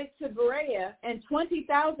and went to Berea, and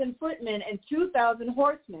 20,000 footmen and 2,000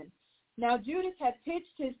 horsemen. Now Judas had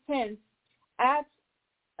pitched his tents at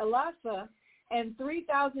Elasa, and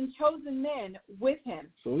 3,000 chosen men with him.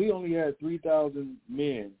 So he only had 3,000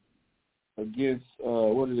 men against,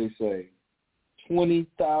 what did they say,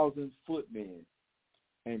 20,000 footmen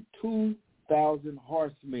and 2,000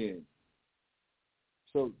 horsemen.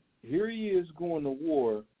 So here he is going to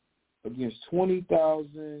war against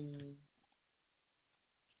 20,000,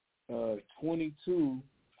 22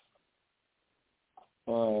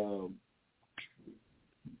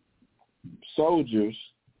 soldiers,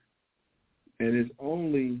 and it's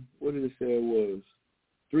only, what did it say it was,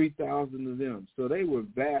 3,000 of them. So they were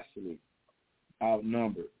vastly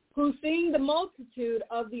outnumbered. Who, seeing the multitude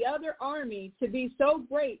of the other army to be so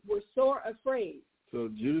great, were sore afraid. So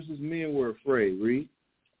Judas's men were afraid. Read.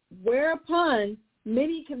 Whereupon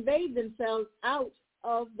many conveyed themselves out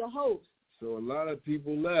of the host. So a lot of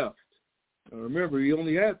people left. Now remember, he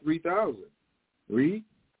only had 3,000. Read.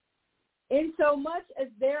 Insomuch as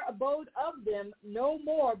there abode of them no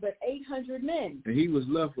more but 800 men. And he was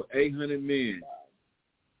left with 800 men.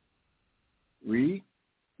 Read.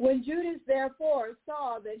 When Judas therefore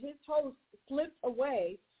saw that his host slipped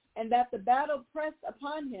away and that the battle pressed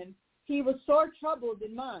upon him, he was sore troubled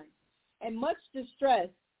in mind and much distressed,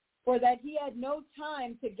 for that he had no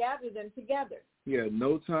time to gather them together. He had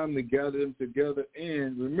no time to gather them together.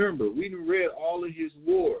 And remember, we read all of his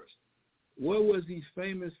wars. What was he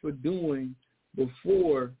famous for doing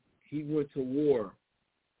before he went to war?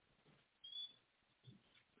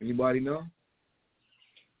 Anybody know?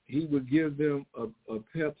 He would give them a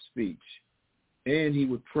pep speech, and he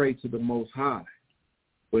would pray to the Most High.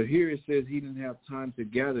 But here it says he didn't have time to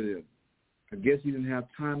gather them. I guess he didn't have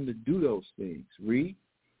time to do those things. Read.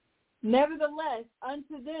 Nevertheless,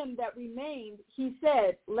 unto them that remained, he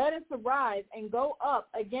said, let us arise and go up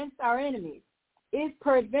against our enemies, if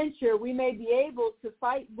peradventure we may be able to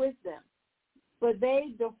fight with them. But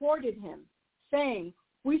they dehorted him, saying,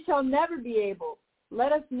 we shall never be able.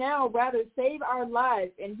 Let us now rather save our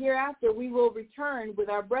lives, and hereafter we will return with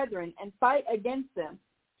our brethren and fight against them,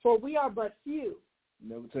 for we are but few.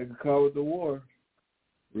 Never take a call with the war.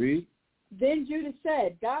 Read. Then Judas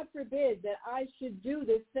said, God forbid that I should do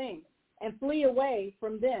this thing and flee away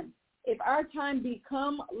from them. If our time be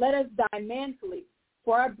come, let us die manfully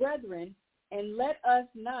for our brethren, and let us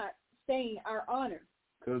not stain our honor.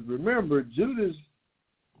 Because remember, Judas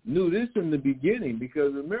knew this in the beginning,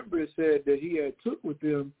 because remember it said that he had took with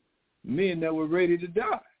him men that were ready to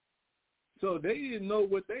die. So they didn't know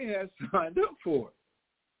what they had signed up for.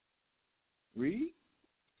 Read.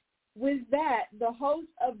 With that, the host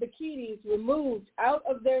of the Bacchides removed out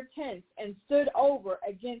of their tents and stood over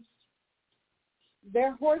against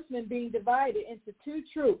their horsemen, being divided into two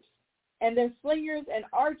troops, and their slingers and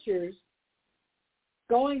archers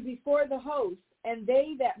going before the host, and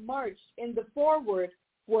they that marched in the forward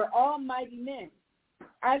were all mighty men.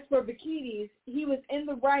 As for Bacchides, he was in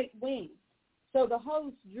the right wing. So the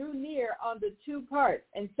host drew near on the two parts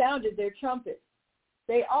and sounded their trumpets.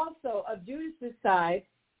 They also of Judas' side,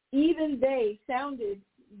 even they sounded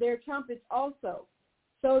their trumpets also,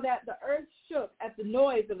 so that the earth shook at the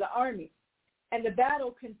noise of the army. And the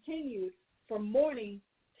battle continued from morning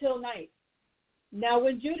till night. Now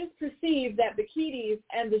when Judas perceived that Bacchides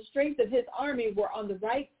and the strength of his army were on the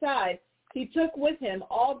right side, he took with him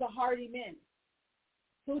all the hardy men,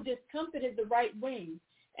 who discomfited the right wing,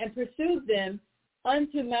 and pursued them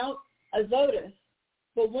unto Mount Azotus.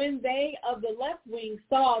 But when they of the left wing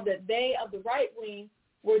saw that they of the right wing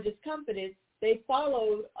were discomfited, they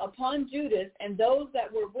followed upon Judas and those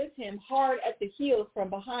that were with him hard at the heels from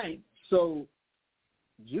behind. So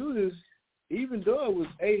Judas, even though it was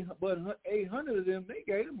 800 of them, they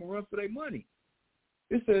gave them a run for their money.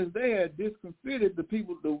 It says they had discomfited the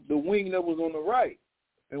people, the wing that was on the right.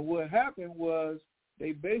 And what happened was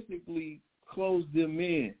they basically closed them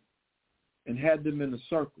in and had them in a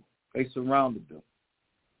circle. They surrounded them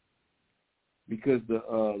because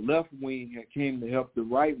the left wing had came to help the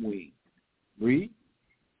right wing. Read.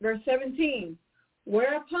 Verse 17,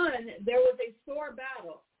 whereupon there was a sore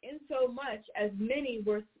battle, insomuch as many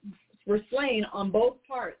were slain on both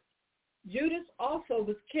parts. Judas also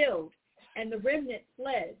was killed, and the remnant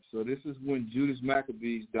fled. So this is when Judas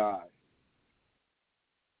Maccabees died.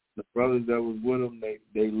 The brothers that was with him,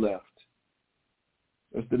 they left.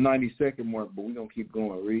 That's the 92nd mark, but we're going to keep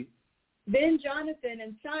going. Read. Then Jonathan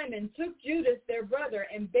and Simon took Judas their brother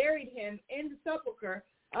and buried him in the sepulchre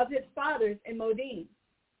of his fathers in Modin.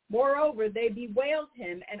 Moreover, they bewailed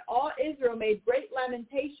him, and all Israel made great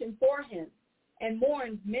lamentation for him, and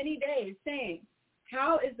mourned many days, saying,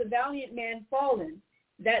 how is the valiant man fallen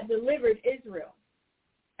that delivered Israel?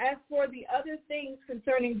 As for the other things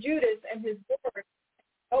concerning Judas and his wars,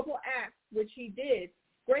 noble acts which he did,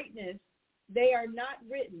 greatness, they are not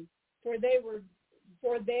written, for they were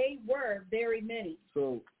very many.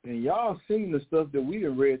 So, and y'all seen the stuff that we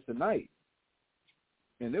done read tonight.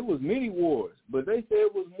 And there was many wars, but they said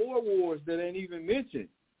it was more wars that ain't even mentioned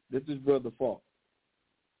that this brother fought.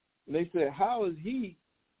 And they said, how is he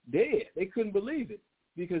dead? They couldn't believe it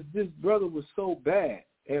because this brother was so bad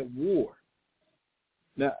at war.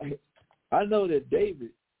 Now, I know that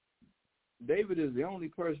David is the only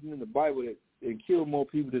person in the Bible that killed more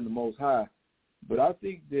people than the Most High. But I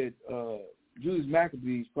think that Judas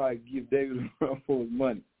Maccabees probably give David a run for his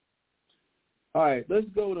money. All right, let's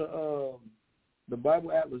go to the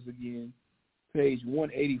Bible Atlas again, page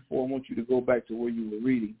 184. I want you to go back to where you were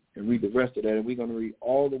reading and read the rest of that, and we're going to read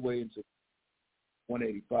all the way into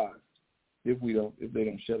 185 if they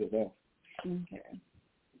don't shut it off. Okay.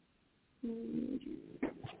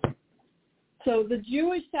 So the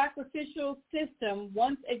Jewish sacrificial system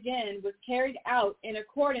once again was carried out in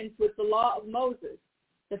accordance with the law of Moses,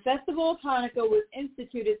 The festival of Hanukkah was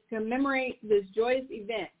instituted to commemorate this joyous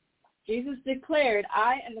event. Jesus declared,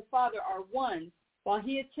 "I and the Father are one," while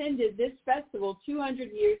he attended this festival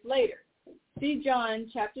 200 years later. See John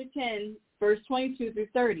chapter 10, verse 22 through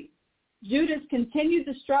 30. Judas continued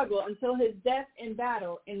the struggle until his death in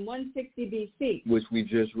battle in 160 B.C., which we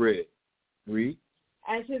just read. Read.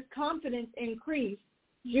 As his confidence increased,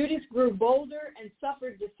 Judas grew bolder and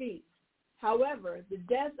suffered defeat. However, the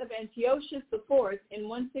death of Antiochus IV in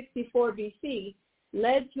 164 B.C.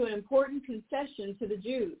 led to an important concession to the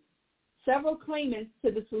Jews. Several claimants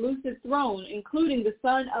to the Seleucid throne, including the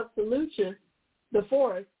son of Seleucus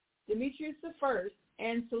IV, Demetrius I,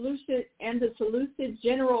 and the Seleucid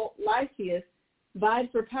general Lysias, vied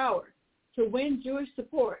for power. To win Jewish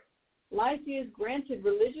support, Lysias granted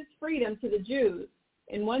religious freedom to the Jews.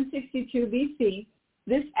 In 162 B.C.,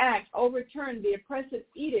 this act overturned the oppressive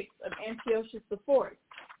edicts of Antiochus IV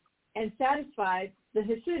and satisfied the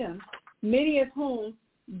Hasidim, many of whom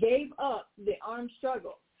gave up the armed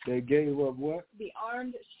struggle. They gave up what? The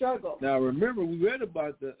armed struggle. Now, remember, we read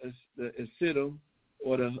about the Hasidim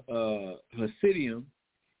or the Hasidim.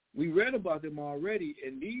 We read about them already,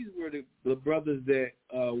 and these were the brothers that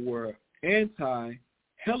were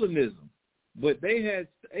anti-Hellenism. But they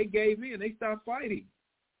gave in. They stopped fighting.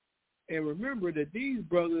 And remember that these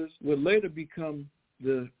brothers would later become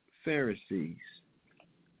the Pharisees.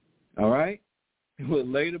 All right? They would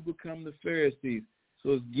later become the Pharisees.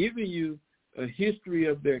 So it's giving you a history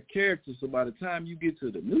of their character. So by the time you get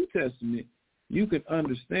to the New Testament, you can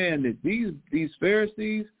understand that these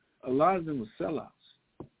Pharisees, a lot of them were sellouts.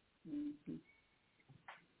 Mm-hmm.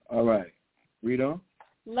 All right. Read on.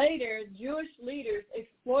 Later, Jewish leaders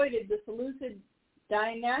exploited the Seleucid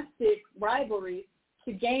dynastic rivalry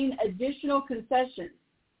to gain additional concessions.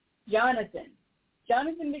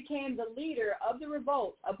 Jonathan became the leader of the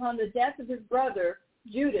revolt upon the death of his brother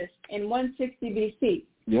Judas in 160 B.C.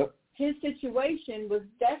 Yep. His situation was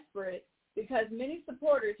desperate because many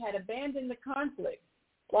supporters had abandoned the conflict,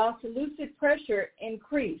 while Seleucid pressure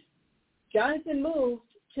increased. Jonathan moved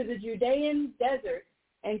to the Judean desert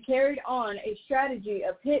and carried on a strategy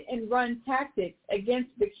of hit-and-run tactics against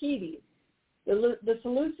Bacchides, the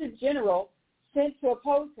Seleucid general sent to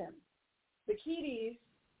oppose him. Bacchides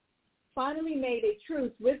finally made a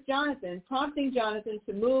truce with Jonathan, prompting Jonathan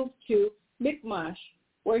to move to Michmash,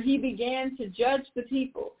 where he began to judge the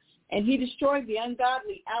people, and he destroyed the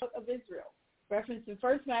ungodly out of Israel. Reference in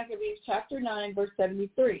 1 Maccabees chapter 9, verse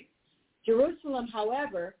 73. Jerusalem,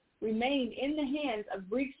 however, remained in the hands of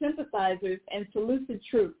Greek sympathizers and Seleucid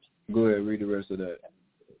troops. Go ahead, read the rest of that.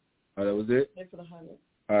 Oh, that was it? That's for the highlight.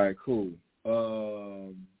 All right, cool.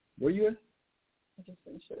 Where you at? I just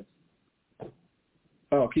finished this.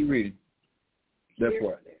 Oh, keep reading. That Here,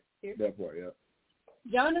 part. Here. That part, yeah.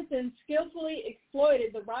 Jonathan skillfully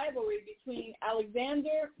exploited the rivalry between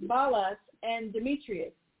Alexander Balas and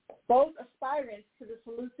Demetrius, both aspirants to the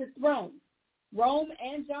Seleucid throne. Rome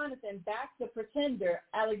and Jonathan backed the pretender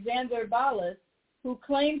Alexander Balas, who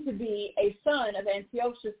claimed to be a son of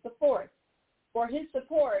Antiochus IV. For his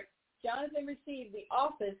support, Jonathan received the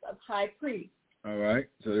office of high priest. All right,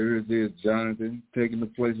 so there it is, Jonathan taking the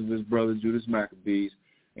place of his brother Judas Maccabees.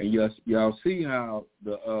 And y'all see how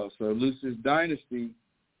the Seleucid dynasty,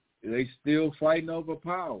 they still fighting over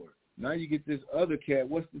power. Now you get this other cat.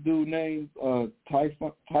 What's the dude named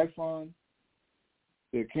Typhon?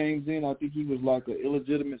 That came in. I think he was like an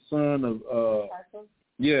illegitimate son of.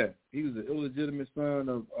 Yeah, he was an illegitimate son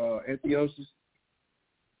of Antiochus.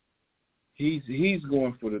 He's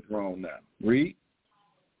going for the throne now. Read.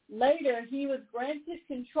 Later, he was granted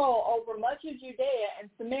control over much of Judea and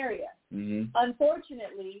Samaria. Mm-hmm.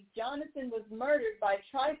 Unfortunately, Jonathan was murdered by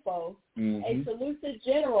Trypho, a Seleucid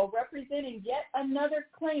general representing yet another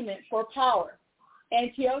claimant for power,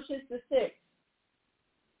 Antiochus VI.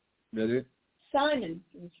 That it? Simon.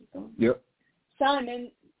 Yep.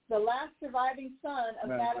 Simon, the last surviving son of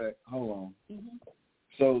Matter. Hold on. Mm-hmm.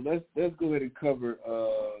 So let's go ahead and cover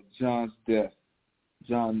John's death.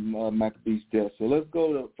 John Maccabee's death. So let's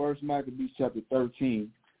go to 1 Maccabees chapter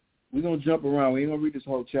 13. We're going to jump around. We ain't going to read this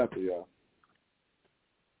whole chapter, y'all.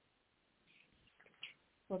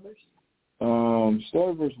 What verse? Start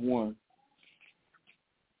at verse 1.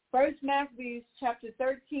 1 Maccabees chapter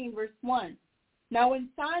 13, verse 1. Now when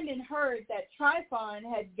Simon heard that Tryphon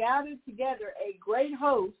had gathered together a great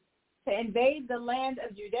host to invade the land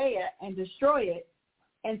of Judea and destroy it,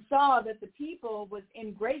 and saw that the people was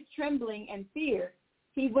in great trembling and fear,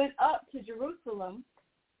 he went up to Jerusalem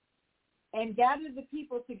and gathered the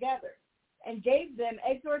people together and gave them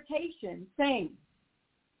exhortation, saying,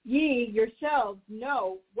 Ye yourselves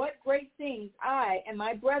know what great things I and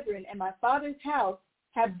my brethren and my father's house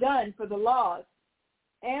have done for the laws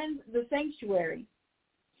and the sanctuary,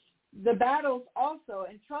 the battles also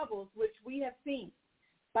and troubles which we have seen,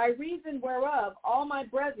 by reason whereof all my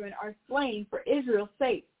brethren are slain for Israel's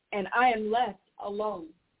sake, and I am left alone.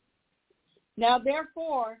 Now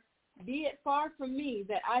therefore, be it far from me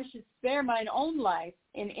that I should spare mine own life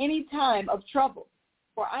in any time of trouble,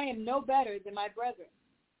 for I am no better than my brethren.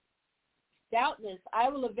 Doubtless I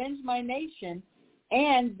will avenge my nation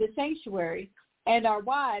and the sanctuary and our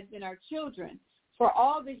wives and our children, for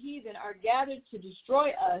all the heathen are gathered to destroy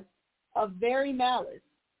us of very malice.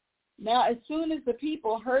 Now as soon as the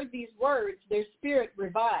people heard these words, their spirit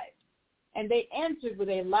revived, and they answered with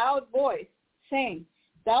a loud voice, saying,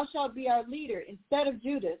 Thou shalt be our leader instead of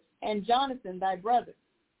Judas and Jonathan thy brother.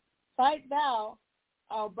 Fight thou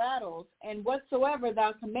our battles, and whatsoever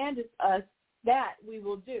thou commandest us, that we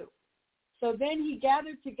will do. So then he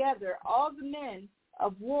gathered together all the men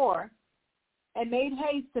of war and made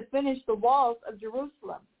haste to finish the walls of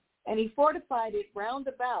Jerusalem. And he fortified it round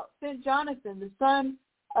about, sent Jonathan the son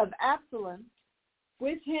of Absalom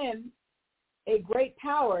with him a great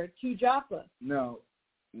power to Joppa. Now,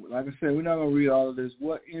 like I said, we're not going to read all of this.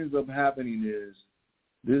 What ends up happening is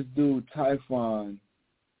this dude, Typhon,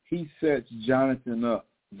 he sets Jonathan up.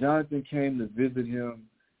 Jonathan came to visit him,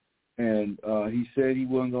 and he said he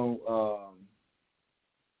wasn't going to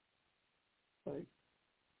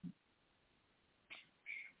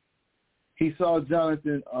he saw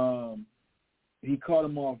Jonathan, he caught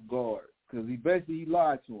him off guard because he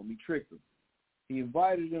lied to him. He tricked him. He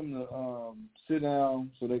invited him to sit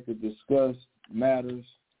down so they could discuss matters,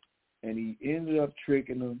 and he ended up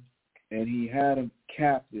tricking him, and he had him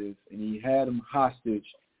captive, and he had him hostage,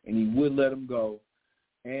 and he wouldn't let him go,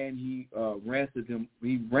 and he ransomed him.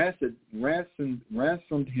 He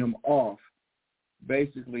ransomed him off.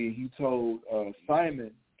 Basically, he told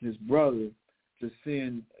Simon, his brother, to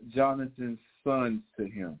send Jonathan's sons to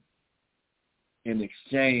him in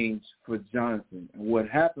exchange for Jonathan. And what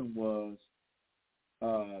happened was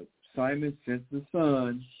Simon sent the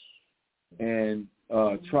sons, and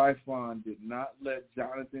Tryphon did not let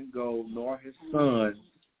Jonathan go nor his sons.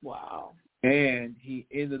 Wow. And he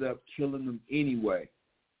ended up killing them anyway.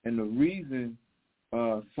 And the reason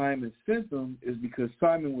Simon sent them is because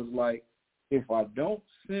Simon was like, if I don't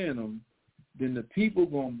send them, then the people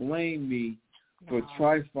going to blame me for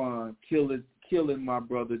Tryphon killing my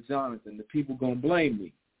brother Jonathan. The people going to blame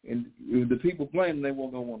me. And if the people blame him, they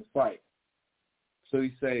won't going to want to fight. So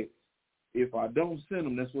he said, if I don't send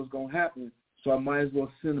them, that's what's going to happen. So I might as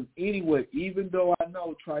well send them anyway, even though I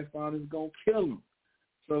know Tryphon is going to kill him.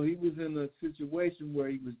 So he was in a situation where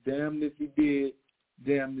he was damned if he did,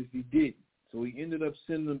 damned if he didn't. So he ended up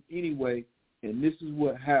sending them anyway, and this is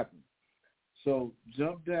what happened. So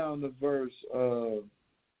jump down to verse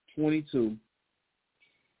 22.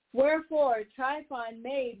 Wherefore Tryphon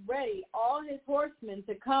made ready all his horsemen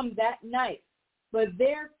to come that night, but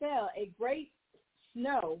there fell a great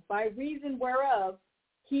snow, by reason whereof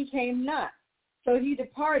he came not. So he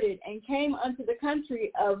departed and came unto the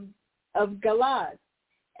country of Galaad.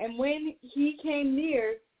 And when he came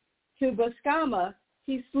near to Boscama,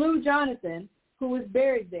 he slew Jonathan, who was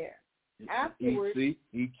buried there. Afterwards,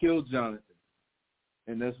 he killed Jonathan,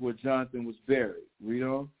 and that's where Jonathan was buried. Read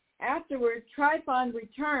on. Afterwards, Tryphon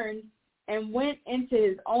returned and went into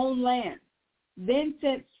his own land. Then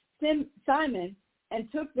sent Simon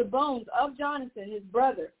and took the bones of Jonathan, his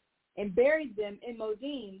brother, and buried them in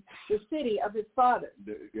Modin, the city of his father.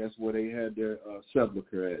 That's where they had their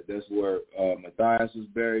sepulcher at. That's where Matthias was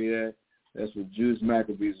buried at. That's where Judas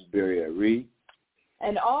Maccabees was buried at. Read.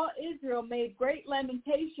 And all Israel made great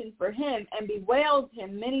lamentation for him and bewailed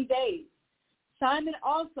him many days. Simon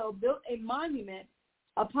also built a monument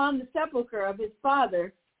upon the sepulcher of his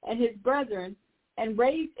father and his brethren, and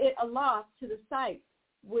raised it aloft to the site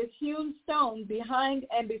with hewn stone behind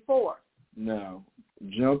and before. Now,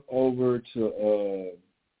 jump over to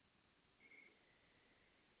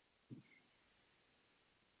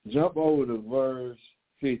verse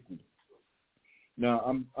 50. Now,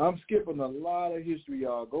 I'm skipping a lot of history,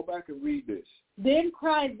 y'all. Go back and read this. Then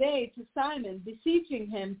cried they to Simon, beseeching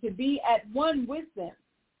him to be at one with them,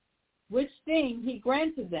 which thing he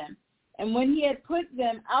granted them. And when he had put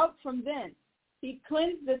them out from thence, he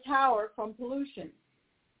cleansed the tower from pollution,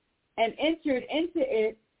 and entered into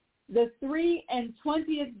it the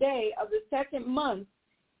 23 day of the second month,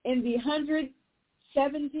 in the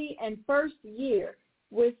 171st year,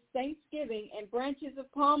 with thanksgiving and branches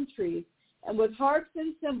of palm trees, and with harps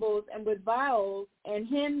and cymbals, and with viols and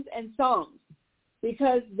hymns and songs,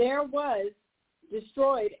 because there was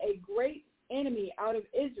destroyed a great enemy out of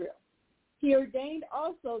Israel. He ordained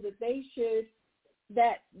also that they should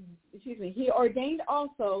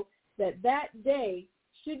also that day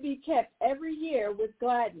should be kept every year with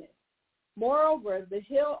gladness. Moreover, the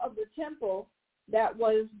hill of the temple that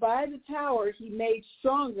was by the tower he made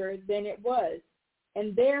stronger than it was,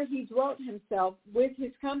 and there he dwelt himself with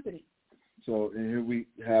his company. So, and here we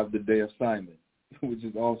have the day of Simon, which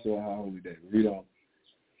is also a high holy day. Read on.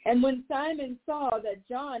 And when Simon saw that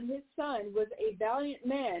John, his son, was a valiant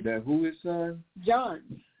man. That who his son? John.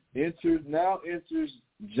 Enters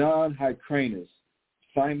John Hyrcanus,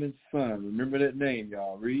 Simon's son. Remember that name,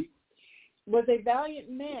 y'all. Read. Was a valiant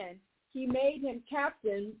man. He made him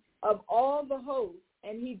captain of all the host,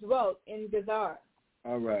 and he dwelt in Gazara.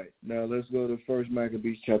 All right. Now let's go to 1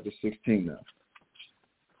 Maccabees chapter 16 now.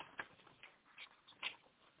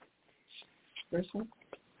 Verse 1.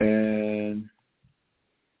 And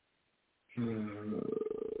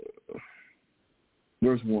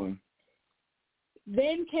verse 1.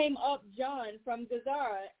 Then came up John from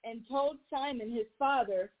Gazara and told Simon his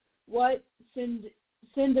father what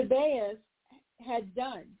Sindabeus had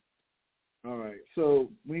done. All right. So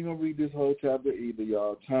we ain't going to read this whole chapter either,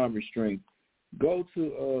 y'all. Time restraint. Go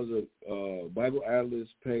to the Bible Atlas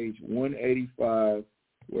page 185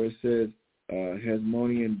 where it says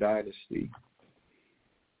Hasmonean Dynasty.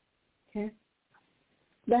 Okay.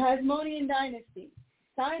 The Hasmonean Dynasty.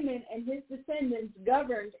 Simon and his descendants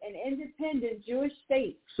governed an independent Jewish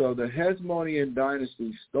state. So the Hasmonean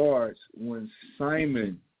Dynasty starts when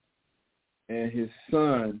Simon and his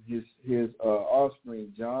son, his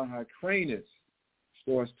offspring, John Hyrcanus,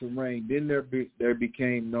 starts to reign. Then there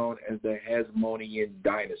became known as the Hasmonean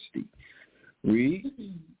Dynasty. Read.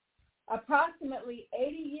 Approximately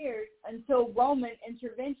 80 years until Roman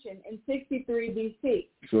intervention in 63 B.C.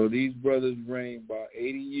 So these brothers reigned by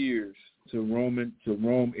 80 years to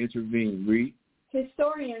Rome intervened. Read.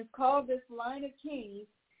 Historians call this line of kings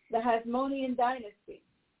the Hasmonean Dynasty,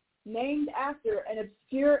 named after an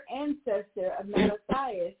obscure ancestor of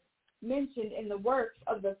Mattathias mentioned in the works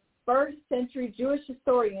of the first-century Jewish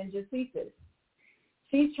historian Josephus.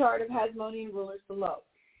 See chart of Hasmonean rulers below.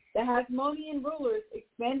 The Hasmonean rulers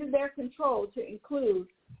expanded their control to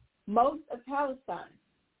include most of Palestine.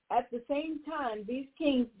 At the same time, these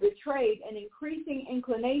kings betrayed an increasing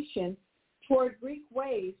inclination toward Greek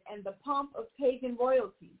ways and the pomp of pagan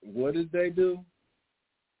royalty. What did they do?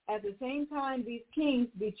 At the same time, these kings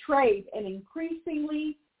betrayed an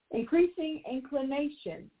increasing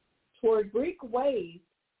inclination toward Greek ways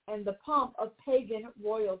and the pomp of pagan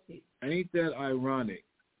royalty. Ain't that ironic?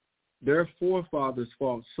 Their forefathers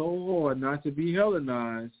fought so hard not to be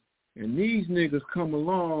Hellenized, and these niggas come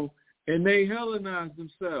along and they Hellenize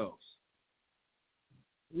themselves.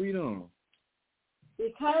 Read on.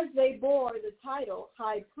 Because they bore the title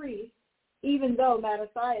high priest, even though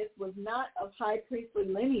Mattathias was not of high priestly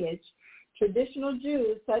lineage, traditional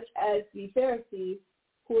Jews such as the Pharisees,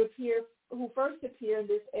 who first appear in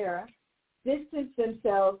this era, distanced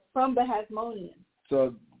themselves from the Hasmoneans.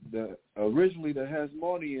 So originally the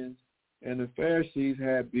Hasmoneans and the Pharisees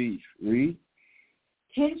had beef. Read.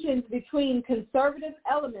 Tensions between conservative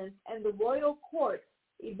elements and the royal court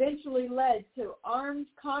eventually led to armed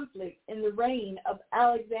conflict in the reign of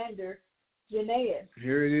Alexander Jannaeus.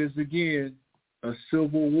 Here it is again, a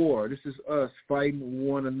civil war. This is us fighting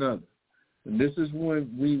one another. And this is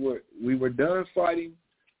when we were done fighting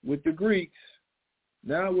with the Greeks.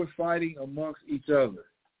 Now we're fighting amongst each other.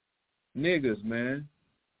 Niggas, man.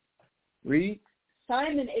 Read.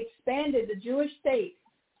 Simon expanded the Jewish state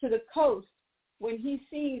to the coast when he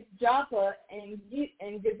seized Joppa and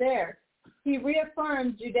Gezer. He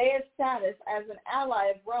reaffirmed Judea's status as an ally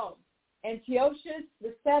of Rome. Antiochus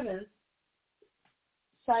VII,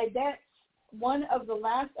 Sidetes, one of the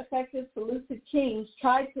last effective Seleucid kings,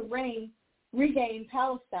 tried to regain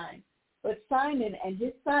Palestine, but Simon and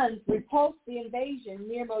his sons repulsed the invasion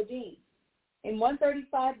near Modin. In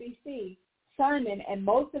 135 B.C., Simon and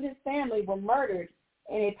most of his family were murdered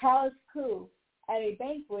in a palace coup at a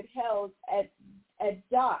banquet held at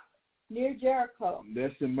Dock near Jericho.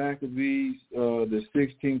 That's in Maccabees, the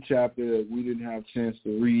 16th chapter that we didn't have a chance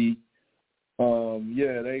to read.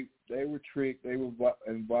 They were tricked. They were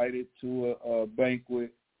invited to a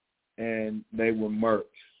banquet, and they were murked.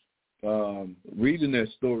 Reading that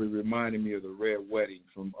story reminded me of the Red Wedding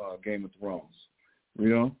from Game of Thrones. You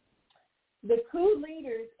know? The coup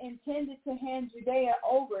leaders intended to hand Judea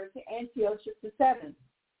over to Antiochus VII.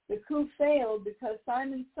 The coup failed because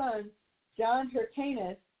Simon's son, John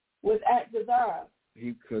Hyrcanus, was at Gazara.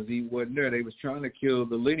 Because he wasn't there. They was trying to kill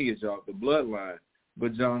the lineage off, the bloodline,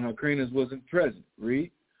 but John Hyrcanus wasn't present.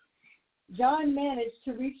 Read. John managed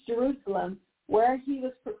to reach Jerusalem, where he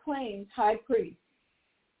was proclaimed high priest.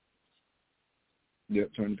 Yep,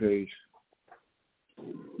 turn the page.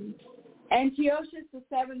 Antiochus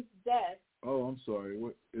VII's death. Oh, I'm sorry.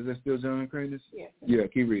 What is that still John Hyrcanus? Yes. Yeah,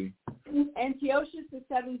 keep reading. Antiochus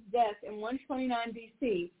VII's death in 129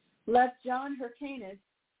 BC left John Hyrcanus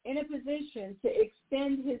in a position to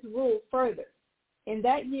extend his rule further. In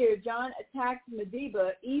that year, John attacked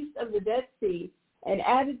Medeba east of the Dead Sea and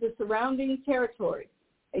added the surrounding territory.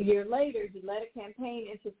 A year later, he led a campaign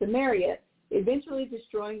into Samaria, eventually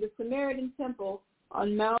destroying the Samaritan temple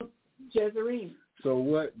on Mount Gerizim. So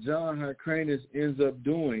what John Hyrcanus ends up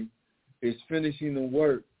doing is finishing the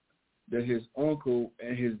work that his uncle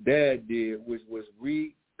and his dad did, which was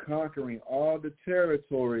reconquering all the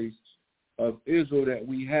territories of Israel that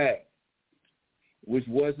we had, which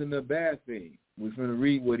wasn't a bad thing. We're going to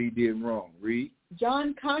read what he did wrong. Read.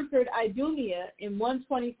 John conquered Idumea in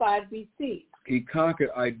 125 BC. He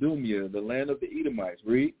conquered Idumea, the land of the Edomites.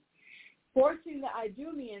 Read. Forcing the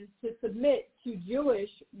Idumeans to submit to Jewish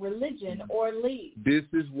religion or leave. This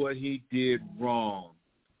is what he did wrong.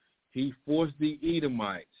 He forced the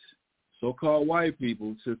Edomites, so-called white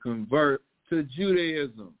people, to convert to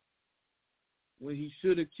Judaism when he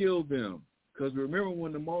should have killed them. Because remember,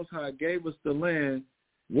 when the Most High gave us the land,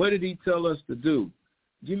 what did he tell us to do?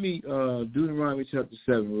 Give me Deuteronomy chapter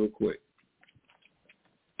 7 real quick.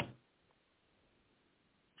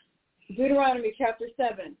 Deuteronomy chapter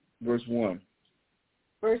 7. Verse 1.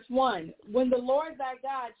 Verse 1. When the Lord thy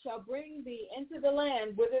God shall bring thee into the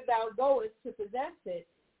land whither thou goest to possess it,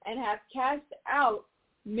 and have cast out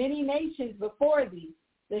many nations before thee,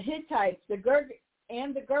 the Hittites, the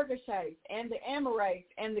Girgashites, and the Amorites,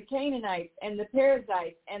 and the Canaanites, and the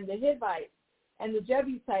Perizzites, and the Hivites, and the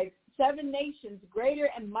Jebusites, 7 nations greater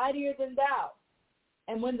and mightier than thou.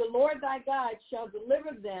 And when the Lord thy God shall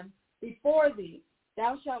deliver them before thee,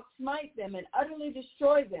 thou shalt smite them and utterly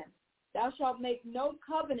destroy them. Thou shalt make no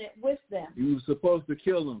covenant with them. You were supposed to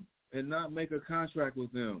kill them and not make a contract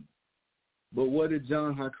with them. But what did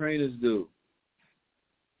John Hyrcanus do?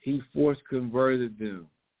 He force converted them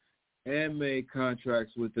and made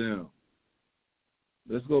contracts with them.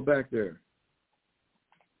 Let's go back there.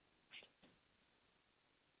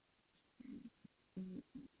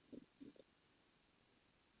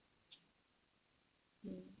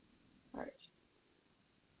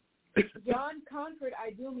 John conquered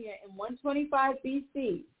Idumea in 125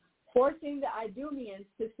 BC, forcing the Idumeans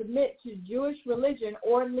to submit to Jewish religion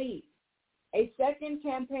or leave. A second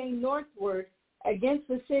campaign northward against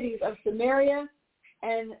the cities of Samaria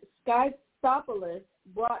and Scythopolis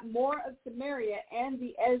brought more of Samaria and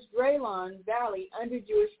the Esdraelon Valley under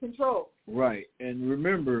Jewish control. Right. And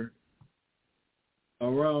remember,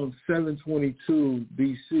 around 722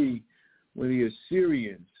 BC, when the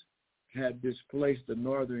Assyrians had displaced the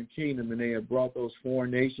northern kingdom and they had brought those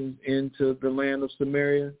foreign nations into the land of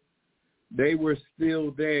Samaria, they were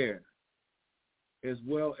still there, as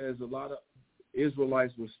well as a lot of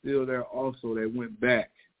Israelites were still there also. They went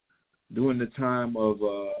back during the time of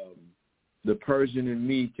the Persian and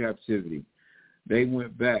Mede captivity. They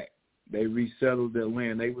went back. They resettled their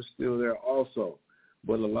land. They were still there also.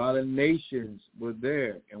 But a lot of nations were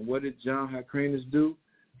there. And what did John Hyrcanus do?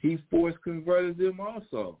 He force converted them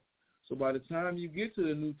also. So by the time you get to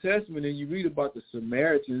the New Testament and you read about the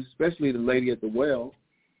Samaritans, especially the lady at the well,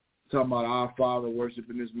 talking about our Father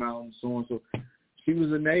worshiping this mountain, so on, so she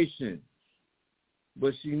was a nation,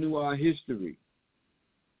 but she knew our history.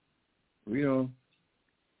 You know,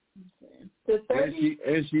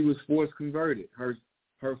 and she was force converted. Her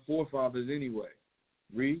forefathers anyway.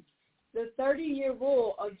 Read. The 30-year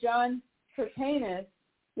rule of John Hyrcanus,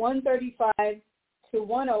 135 to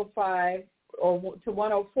 105 or to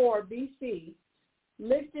 104 BC,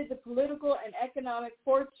 lifted the political and economic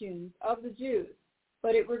fortunes of the Jews,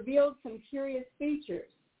 but it revealed some curious features.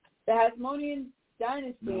 The Hasmonean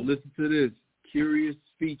dynasty. Now listen to this. Curious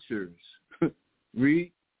features.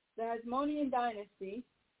 Read. The Hasmonean dynasty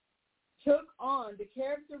took on the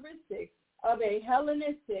characteristics of a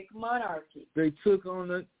Hellenistic monarchy. They took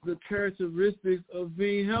on the characteristics of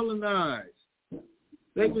being Hellenized.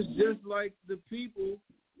 They was just like the people,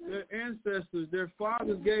 their ancestors, their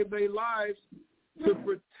fathers gave their lives to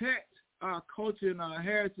protect our culture and our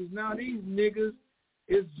heritage. Now these niggas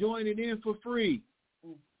is joining in for free.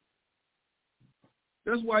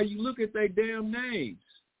 That's why you look at their damn names.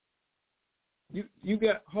 You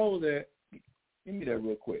got, hold that. Give me that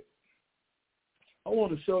real quick. I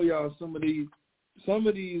want to show y'all some of these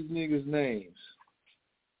niggas' names.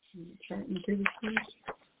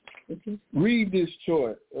 Read this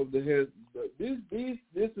chart of the this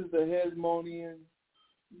is the Hasmonean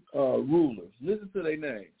rulers. Listen to their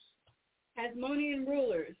names. Hasmonean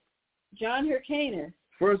rulers: John Hyrcanus,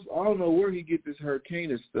 First, I don't know where he get this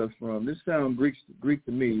Hyrcanus stuff from. This sounds Greek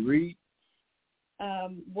to me. Read.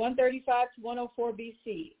 135 to 104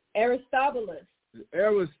 BC. Aristobulus.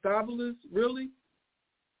 Aristobulus, really?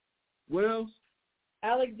 What else?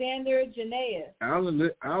 Alexander Jannaeus.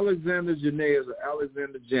 Alexander Jannaeus or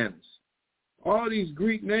Alexander Janus. All these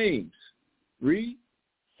Greek names. Read.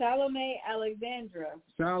 Salome Alexandra.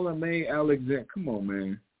 Salome Alexandra. Come on,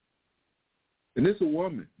 man. And this a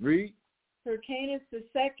woman. Read. Hyrcanus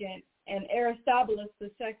II and Aristobulus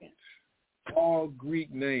II. All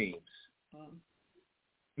Greek names.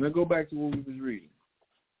 Now go back to what we was reading.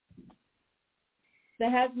 The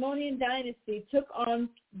Hasmonean dynasty took on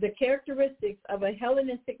the characteristics of a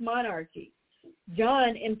Hellenistic monarchy.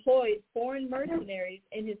 John employed foreign mercenaries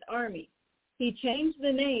in his army. He changed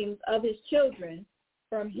the names of his children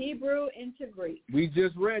from Hebrew into Greek. We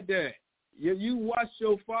just read that. You watched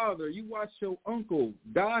your father, you watched your uncle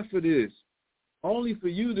die for this, only for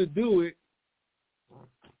you to do it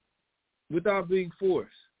without being forced.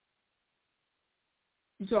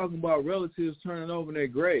 You're talking about relatives turning over their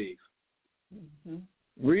grave. Mm-hmm.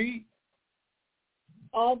 Read.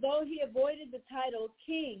 Although he avoided the title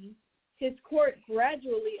king, his court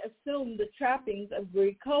gradually assumed the trappings of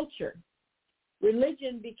Greek culture.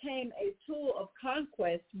 Religion became a tool of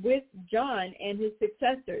conquest with John and his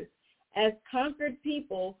successors, as conquered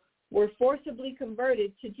people were forcibly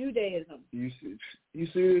converted to Judaism. You see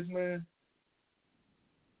this, man?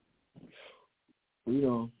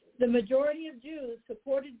 The majority of Jews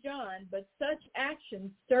supported John, but such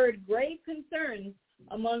actions stirred grave concerns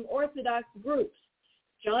among Orthodox groups.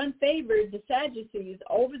 John favored the Sadducees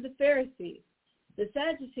over the Pharisees. The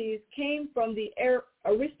Sadducees came from the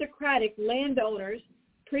aristocratic landowners,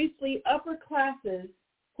 priestly upper classes,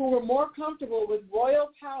 who were more comfortable with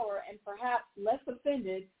royal power and perhaps less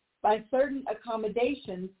offended by certain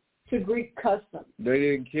accommodations to Greek custom. They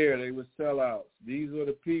didn't care. They were sellouts. These were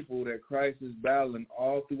the people that Christ is battling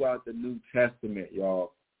all throughout the New Testament,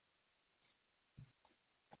 y'all.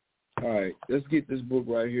 All right, let's get this book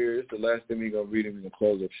right here. It's the last thing we're going to read and we're going to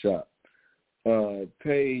close up shop.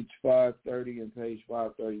 Page 530 and page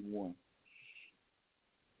 531.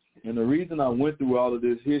 And the reason I went through all of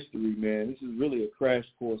this history, man, this is really a crash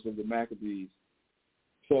course of the Maccabees.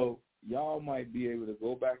 So y'all might be able to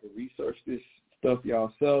go back and research this stuff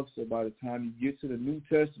yourself. So by the time you get to the New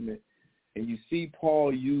Testament and you see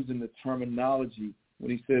Paul using the terminology when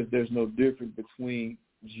he says there's no difference between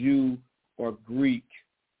Jew or Greek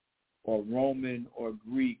or Roman or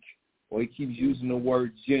Greek, or he keeps using the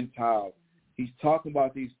word Gentile, he's talking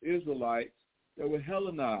about these Israelites that were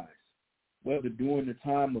Hellenized, whether during the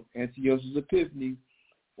time of Antiochus Epiphanes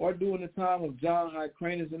or during the time of John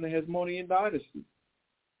Hyrcanus in the Hasmonean dynasty.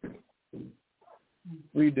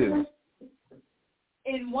 Read this.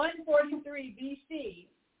 In 143 BC,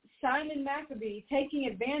 Simon Maccabee, taking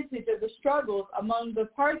advantage of the struggles among the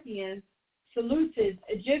Parthians, Seleucids,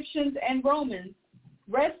 Egyptians, and Romans,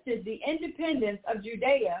 wrested the independence of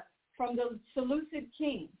Judea from the Seleucid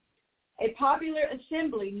king. A popular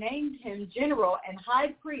assembly named him general and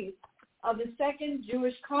high priest of the Second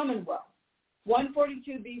Jewish Commonwealth,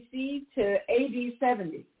 142 BC to AD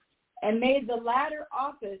 70, and made the latter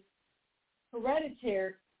office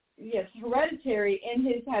hereditary in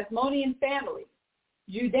his Hasmonean family.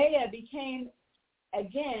 Judea became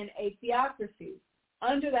again a theocracy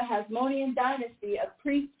under the Hasmonean dynasty of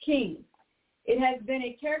priest kings. It has been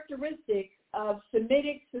a characteristic of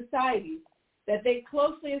Semitic societies that they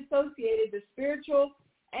closely associated the spiritual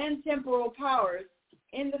and temporal powers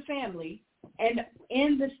in the family, and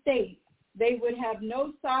in the state they would have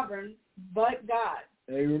no sovereign but God.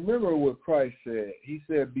 Hey, remember what Christ said. He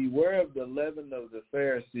said, beware of the leaven of the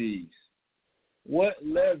Pharisees. What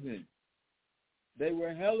leaven? They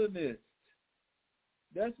were Hellenists.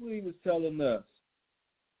 That's what he was telling us.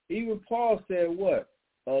 Even Paul said what?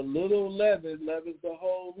 A little leaven leavens the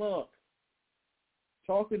whole lump.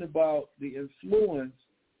 Talking about the influence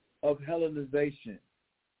of Hellenization.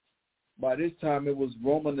 By this time, it was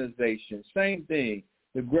Romanization. Same thing.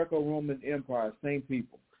 The Greco-Roman Empire, same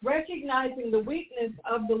people. Recognizing the weakness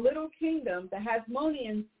of the little kingdom, the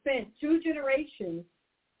Hasmoneans spent 2 generations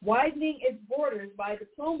widening its borders by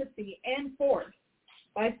diplomacy and force.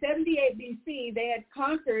 By 78 BC, they had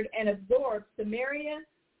conquered and absorbed Samaria,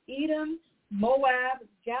 Edom, Moab,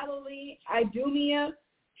 Galilee, Idumea,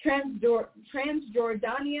 Transjordania,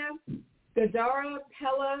 Gadara,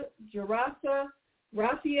 Pella, Gerasa,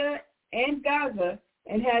 Raphia, and Gaza,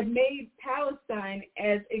 and had made Palestine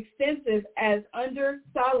as extensive as under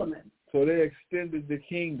Solomon. So they extended the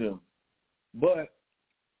kingdom, but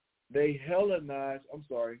they Hellenized,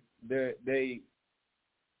 they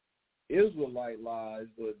Israelite lies,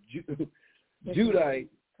 but Judite.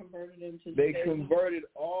 They converted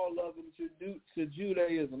all of them to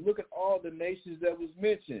Judaism. Look at all the nations that was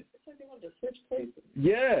mentioned. It's like they want to switch places.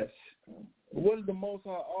 Yes. What does the Most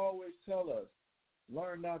High always tell us?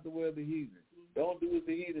 Learn not the way of the heathen. Don't do what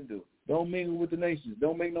the heathen do. Don't mingle with the nations.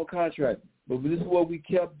 Don't make no contract. But this is what we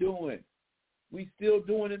kept doing. We still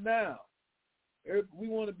doing it now. We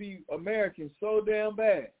want to be Americans so damn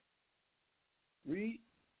bad. Read.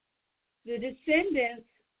 The descendants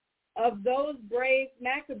of those brave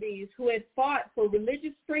Maccabees who had fought for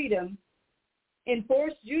religious freedom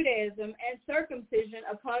enforced Judaism and circumcision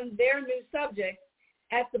upon their new subjects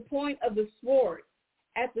at the point of the sword.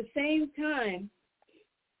 At the same time,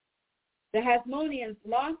 the Hasmoneans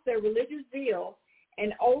lost their religious zeal,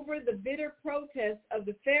 and over the bitter protest of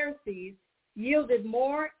the Pharisees yielded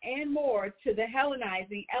more and more to the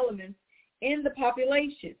Hellenizing elements in the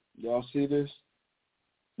population. Y'all see this?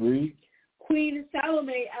 Read. Queen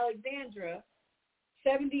Salome Alexandra,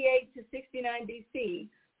 78 to 69 BC,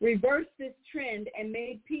 reversed this trend and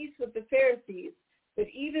made peace with the Pharisees. But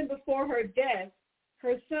even before her death,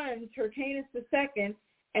 her sons, Hyrcanus II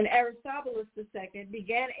and Aristobulus II,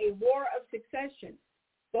 began a war of succession.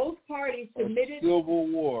 Both parties submitted... Civil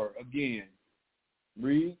war again.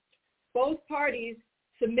 Read. Both parties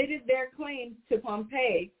submitted their claims to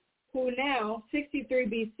Pompey, who now,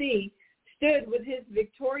 63 BC, stood with his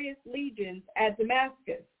victorious legions at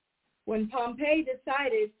Damascus. When Pompey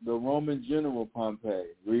decided... The Roman general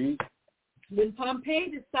Pompey. Read. When Pompey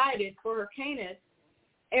decided for Hyrcanus,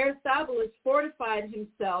 Aristobulus fortified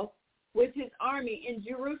himself with his army in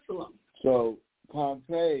Jerusalem. So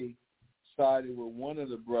Pompey sided with one of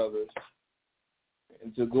the brothers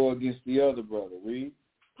and to go against the other brother. Read.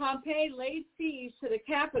 Pompey laid siege to the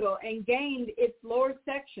capital and gained its lower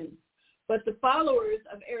sections. But the followers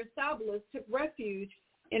of Aristobulus took refuge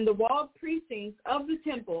in the walled precincts of the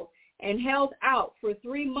temple and held out for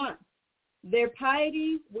 3 months. Their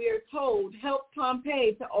piety, we are told, helped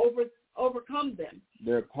Pompey to overcome them.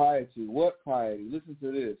 Their piety. What piety? Listen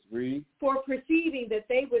to this. Read. For perceiving that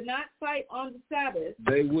they would not fight on the Sabbath.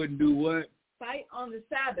 They wouldn't do what? Fight on the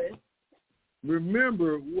Sabbath.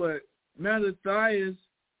 Remember what Mattathias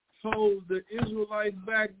told the Israelites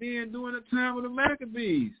back then during the time of the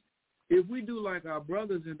Maccabees. If we do like our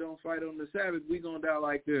brothers and don't fight on the Sabbath, we're going to die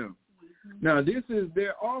like them. Mm-hmm. Now, this is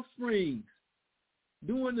their offspring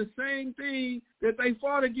doing the same thing that they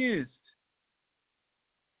fought against.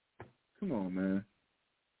 Come on, man.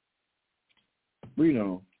 Read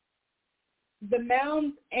on. The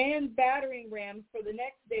mounds and battering rams for the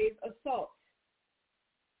next day's assault.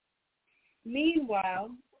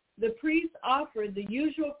 Meanwhile, the priests offered the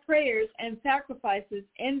usual prayers and sacrifices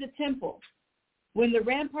in the temple. When the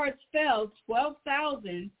ramparts fell,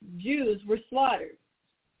 12,000 Jews were slaughtered.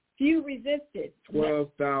 Few resisted.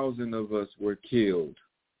 12,000 of us were killed.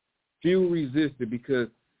 Few resisted because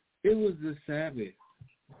it was the Sabbath.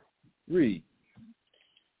 Read.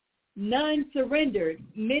 None surrendered.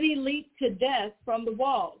 Many leaped to death from the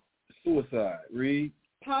walls. Suicide. Read.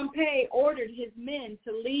 Pompey ordered his men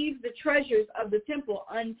to leave the treasures of the temple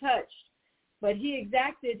untouched, but he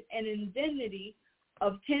exacted an indemnity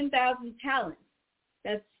of 10,000 talents.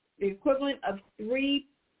 That's the equivalent of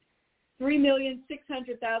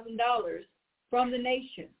 $3,600,000 from the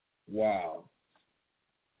nation. Wow.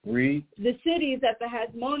 Read. The cities that the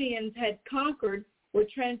Hasmoneans had conquered were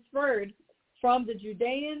transferred from the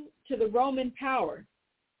Judean to the Roman power.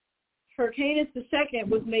 Hyrcanus II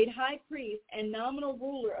was made high priest and nominal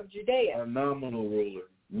ruler of Judea. A nominal ruler,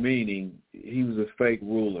 meaning he was a fake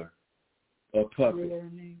ruler, a puppet,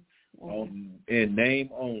 in name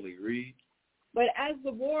only. Read. But as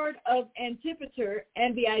the ward of Antipater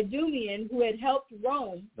and the Idumean who had helped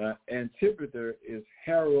Rome. Now, Antipater is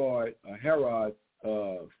Herod's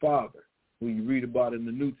father, who you read about in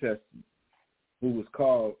the New Testament, who was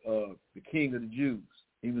called the king of the Jews.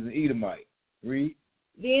 He was an Edomite. Read.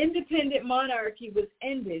 The independent monarchy was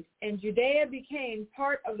ended, and Judea became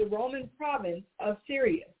part of the Roman province of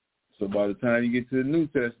Syria. So by the time you get to the New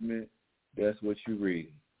Testament, that's what you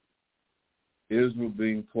read. Israel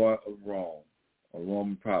being part of Rome, a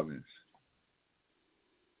Roman province.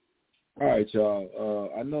 All right,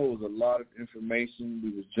 y'all. I know it was a lot of information. We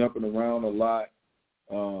was jumping around a lot.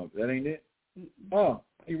 That ain't it? Oh,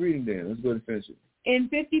 keep reading then. Let's go ahead and finish it. In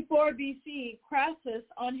 54 BC, Crassus,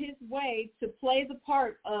 on his way to play the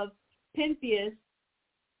part of Pentheus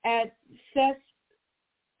at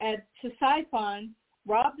Ctesiphon,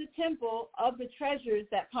 robbed the temple of the treasures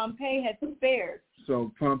that Pompey had spared.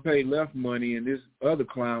 So Pompey left money, and this other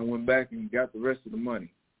clown went back and got the rest of the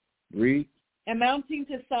money. Read. Amounting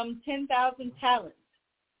to some 10,000 talents.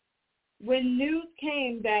 When news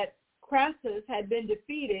came that Crassus had been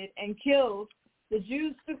defeated and killed, the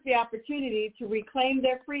Jews took the opportunity to reclaim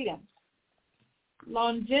their freedom.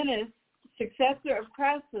 Longinus, successor of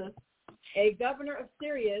Crassus, a governor of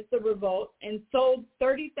Syria, the revolt and sold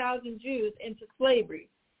 30,000 Jews into slavery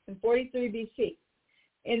in 43 BC.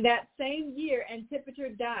 In that same year, Antipater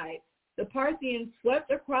died. The Parthians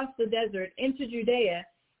swept across the desert into Judea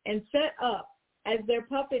and set up as their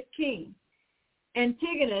puppet king.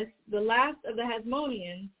 Antigonus, the last of the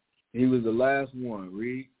Hasmoneans, he was the last one.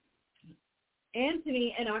 Read.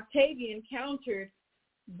 Antony and Octavian countered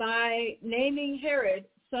by naming Herod,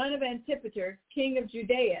 son of Antipater, king of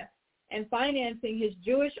Judea, and financing his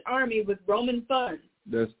Jewish army with Roman funds.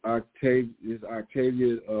 That's Octavius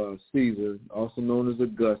Caesar, also known as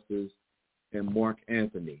Augustus, and Mark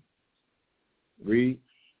Antony. Read.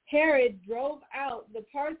 Herod drove out the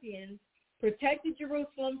Parthians, protected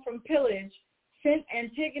Jerusalem from pillage, sent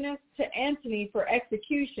Antigonus to Antony for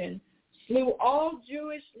execution, slew all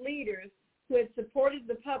Jewish leaders who had supported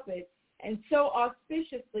the puppet, and so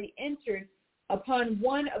auspiciously entered upon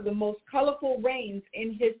one of the most colorful reigns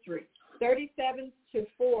in history, 37 to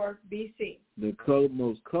 4 BC. The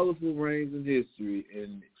most colorful reigns in history,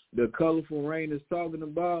 and the colorful reign it's talking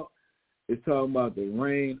about the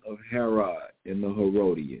reign of Herod and the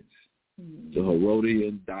Herodians, the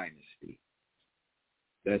Herodian dynasty.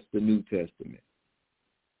 That's the New Testament.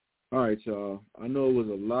 All right, y'all. I know it was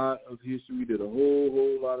a lot of history. We did a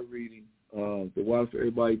whole lot of reading. The water for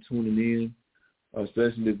everybody tuning in,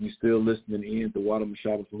 especially if you're still listening in. The water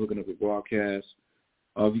Mashaba for hooking up the broadcast.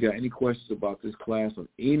 If you got any questions about this class or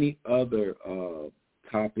any other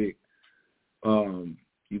topic,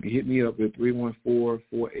 you can hit me up at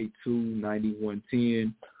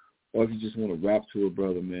 314-482-9110. Or if you just want to rap to a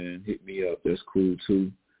brother, man, hit me up. That's cool,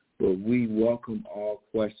 too. But we welcome all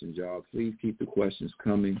questions, y'all. Please keep the questions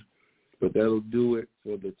coming. But that'll do it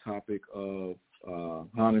for the topic of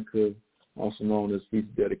Hanukkah, also known as Feast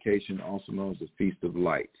of Dedication, also known as the Feast of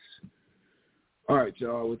Lights. All right,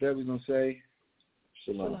 y'all. With that, we're going to say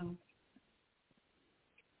shalom. Shalom.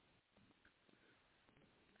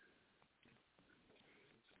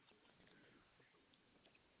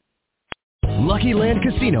 Lucky Land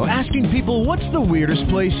Casino, asking people, what's the weirdest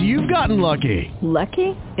place you've gotten lucky?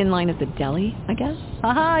 Lucky? In line at the deli, I guess?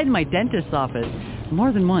 Aha, in my dentist's office.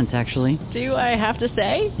 More than once, actually. Do I have to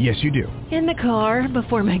say? Yes, you do. In the car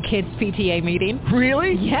before my kids' PTA meeting.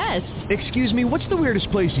 Really? Yes. Excuse me, what's the weirdest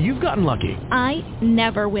place you've gotten lucky? I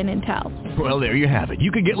never win and tell. Well, there you have it.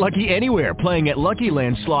 You can get lucky anywhere, playing at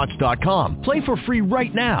LuckyLandSlots.com. Play for free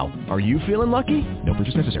right now. Are you feeling lucky? No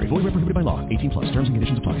purchase necessary. Void where prohibited by law. 18+. Terms and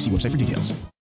conditions apply. See website for details.